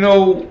then you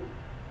know,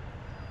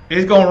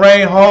 it's gonna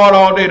rain hard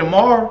all day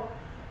tomorrow.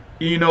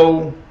 You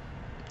know,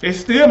 it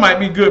still might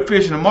be good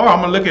fishing tomorrow.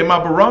 I'm gonna look at my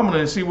barometer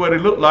and see what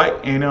it look like,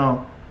 and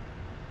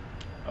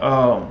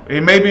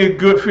it may be a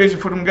good fishing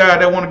for them guys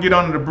that want to get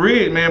under the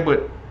bridge, man.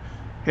 But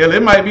hell,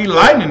 it might be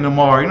lightning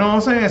tomorrow. You know what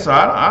I'm saying? So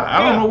I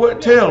don't know what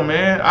to tell,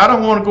 man. I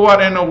don't want to go out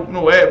there in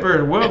no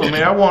adverse weather,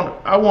 man. I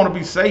want to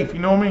be safe. You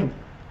know what I mean?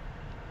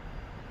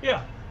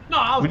 Yeah. No,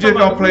 I was we just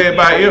gonna play it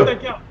by ear.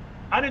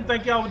 I didn't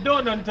think y'all were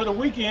doing nothing until the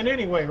weekend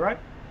anyway, right?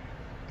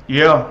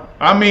 Yeah.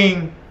 I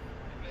mean,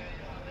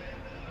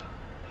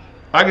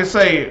 I can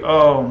say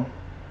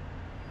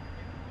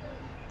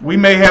we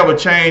may have a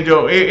change.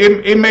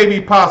 It may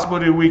be possible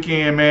this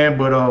weekend, man,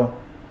 but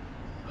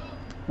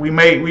we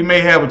may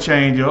have a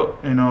change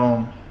up, and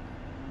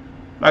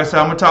like I said,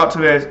 I'm gonna talk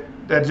to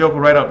that joker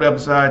right up there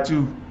beside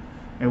you,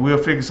 and we'll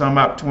figure something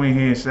out between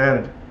here and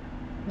Saturday.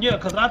 Yeah,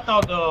 cause I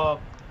thought the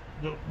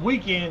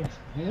weekend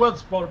was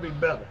supposed to be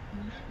better.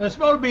 It's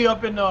supposed to be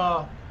up in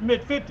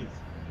mid-50s.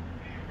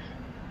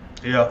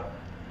 Yeah,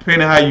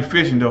 depending on how you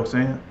fishing though,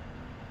 Sam.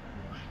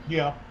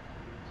 Yeah.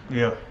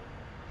 Yeah.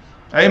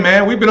 Hey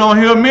man, we've been on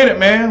here a minute,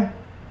 man.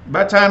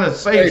 About time to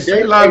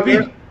say la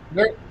vie.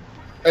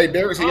 Hey,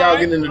 Derek, so y'all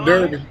getting in the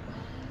derby?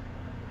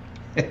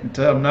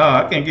 Tell him, no,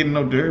 I can't get in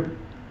no derby.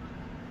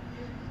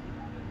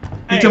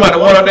 Hey, you talking about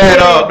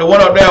the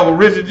one up there with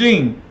Richard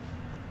Jean?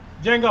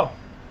 Django.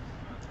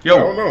 Yo. I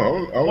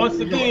don't know. Once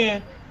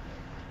again,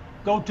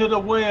 go to the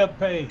web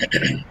page.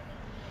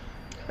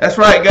 That's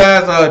right,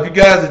 guys. If you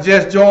guys are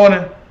just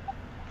joining,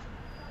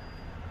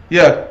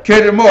 yeah,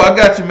 Kendrick Moore, I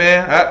got you,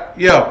 man.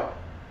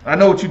 I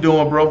know what you're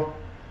doing, bro.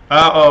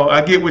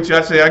 I get with you.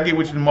 I get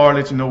with you tomorrow.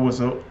 Let you know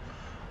what's up.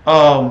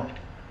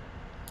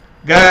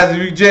 Guys,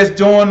 if you just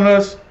joining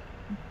us,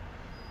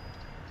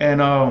 and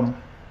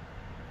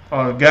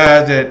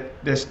guys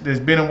that's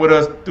been with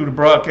us through the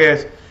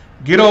broadcast,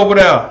 get over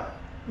there.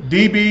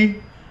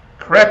 DB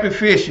Crappie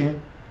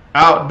Fishing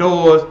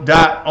Outdoors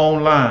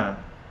 .online.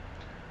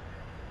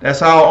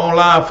 That's our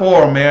online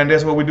forum, man.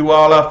 That's where we do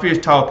all our fish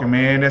talking,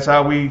 man. That's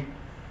how we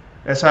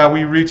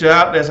reach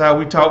out. That's how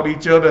we talk to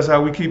each other. That's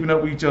how we keeping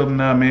up with each other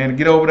now, man.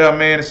 Get over there,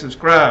 man, and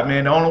subscribe,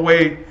 man. The only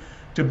way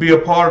to be a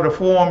part of the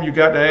forum, you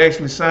got to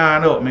actually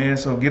sign up, man.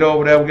 So get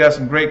over there. We got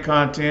some great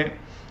content.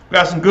 We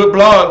got some good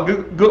blog,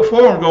 good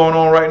forum going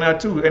on right now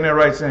too. Ain't that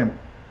right, Sam?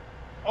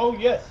 Oh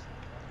yes,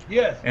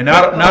 yes. And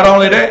not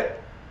only that,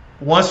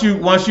 once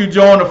you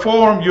join the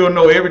forum, you'll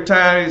know every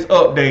time it's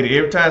updated.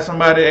 Every time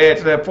somebody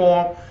adds to that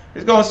forum,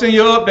 it's gonna send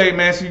you an update,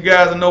 man, so you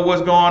guys will know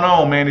what's going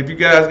on, man. If you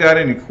guys got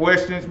any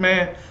questions,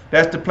 man,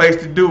 that's the place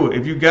to do it.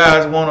 If you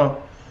guys want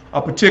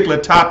a particular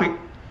topic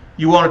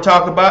you want to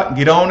talk about,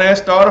 get on there,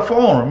 start a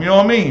forum. You know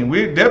what I mean?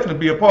 We'll definitely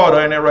be a part of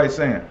it. Ain't that right,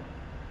 Sam?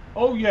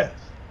 Oh yes,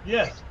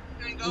 yes.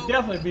 We'll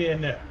definitely be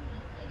in there.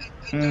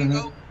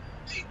 Mm-hmm.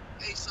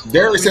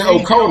 Derek said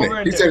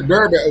Oconee. He said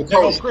Derby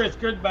Oconee.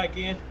 Chris back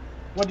in.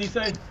 What did he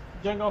say,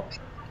 Django?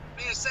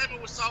 Man,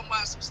 Samuel was talking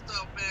about some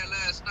stuff, man,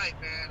 last night,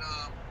 man.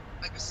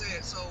 Like I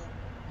said, so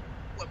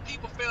what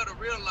people fail to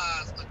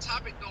realize, a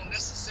topic don't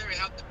necessarily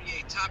have to be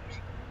a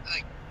topic,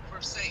 like, per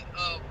se,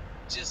 of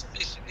just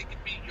fishing. It can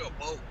be your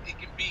boat. It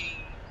can be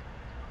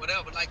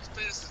whatever. Like,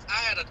 for instance, I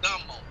had a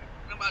dumb moment.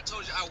 Remember I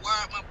told you I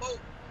wired my boat?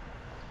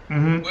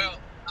 Mm-hmm. Well,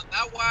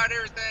 I wired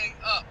everything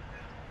up.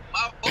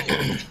 My boat,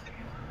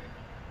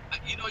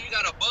 you know, you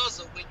got a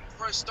buzzer when you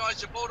first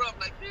start your boat up,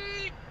 like,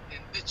 beep,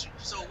 and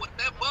so what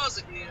that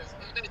buzzer is,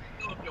 and then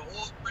you know if your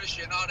oil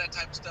pressure and all that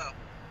type of stuff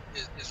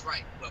is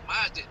right. But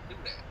mine didn't do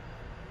that.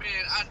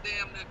 Man, I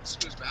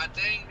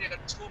dang near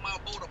tore my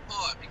boat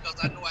apart because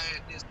I knew I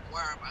had this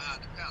wire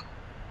behind the counter.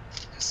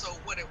 And so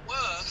what it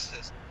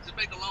was, to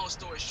make a long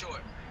story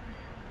short,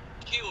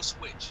 kill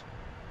switch.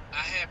 I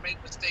had made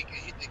a mistake and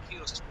hit the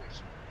kill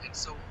switch. And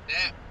so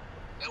that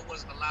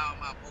wasn't allowing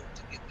my boat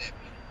to get that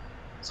beat.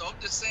 So I'm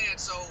just saying,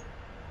 so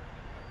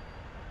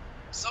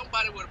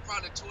somebody would have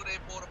probably tore their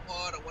boat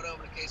apart or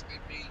whatever the case may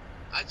be.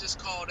 I just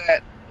call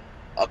that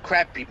a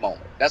crappy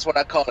moment. That's what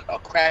I call it, a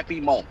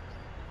crappy moment.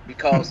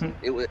 Because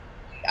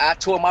I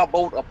tore my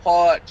boat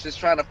apart just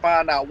trying to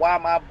find out why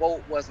my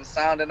boat wasn't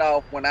sounding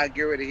off when I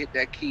get ready to hit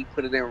that key,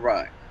 put it in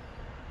run.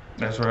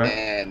 That's right.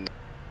 And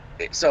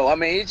so, I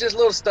mean, it's just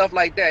little stuff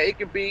like that. It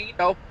could be, you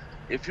know,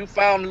 if you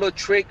found a little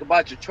trick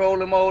about your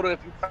trolling motor,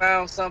 if you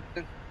found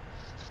something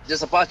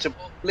just about your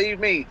boat, believe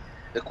me,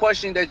 the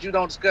question that you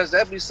don't discuss,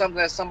 that'd be something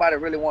that somebody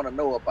really want to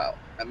know about.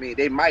 I mean,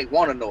 they might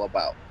want to know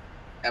about.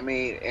 I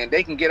mean, and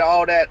they can get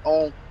all that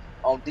on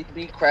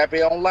DB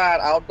Crappie Online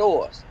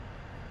Outdoors.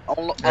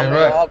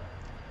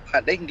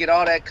 They can get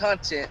all that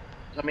content.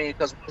 I mean,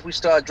 because once we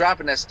start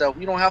dropping that stuff,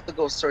 we don't have to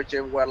go search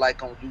everywhere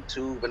like on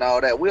YouTube and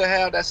all that. We'll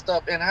have that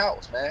stuff in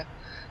house, man.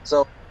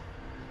 So,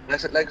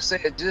 like I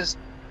said, just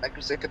like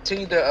you said,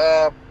 continue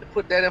to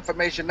put that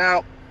information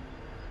out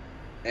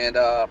and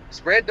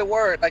spread the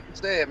word. Like you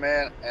said,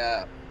 man.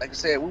 Like I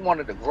said, we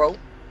wanted to grow.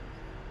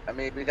 I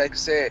mean, like I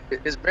said,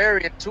 it's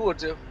very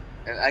intuitive.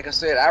 And like I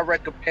said, I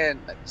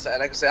recommend, like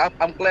I said,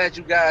 I'm glad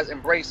you guys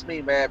embrace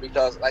me, man,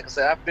 because like I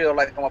said, I feel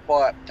like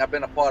I've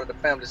been a part of the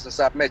family since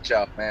I met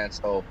y'all, man.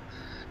 So,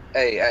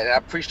 hey, I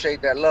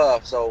appreciate that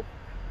love. So,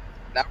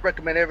 I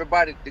recommend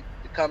everybody to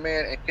come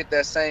in and get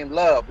that same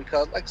love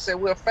because, like I said,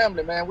 we're a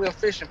family, man. We're a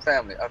fishing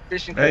family, a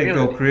fishing community.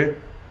 There you go, Chris.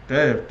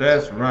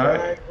 That's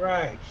right.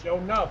 Right. Sure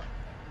enough.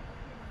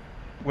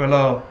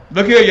 Well,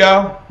 look here,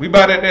 y'all. We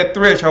about at that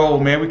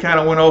threshold, man. We kind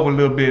of went over a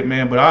little bit,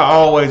 man, but I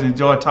always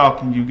enjoy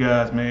talking to you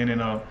guys, man. And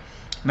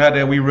not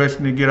that we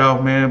rushing to get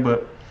off, man,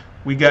 but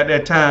we got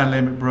that time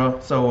limit, bro.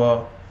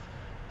 So,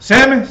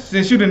 Sammy,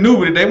 since you the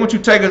newbie today, why don't you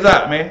take us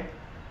out, man?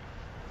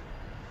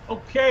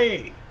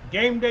 Okay.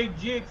 Game day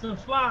jigs and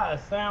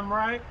flies, Sam,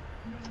 right?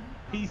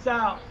 Peace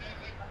out.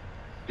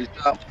 Peace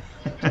out.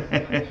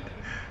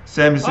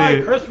 Sammy said. All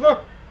right,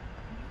 Christopher.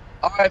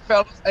 All right,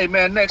 fellas. Hey,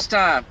 man, next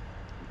time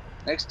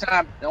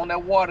on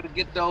that water to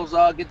get those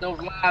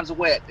lines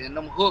wet and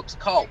them hooks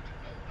caught.